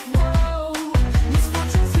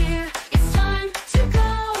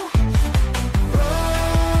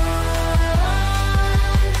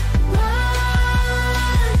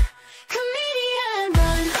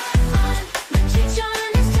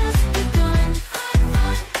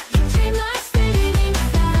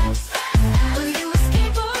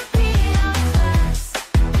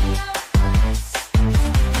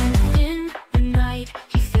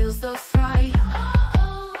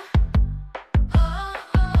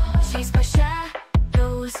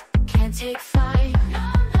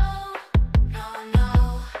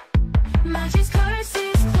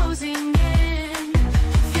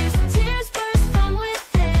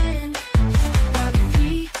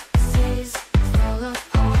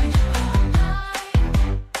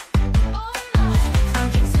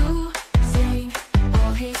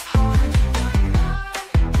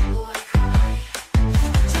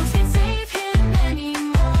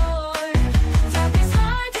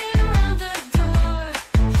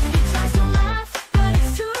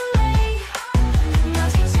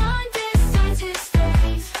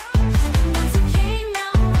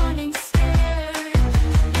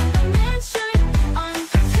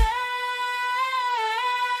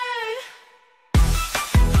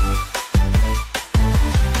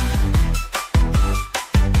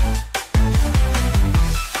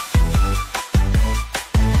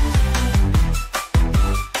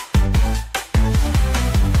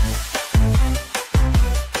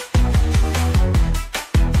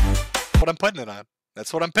putting it on.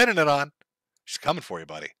 That's what I'm pinning it on. She's coming for you,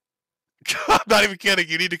 buddy. I'm not even kidding.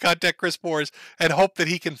 You need to contact Chris Moores and hope that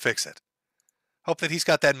he can fix it. Hope that he's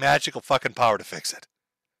got that magical fucking power to fix it.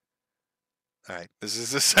 All right, this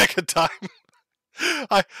is the second time.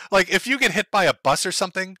 Like, if you get hit by a bus or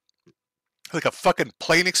something, like a fucking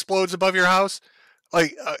plane explodes above your house,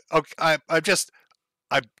 like, I'm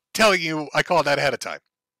telling you, I called that ahead of time.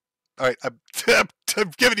 All right, I'm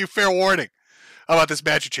giving you fair warning about this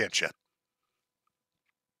Magic shit.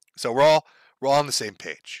 So we're all on the same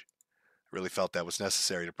page. I really felt that was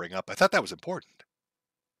necessary to bring up. I thought that was important.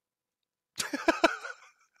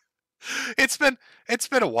 It's been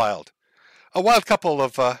a wild couple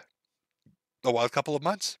of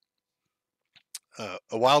months.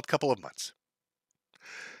 A wild couple of months.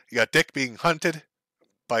 You got Dick being hunted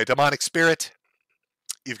by a demonic spirit.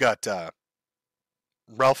 You've got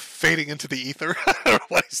Ralph fading into the ether. I don't know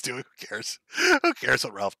what he's doing. Who cares? Who cares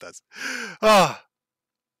what Ralph does? What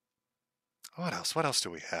else? What else do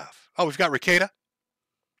we have? Oh, we've got Ricada.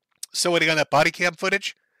 Still waiting on that body cam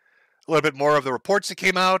footage. A little bit more of the reports that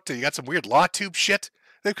came out. You got some weird law tube shit.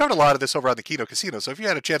 They've covered a lot of this over on the Kino Casino, so if you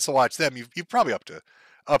had a chance to watch them, you're probably up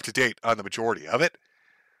to date on the majority of it.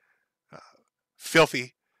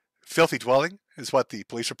 Filthy dwelling is what the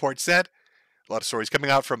police report said. A lot of stories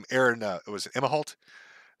coming out from Aaron, it was Emma Holt,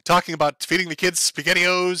 talking about feeding the kids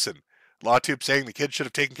SpaghettiOs, and LawTube saying the kids should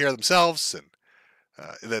have taken care of themselves, and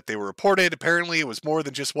that they were reported. Apparently, it was more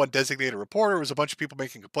than just one designated reporter. It was a bunch of people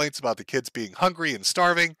making complaints about the kids being hungry and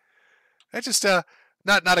starving. It's just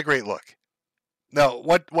not a great look. Now,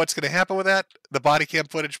 what's going to happen with that? The body cam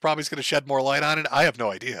footage probably is going to shed more light on it. I have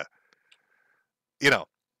no idea.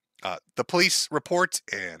 The police report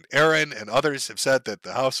and Aaron and others have said that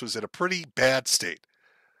the house was in a pretty bad state.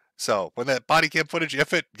 So when that body cam footage,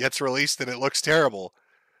 if it gets released and it looks terrible,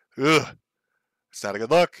 it's not a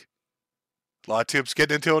good look. LawTube's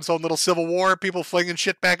getting into its own little civil war. People flinging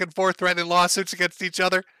shit back and forth, threatening lawsuits against each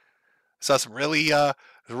other. Saw some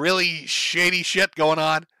really shady shit going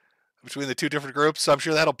on between the two different groups. So I'm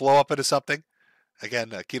sure that'll blow up into something.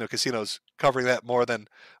 Again, Kino Casino's covering that more than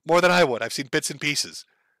I would. I've seen bits and pieces.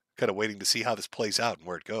 Kind of waiting to see how this plays out and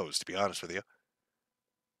where it goes, to be honest with you.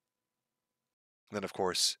 And then, of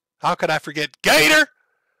course, how could I forget Gator?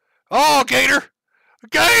 Oh, Gator!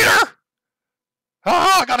 Gator!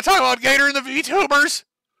 Oh, I gotta talk about Gator and the VTubers.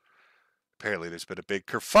 Apparently, there's been a big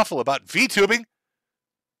kerfuffle about VTubing,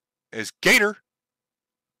 as Gator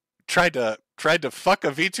tried to fuck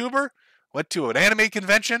a VTuber, went to an anime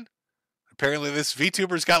convention. Apparently, this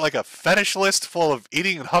VTuber's got like a fetish list full of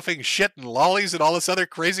eating and huffing shit and lollies and all this other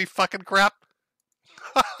crazy fucking crap.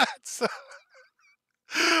 It's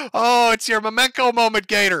your Memento moment,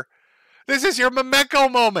 Gator. This is your Memento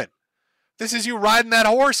moment. This is you riding that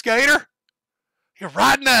horse, Gator. You're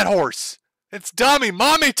riding that horse. It's dummy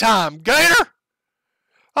mommy time, Gator.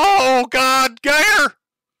 Oh, God, Gator.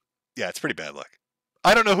 Yeah, it's pretty bad luck.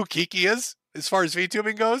 I don't know who Kiki is as far as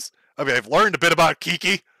VTubing goes. I mean, I've learned a bit about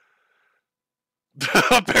Kiki.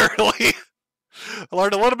 Apparently. I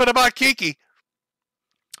learned a little bit about Kiki.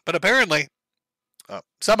 But apparently,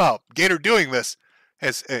 somehow, Gator doing this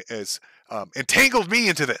has entangled me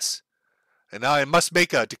into this. And now I must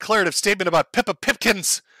make a declarative statement about Pippa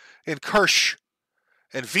Pipkins and Kirsch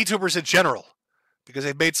and VTubers in general, because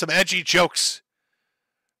they've made some edgy jokes.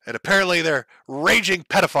 And apparently they're raging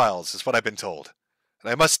pedophiles, is what I've been told.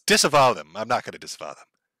 And I must disavow them. I'm not going to disavow them.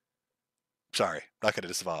 Sorry, not going to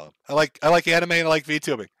disavow them. I like anime and I like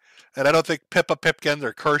VTubing. And I don't think Pippa Pipkins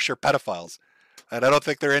or Kirsch are pedophiles. And I don't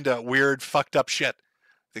think they're into weird, fucked up shit.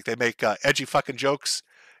 I think they make edgy fucking jokes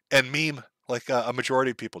and meme like a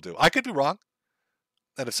majority of people do. I could be wrong.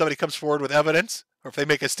 And if somebody comes forward with evidence, or if they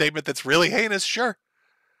make a statement that's really heinous, sure,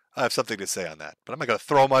 I have something to say on that. But I'm not going to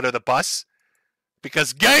throw them under the bus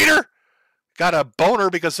because Gator got a boner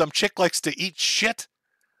because some chick likes to eat shit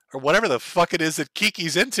or whatever the fuck it is that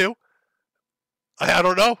Kiki's into. I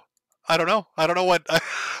don't know. I don't know what.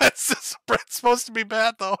 It's supposed to be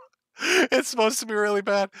bad, though. It's supposed to be really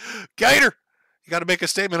bad. Gator, you got to make a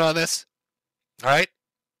statement on this. All right?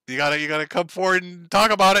 You gotta come forward and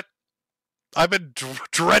talk about it. I've been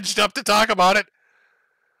dredged up to talk about it.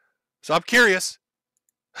 So I'm curious.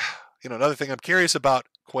 Another thing I'm curious about,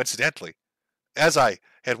 coincidentally, as I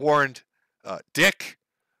had warned Dick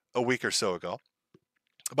a week or so ago,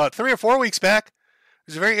 about 3 or 4 weeks back,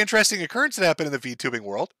 there's a very interesting occurrence that happened in the VTubing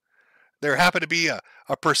world. There happened to be a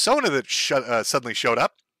persona that suddenly showed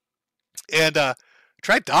up and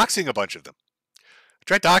tried doxing a bunch of them.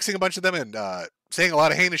 And saying a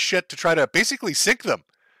lot of heinous shit to try to basically sink them.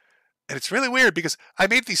 And it's really weird because I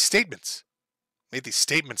made these statements.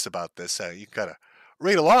 About this. You can kind of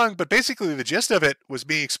read along, but basically the gist of it was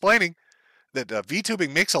me explaining that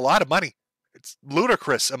VTubing makes a lot of money. It's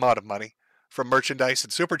ludicrous amount of money from merchandise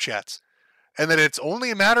and super chats, and that it's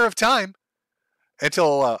only a matter of time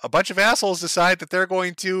until a bunch of assholes decide that they're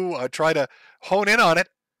going to try to hone in on it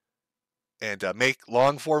and make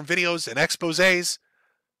long-form videos and exposés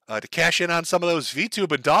to cash in on some of those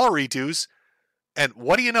VTube and dollar dues. And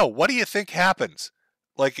what do you know? What do you think happens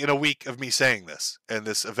like in a week of me saying this and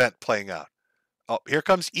this event playing out? Oh, here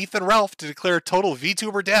comes Ethan Ralph to declare total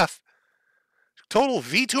VTuber death. Total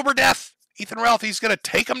VTuber death. Ethan Ralph, he's going to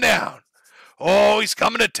take them down. Oh, he's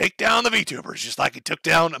coming to take down the VTubers, just like he took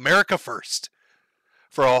down America First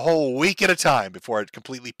for a whole week at a time before it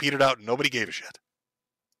completely petered out and nobody gave a shit.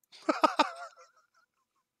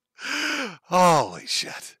 Holy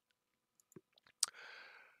shit.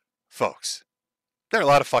 Folks, there are a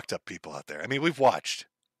lot of fucked up people out there. I mean, we've watched.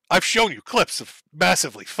 I've shown you clips of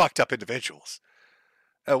massively fucked up individuals.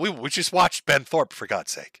 We just watched Ben Thorpe, for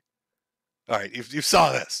God's sake. All right, you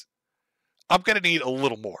saw this. I'm going to need a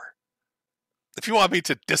little more. If you want me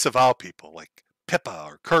to disavow people like Pippa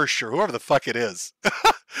or Kirsch or whoever the fuck it is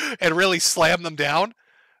and really slam them down,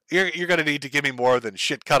 you're going to need to give me more than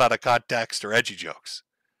shit cut out of context or edgy jokes.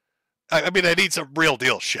 I mean, I need some real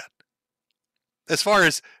deal shit. As far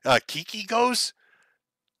as Kiki goes,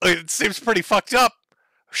 it seems pretty fucked up.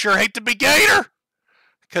 Sure hate to be Gator.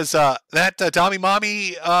 Because that Tommy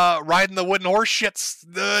Mommy riding the wooden horse shit's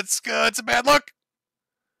it's a bad look.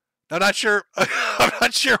 I'm not sure. I'm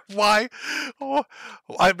not sure why. Oh,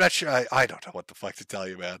 I'm not sure. I don't know what the fuck to tell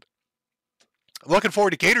you, man. I'm looking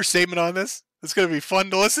forward to Gator's statement on this. It's going to be fun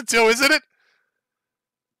to listen to, isn't it?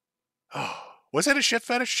 Oh, was it a shit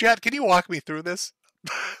fetish chat? Can you walk me through this?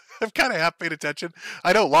 I've kind of half paid attention.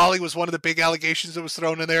 I know Lolly was one of the big allegations that was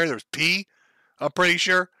thrown in there. There was pee, I'm pretty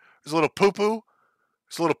sure. There's a little poo-poo.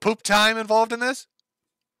 There's a little poop time involved in this.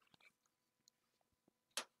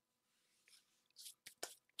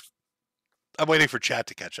 I'm waiting for chat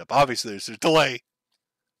to catch up. Obviously, there's a delay.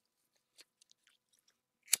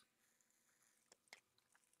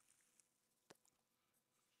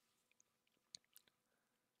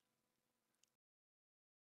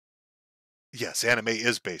 Yes, anime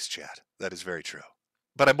is base chat. That is very true.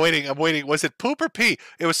 But I'm waiting. Was it poop or pee?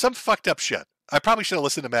 It was some fucked up shit. I probably should have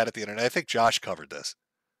listened to Matt at the internet. I think Josh covered this.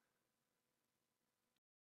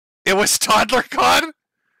 It was ToddlerCon?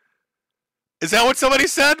 Is that what somebody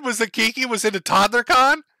said? Was that Kiki was into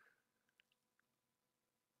ToddlerCon?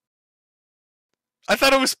 I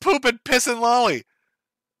thought it was poop and piss and lolly.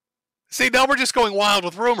 See, now we're just going wild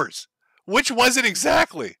with rumors. Which was it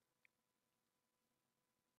exactly?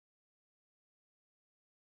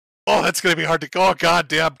 Oh, that's going to be hard to go. Oh,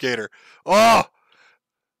 goddamn, Gator. Oh,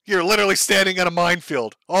 you're literally standing in a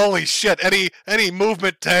minefield. Holy shit. Any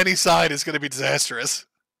movement to any side is going to be disastrous.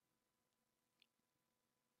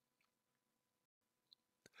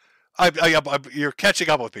 You're catching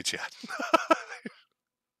up with me, Chad.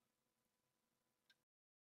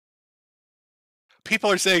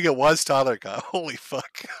 People are saying it was ToddlerCon. Holy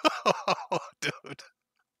fuck. Oh, dude.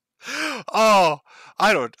 Oh,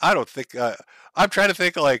 I don't think, I'm trying to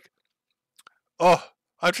think like, what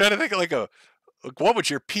would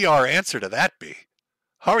your PR answer to that be?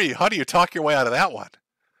 How do you talk your way out of that one?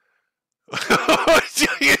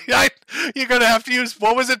 You're going to have to use,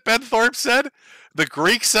 what was it Ben Thorpe said? The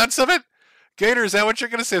Greek sense of it? Gator, is that what you're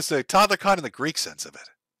going to say? Say ToddlerCon in the Greek sense of it.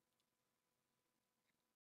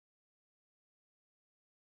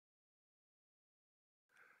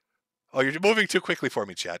 Oh, you're moving too quickly for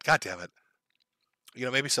me, Chad. God damn it. You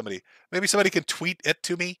know, maybe somebody can tweet it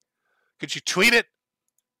to me. Could you tweet it?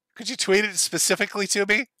 Could you tweet it specifically to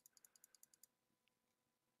me?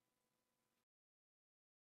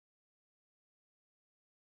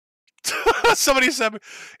 Somebody said,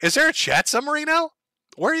 is there a chat summary now?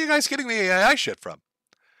 Where are you guys getting the AI shit from?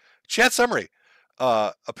 Chat summary.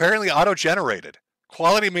 Apparently auto-generated.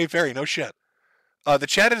 Quality may vary. No shit. The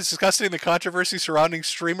chat is discussing the controversy surrounding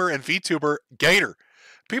streamer and VTuber Gator.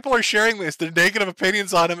 People are sharing their negative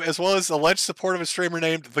opinions on him, as well as alleged support of a streamer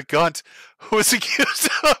named The Gunt, who was accused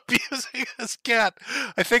of abusing his cat.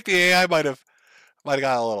 I think the AI might have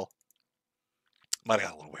got a little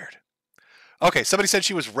weird. Okay, somebody said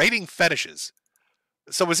she was rating fetishes.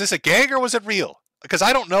 So was this a gag or was it real? Because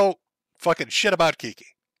I don't know fucking shit about Kiki.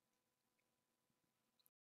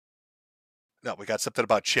 No, we got something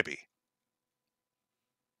about Chibi.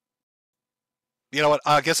 You know what?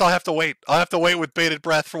 I guess I'll have to wait. I'll have to wait with bated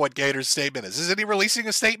breath for what Gator's statement is. Isn't he releasing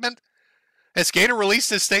a statement? Has Gator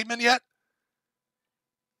released his statement yet?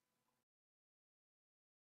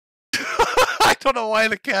 I don't know why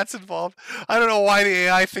the cat's involved. I don't know why the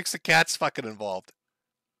AI thinks the cat's fucking involved.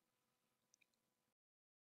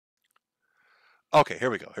 Okay, here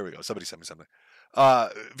we go. Here we go. Somebody sent me something.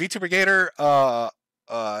 VTuber Gator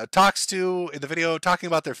talks to in the video talking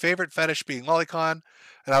about their favorite fetish being lolicon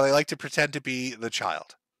and how they like to pretend to be the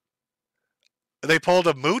child. They pulled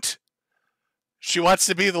a moot. She wants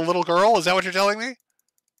to be the little girl. Is that what you're telling me?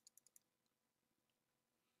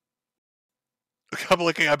 I'm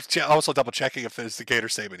looking. I'm also double checking if there's the Gator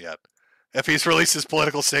statement yet. If he's released his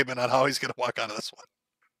political statement on how he's going to walk out of this one.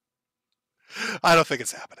 I don't think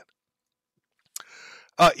it's happening.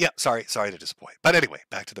 Yeah, sorry to disappoint. But anyway,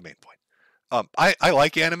 back to the main point. I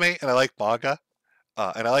like anime and I like manga,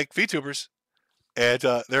 and I like VTubers, and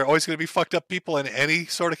there are always going to be fucked up people in any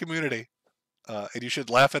sort of community, and you should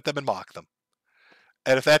laugh at them and mock them.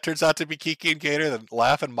 And if that turns out to be Kiki and Gator, then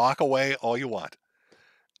laugh and mock away all you want.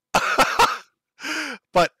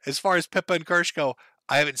 But as far as Pippa and Kirsch go,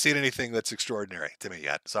 I haven't seen anything that's extraordinary to me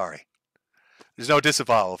yet. Sorry. There's no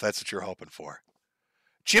disavowal if that's what you're hoping for.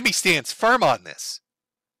 Jimmy stands firm on this.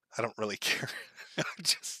 I don't really care.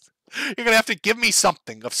 You're going to have to give me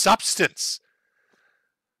something of substance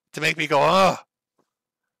to make me go, oh.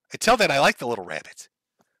 Until then, I like the little rabbit.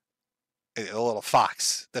 The little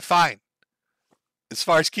fox. They're fine. As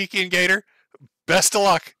far as Kiki and Gator, best of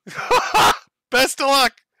luck. Best of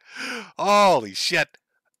luck. Holy shit.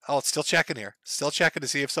 Oh, it's still checking here. Still checking to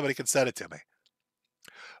see if somebody can send it to me.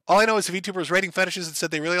 All I know is the VTubers rating fetishes and said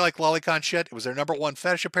they really like lolicon shit. It was their #1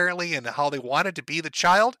 fetish, apparently, and how they wanted to be the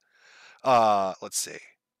child. Let's see.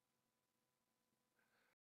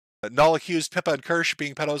 Null accused Pippa and Kirsch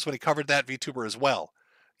being pedos when he covered that VTuber as well.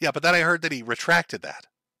 Yeah, but then I heard that he retracted that.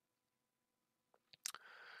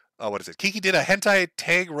 What is it? Kiki did a hentai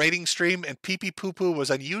tag rating stream and pee-pee poo-poo was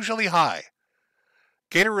unusually high.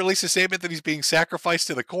 Gator released a statement that he's being sacrificed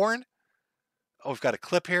to the corn. Oh, we've got a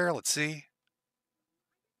clip here. Let's see.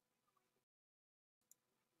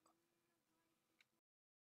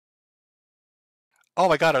 Oh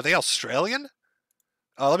my God, are they Australian?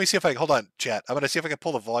 Let me see if I, hold on, chat. I'm going to see if I can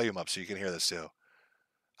pull the volume up so you can hear this too.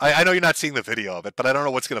 I know you're not seeing the video of it, but I don't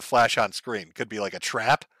know what's going to flash on screen. Could be like a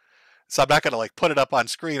trap. So I'm not going to like put it up on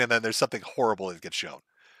screen and then there's something horrible that gets shown.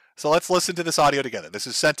 So let's listen to this audio together. This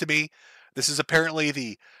is sent to me. This is apparently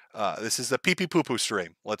the pee-pee poo-poo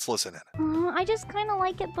stream. Let's listen in. I just kind of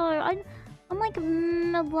like it though. I'm like,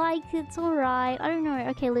 it's alright. I don't know.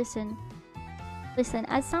 Okay, listen.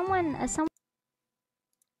 As someone.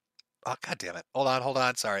 Oh, God damn it. Hold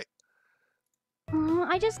on. Sorry.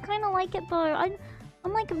 I just kind of like it though.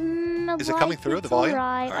 I'm like, is it coming through the volume?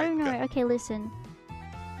 Alright. All I don't know. good. Okay, listen.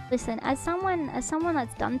 As someone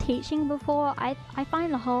that's done teaching before, I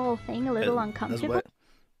find the whole thing a little uncomfortable.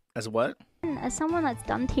 As what? As someone that's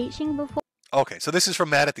done teaching before. Okay, so this is from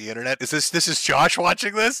Matt at the internet. Is this is Josh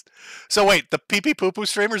watching this? So wait, the pee-pee poo-poo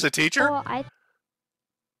streamer's a teacher?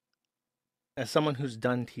 As someone who's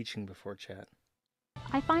done teaching before, chat.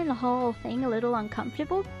 I find the whole thing a little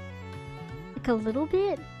uncomfortable. Like a little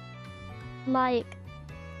bit. Like,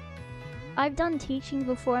 I've done teaching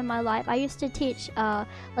before in my life. I used to teach,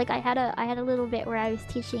 like I had a little bit where I was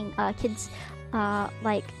teaching kids,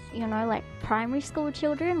 like, you know, like primary school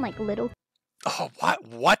children, like little. Oh,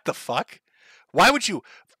 what the fuck? Why would you?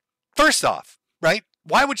 First off, right?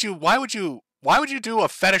 Why would you do a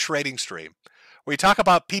fetish rating stream where you talk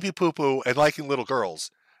about pee-pee poo-poo and liking little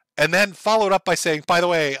girls, and then follow it up by saying, by the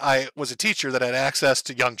way, I was a teacher that had access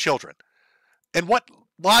to young children? In what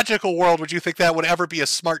logical world would you think that would ever be a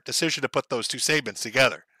smart decision to put those two statements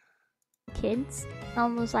together? Kids,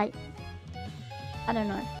 almost like, I don't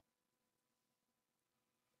know.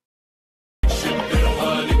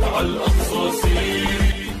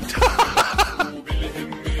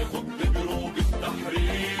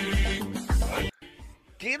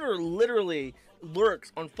 Gator literally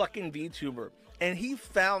lurks on fucking VTuber, and he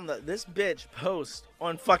found that this bitch posts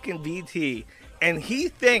on fucking VT, and he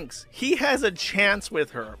thinks he has a chance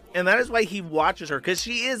with her, and that is why he watches her, because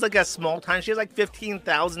she is like a small time. She has like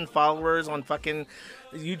 15,000 followers on fucking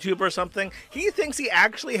YouTube or something. He thinks he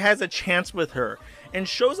actually has a chance with her, and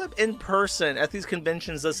shows up in person at these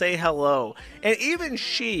conventions to say hello. And even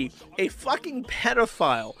she, a fucking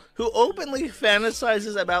pedophile who openly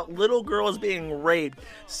fantasizes about little girls being raped,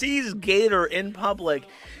 sees Gator in public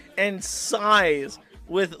and sighs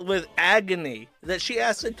with agony that she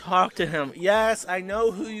has to talk to him. Yes, I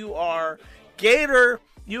know who you are. Gator,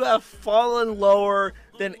 you have fallen lower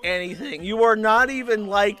than anything. You are not even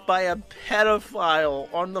liked by a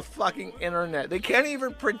pedophile on the fucking internet. They can't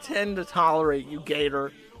even pretend to tolerate you,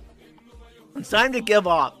 Gator. It's time to give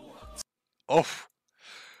up. Oh,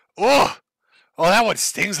 that one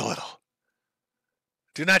stings a little.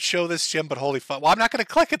 Do not show this, Jim, but holy fuck. Well, I'm not going to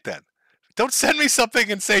click it then. Don't send me something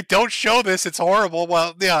and say, don't show this, it's horrible.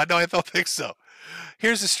 Well, yeah, no, I don't think so.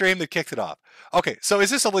 Here's the stream that kicked it off. Okay, so is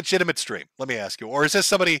this a legitimate stream? Let me ask you. Or is this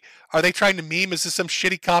somebody, are they trying to meme? Is this some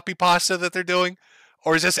shitty copy pasta that they're doing?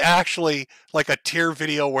 Or is this actually like a tier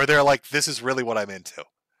video where they're like, this is really what I'm into?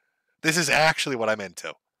 This is actually what I'm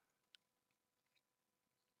into.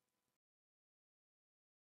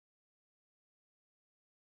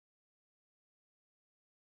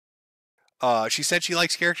 She said she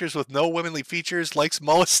likes characters with no womanly features, likes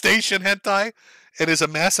molestation hentai, and is a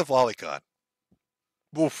massive lolicon.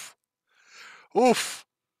 Oof. Oof.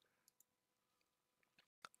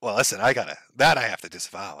 Well, listen, I have to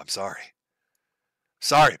disavow. I'm sorry.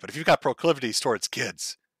 Sorry, but if you've got proclivities towards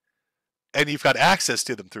kids, and you've got access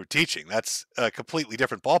to them through teaching, that's a completely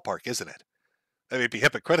different ballpark, isn't it? I mean, it'd be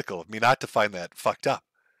hypocritical of me not to find that fucked up.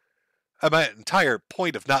 My entire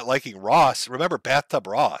point of not liking Ross, remember Bathtub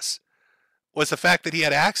Ross, was the fact that he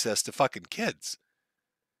had access to fucking kids.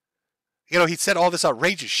 You know, he said all this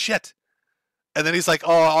outrageous shit. And then he's like,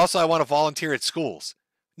 oh, also I want to volunteer at schools.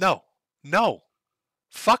 No. No.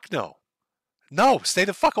 Fuck no. No, stay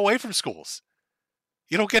the fuck away from schools.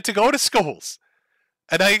 You don't get to go to schools.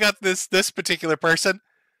 And now you got this particular person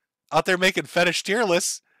out there making fetish tier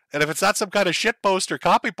lists, and if it's not some kind of shit post or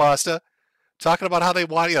copy pasta talking about how they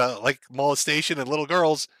want, you know, like molestation and little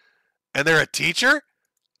girls, and they're a teacher,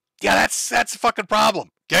 yeah, that's a fucking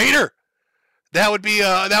problem. Gator, that would be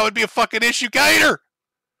a fucking issue. Gator,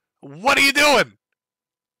 what are you doing?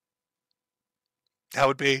 That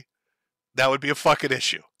would be a fucking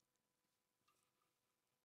issue.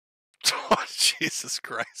 Oh, Jesus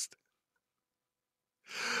Christ.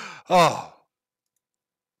 Oh.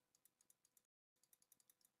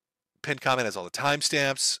 Pinned comment has all the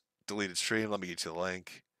timestamps. Deleted stream. Let me get you the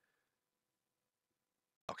link.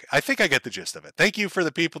 Okay, I think I get the gist of it. Thank you for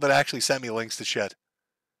the people that actually sent me links to shit.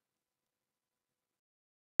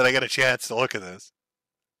 That I get a chance to look at this.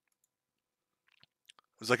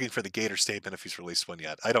 I was looking for the Gator statement if he's released one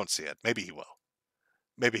yet. I don't see it. Maybe he will.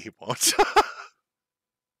 Maybe he won't.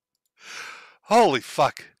 Holy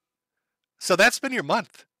fuck. So that's been your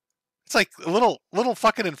month. It's like little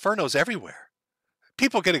fucking infernos everywhere.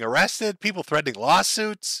 People getting arrested, people threatening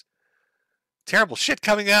lawsuits, terrible shit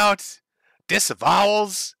coming out,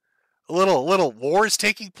 disavowals, little wars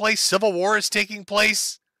taking place, civil war is taking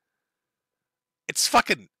place. It's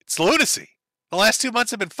lunacy. The last 2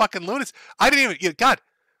 months have been fucking lunacy. I didn't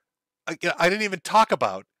even talk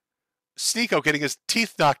about Sneeko getting his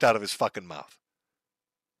teeth knocked out of his fucking mouth.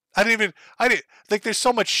 I didn't like, there's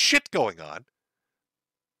so much shit going on.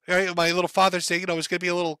 My little Father's Day, you know, was going to be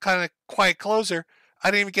a little kind of quiet closer.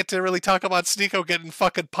 I didn't even get to really talk about Sneeko getting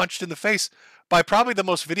fucking punched in the face by probably the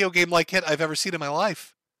most video game-like hit I've ever seen in my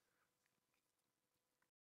life.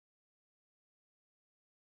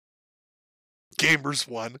 Gamers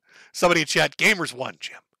won. Somebody in chat, gamers won,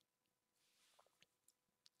 Jim.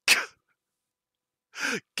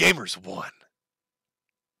 Gamers won.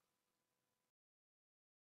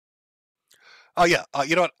 Oh, yeah.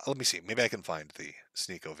 You know what? Let me see. Maybe I can find the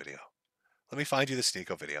Sneeko video. Let me find you the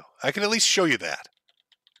Sneeko video. I can at least show you that.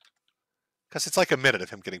 Because it's like a minute of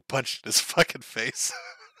him getting punched in his fucking face.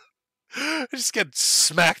 Just get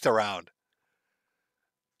smacked around.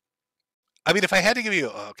 I mean, if I had to give you...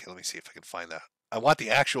 Okay, let me see if I can find that. I want the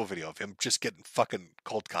actual video of him just getting fucking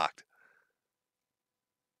cold-cocked.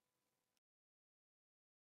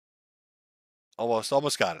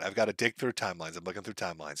 Almost got it. I've got to dig through timelines. I'm looking through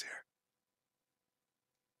timelines here.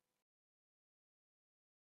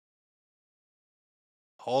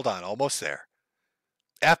 Hold on, almost there.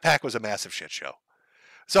 AFPAC was a massive shit show.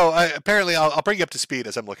 So apparently, I'll bring you up to speed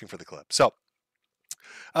as I'm looking for the clip. So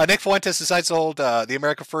Nick Fuentes decides to hold the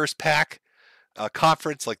America First PAC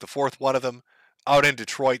conference, like the fourth one of them, out in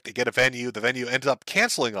Detroit. They get a venue. The venue ends up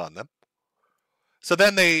canceling on them. So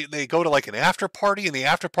then they go to like an after party, and the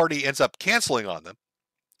after party ends up canceling on them.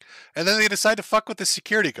 And then they decide to fuck with the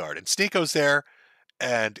security guard. And Sneeko's there,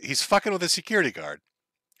 and he's fucking with the security guard.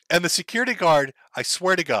 And the security guard, I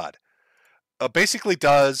swear to God, basically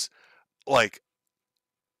does, like,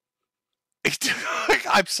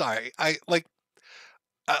 I'm sorry, let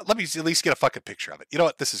me at least get a fucking picture of it. You know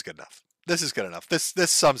what? This is good enough. This is good enough.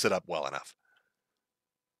 This sums it up well enough.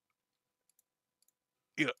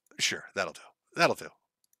 You know, sure, that'll do. That'll do.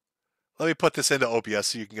 Let me put this into OBS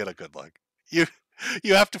so you can get a good look. You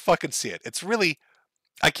have to fucking see it. It's really,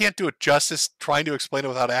 I can't do it justice trying to explain it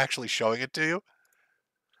without actually showing it to you.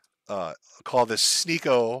 Call this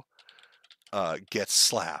Sneeko gets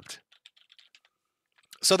slapped.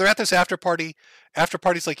 So they're at this after party. After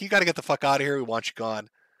party's like, you got to get the fuck out of here. We want you gone.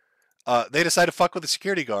 They decide to fuck with the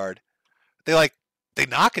security guard. They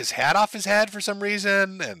knock his hat off his head for some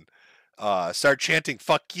reason, and start chanting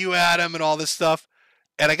 "fuck you" at him and all this stuff.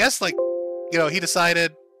 And I guess like, you know, he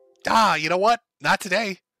decided, you know what? Not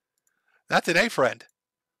today. Not today, friend.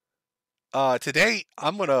 Today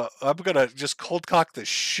I'm gonna just cold cock the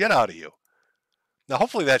shit out of you. Now,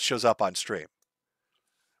 hopefully that shows up on stream.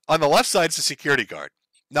 On the left side's the security guard.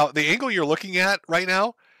 Now, the angle you're looking at right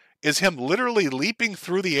now is him literally leaping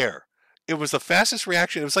through the air. It was the fastest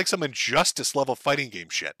reaction. It was like some Injustice level fighting game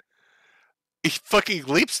shit. He fucking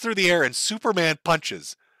leaps through the air and Superman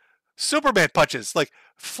punches. Superman punches, like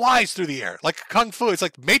flies through the air, like Kung Fu. It's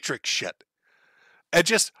like Matrix shit. And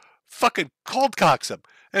just fucking cold cocks him.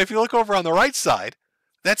 And if you look over on the right side,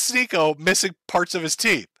 that's Sneeko missing parts of his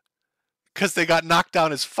teeth. Because they got knocked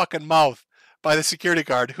down his fucking mouth by the security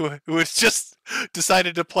guard who has just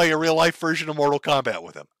decided to play a real life version of Mortal Kombat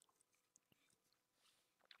with him.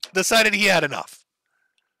 Decided he had enough.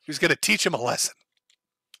 He was going to teach him a lesson.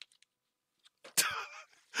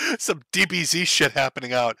 Some DBZ shit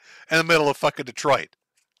happening out in the middle of fucking Detroit.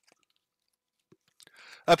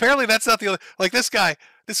 Apparently that's not the only, like this guy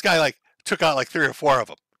like took out like 3 or 4 of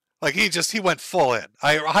them. Like he went full in.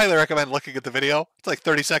 I highly recommend looking at the video. It's like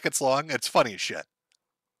 30 seconds long. It's funny as shit.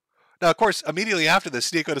 Now, of course, immediately after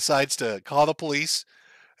this, Sneeko decides to call the police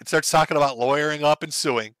and starts talking about lawyering up and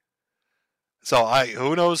suing. So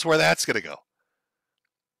who knows where that's going to go.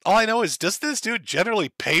 All I know is, does this dude generally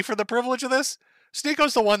pay for the privilege of this?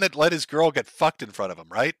 Sneeko's the one that let his girl get fucked in front of him,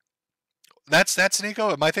 right? That's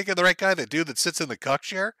Sneeko? Am I thinking of the right guy? The dude that sits in the cuck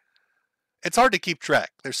chair? It's hard to keep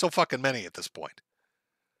track. There's so fucking many at this point.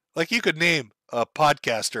 Like, you could name a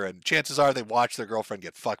podcaster, and chances are they watch their girlfriend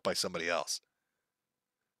get fucked by somebody else.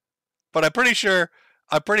 But I'm pretty sure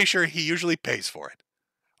he usually pays for it.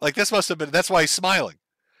 Like, this must have been, that's why he's smiling.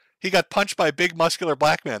 He got punched by a big muscular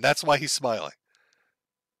black man. That's why he's smiling.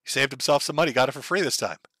 He saved himself some money. Got it for free this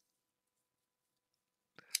time.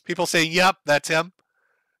 People say, yep, that's him.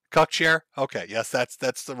 Cuck chair. Okay, yes, that's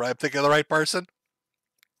the right, I'm thinking of the right person.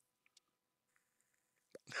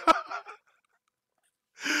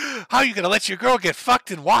 How are you going to let your girl get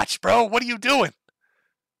fucked and watch, bro? What are you doing?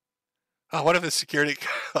 Oh, what if the security...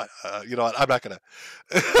 you know what? I'm not going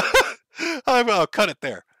to... I'll cut it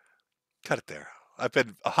there. Cut it there. I've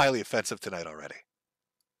been highly offensive tonight already.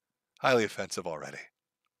 Highly offensive already.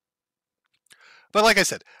 But like I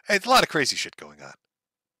said, it's a lot of crazy shit going on.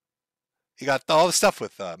 You got all the stuff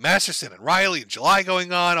with Masterson and Riley and July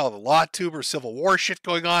going on, all the LawTuber Civil War shit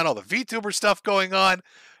going on, all the VTuber stuff going on.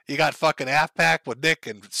 You got fucking AFPAC with Nick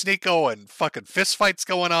and Sneeko and fucking fistfights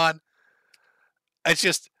going on.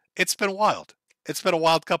 It's been wild. It's been a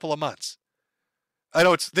wild couple of months. I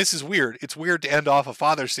know this is weird. It's weird to end off a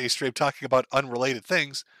Father's Day stream talking about unrelated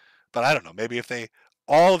things, but I don't know. Maybe if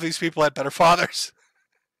all of these people had better fathers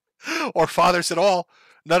or fathers at all,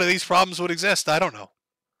 none of these problems would exist. I don't know.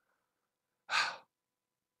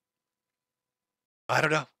 I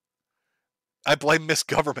don't know. I blame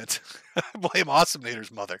misgovernment. I blame Awesome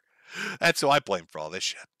Nader's mother. That's who I blame for all this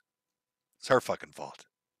shit. It's her fucking fault.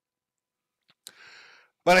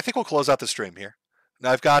 But I think we'll close out the stream here.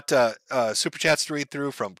 Now I've got Super Chats to read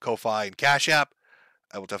through from Ko-Fi and Cash App.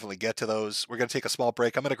 I will definitely get to those. We're going to take a small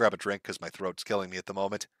break. I'm going to grab a drink because my throat's killing me at the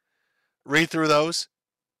moment. Read through those.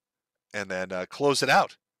 And then close it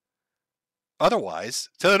out. Otherwise,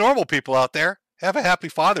 to the normal people out there, have a happy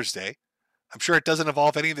Father's Day. I'm sure it doesn't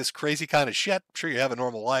involve any of this crazy kind of shit. I'm sure you have a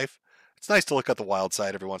normal life. It's nice to look at the wild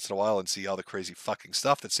side every once in a while and see all the crazy fucking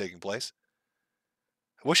stuff that's taking place.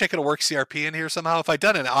 I wish I could have worked CRP in here somehow. If I'd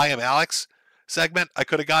done an I Am Alex segment, I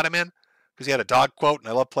could have got him in because he had a dog quote, and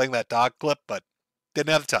I love playing that dog clip, but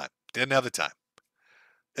didn't have the time. Didn't have the time.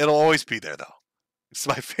 It'll always be there, though. It's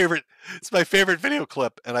my favorite video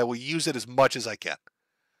clip, and I will use it as much as I can.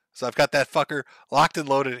 So I've got that fucker locked and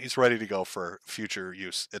loaded, and he's ready to go for future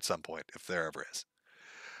use at some point, if there ever is.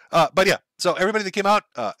 But yeah, so everybody that came out,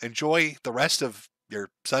 enjoy the rest of your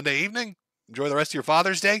Sunday evening. Enjoy the rest of your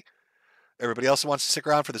Father's Day. Everybody else who wants to stick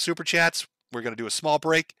around for the Super Chats, we're going to do a small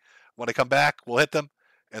break. When I come back, we'll hit them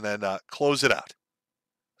and then close it out.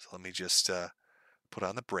 So let me just put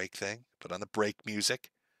on the break thing, put on the break music,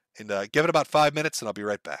 and give it about 5 minutes, and I'll be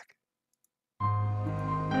right back.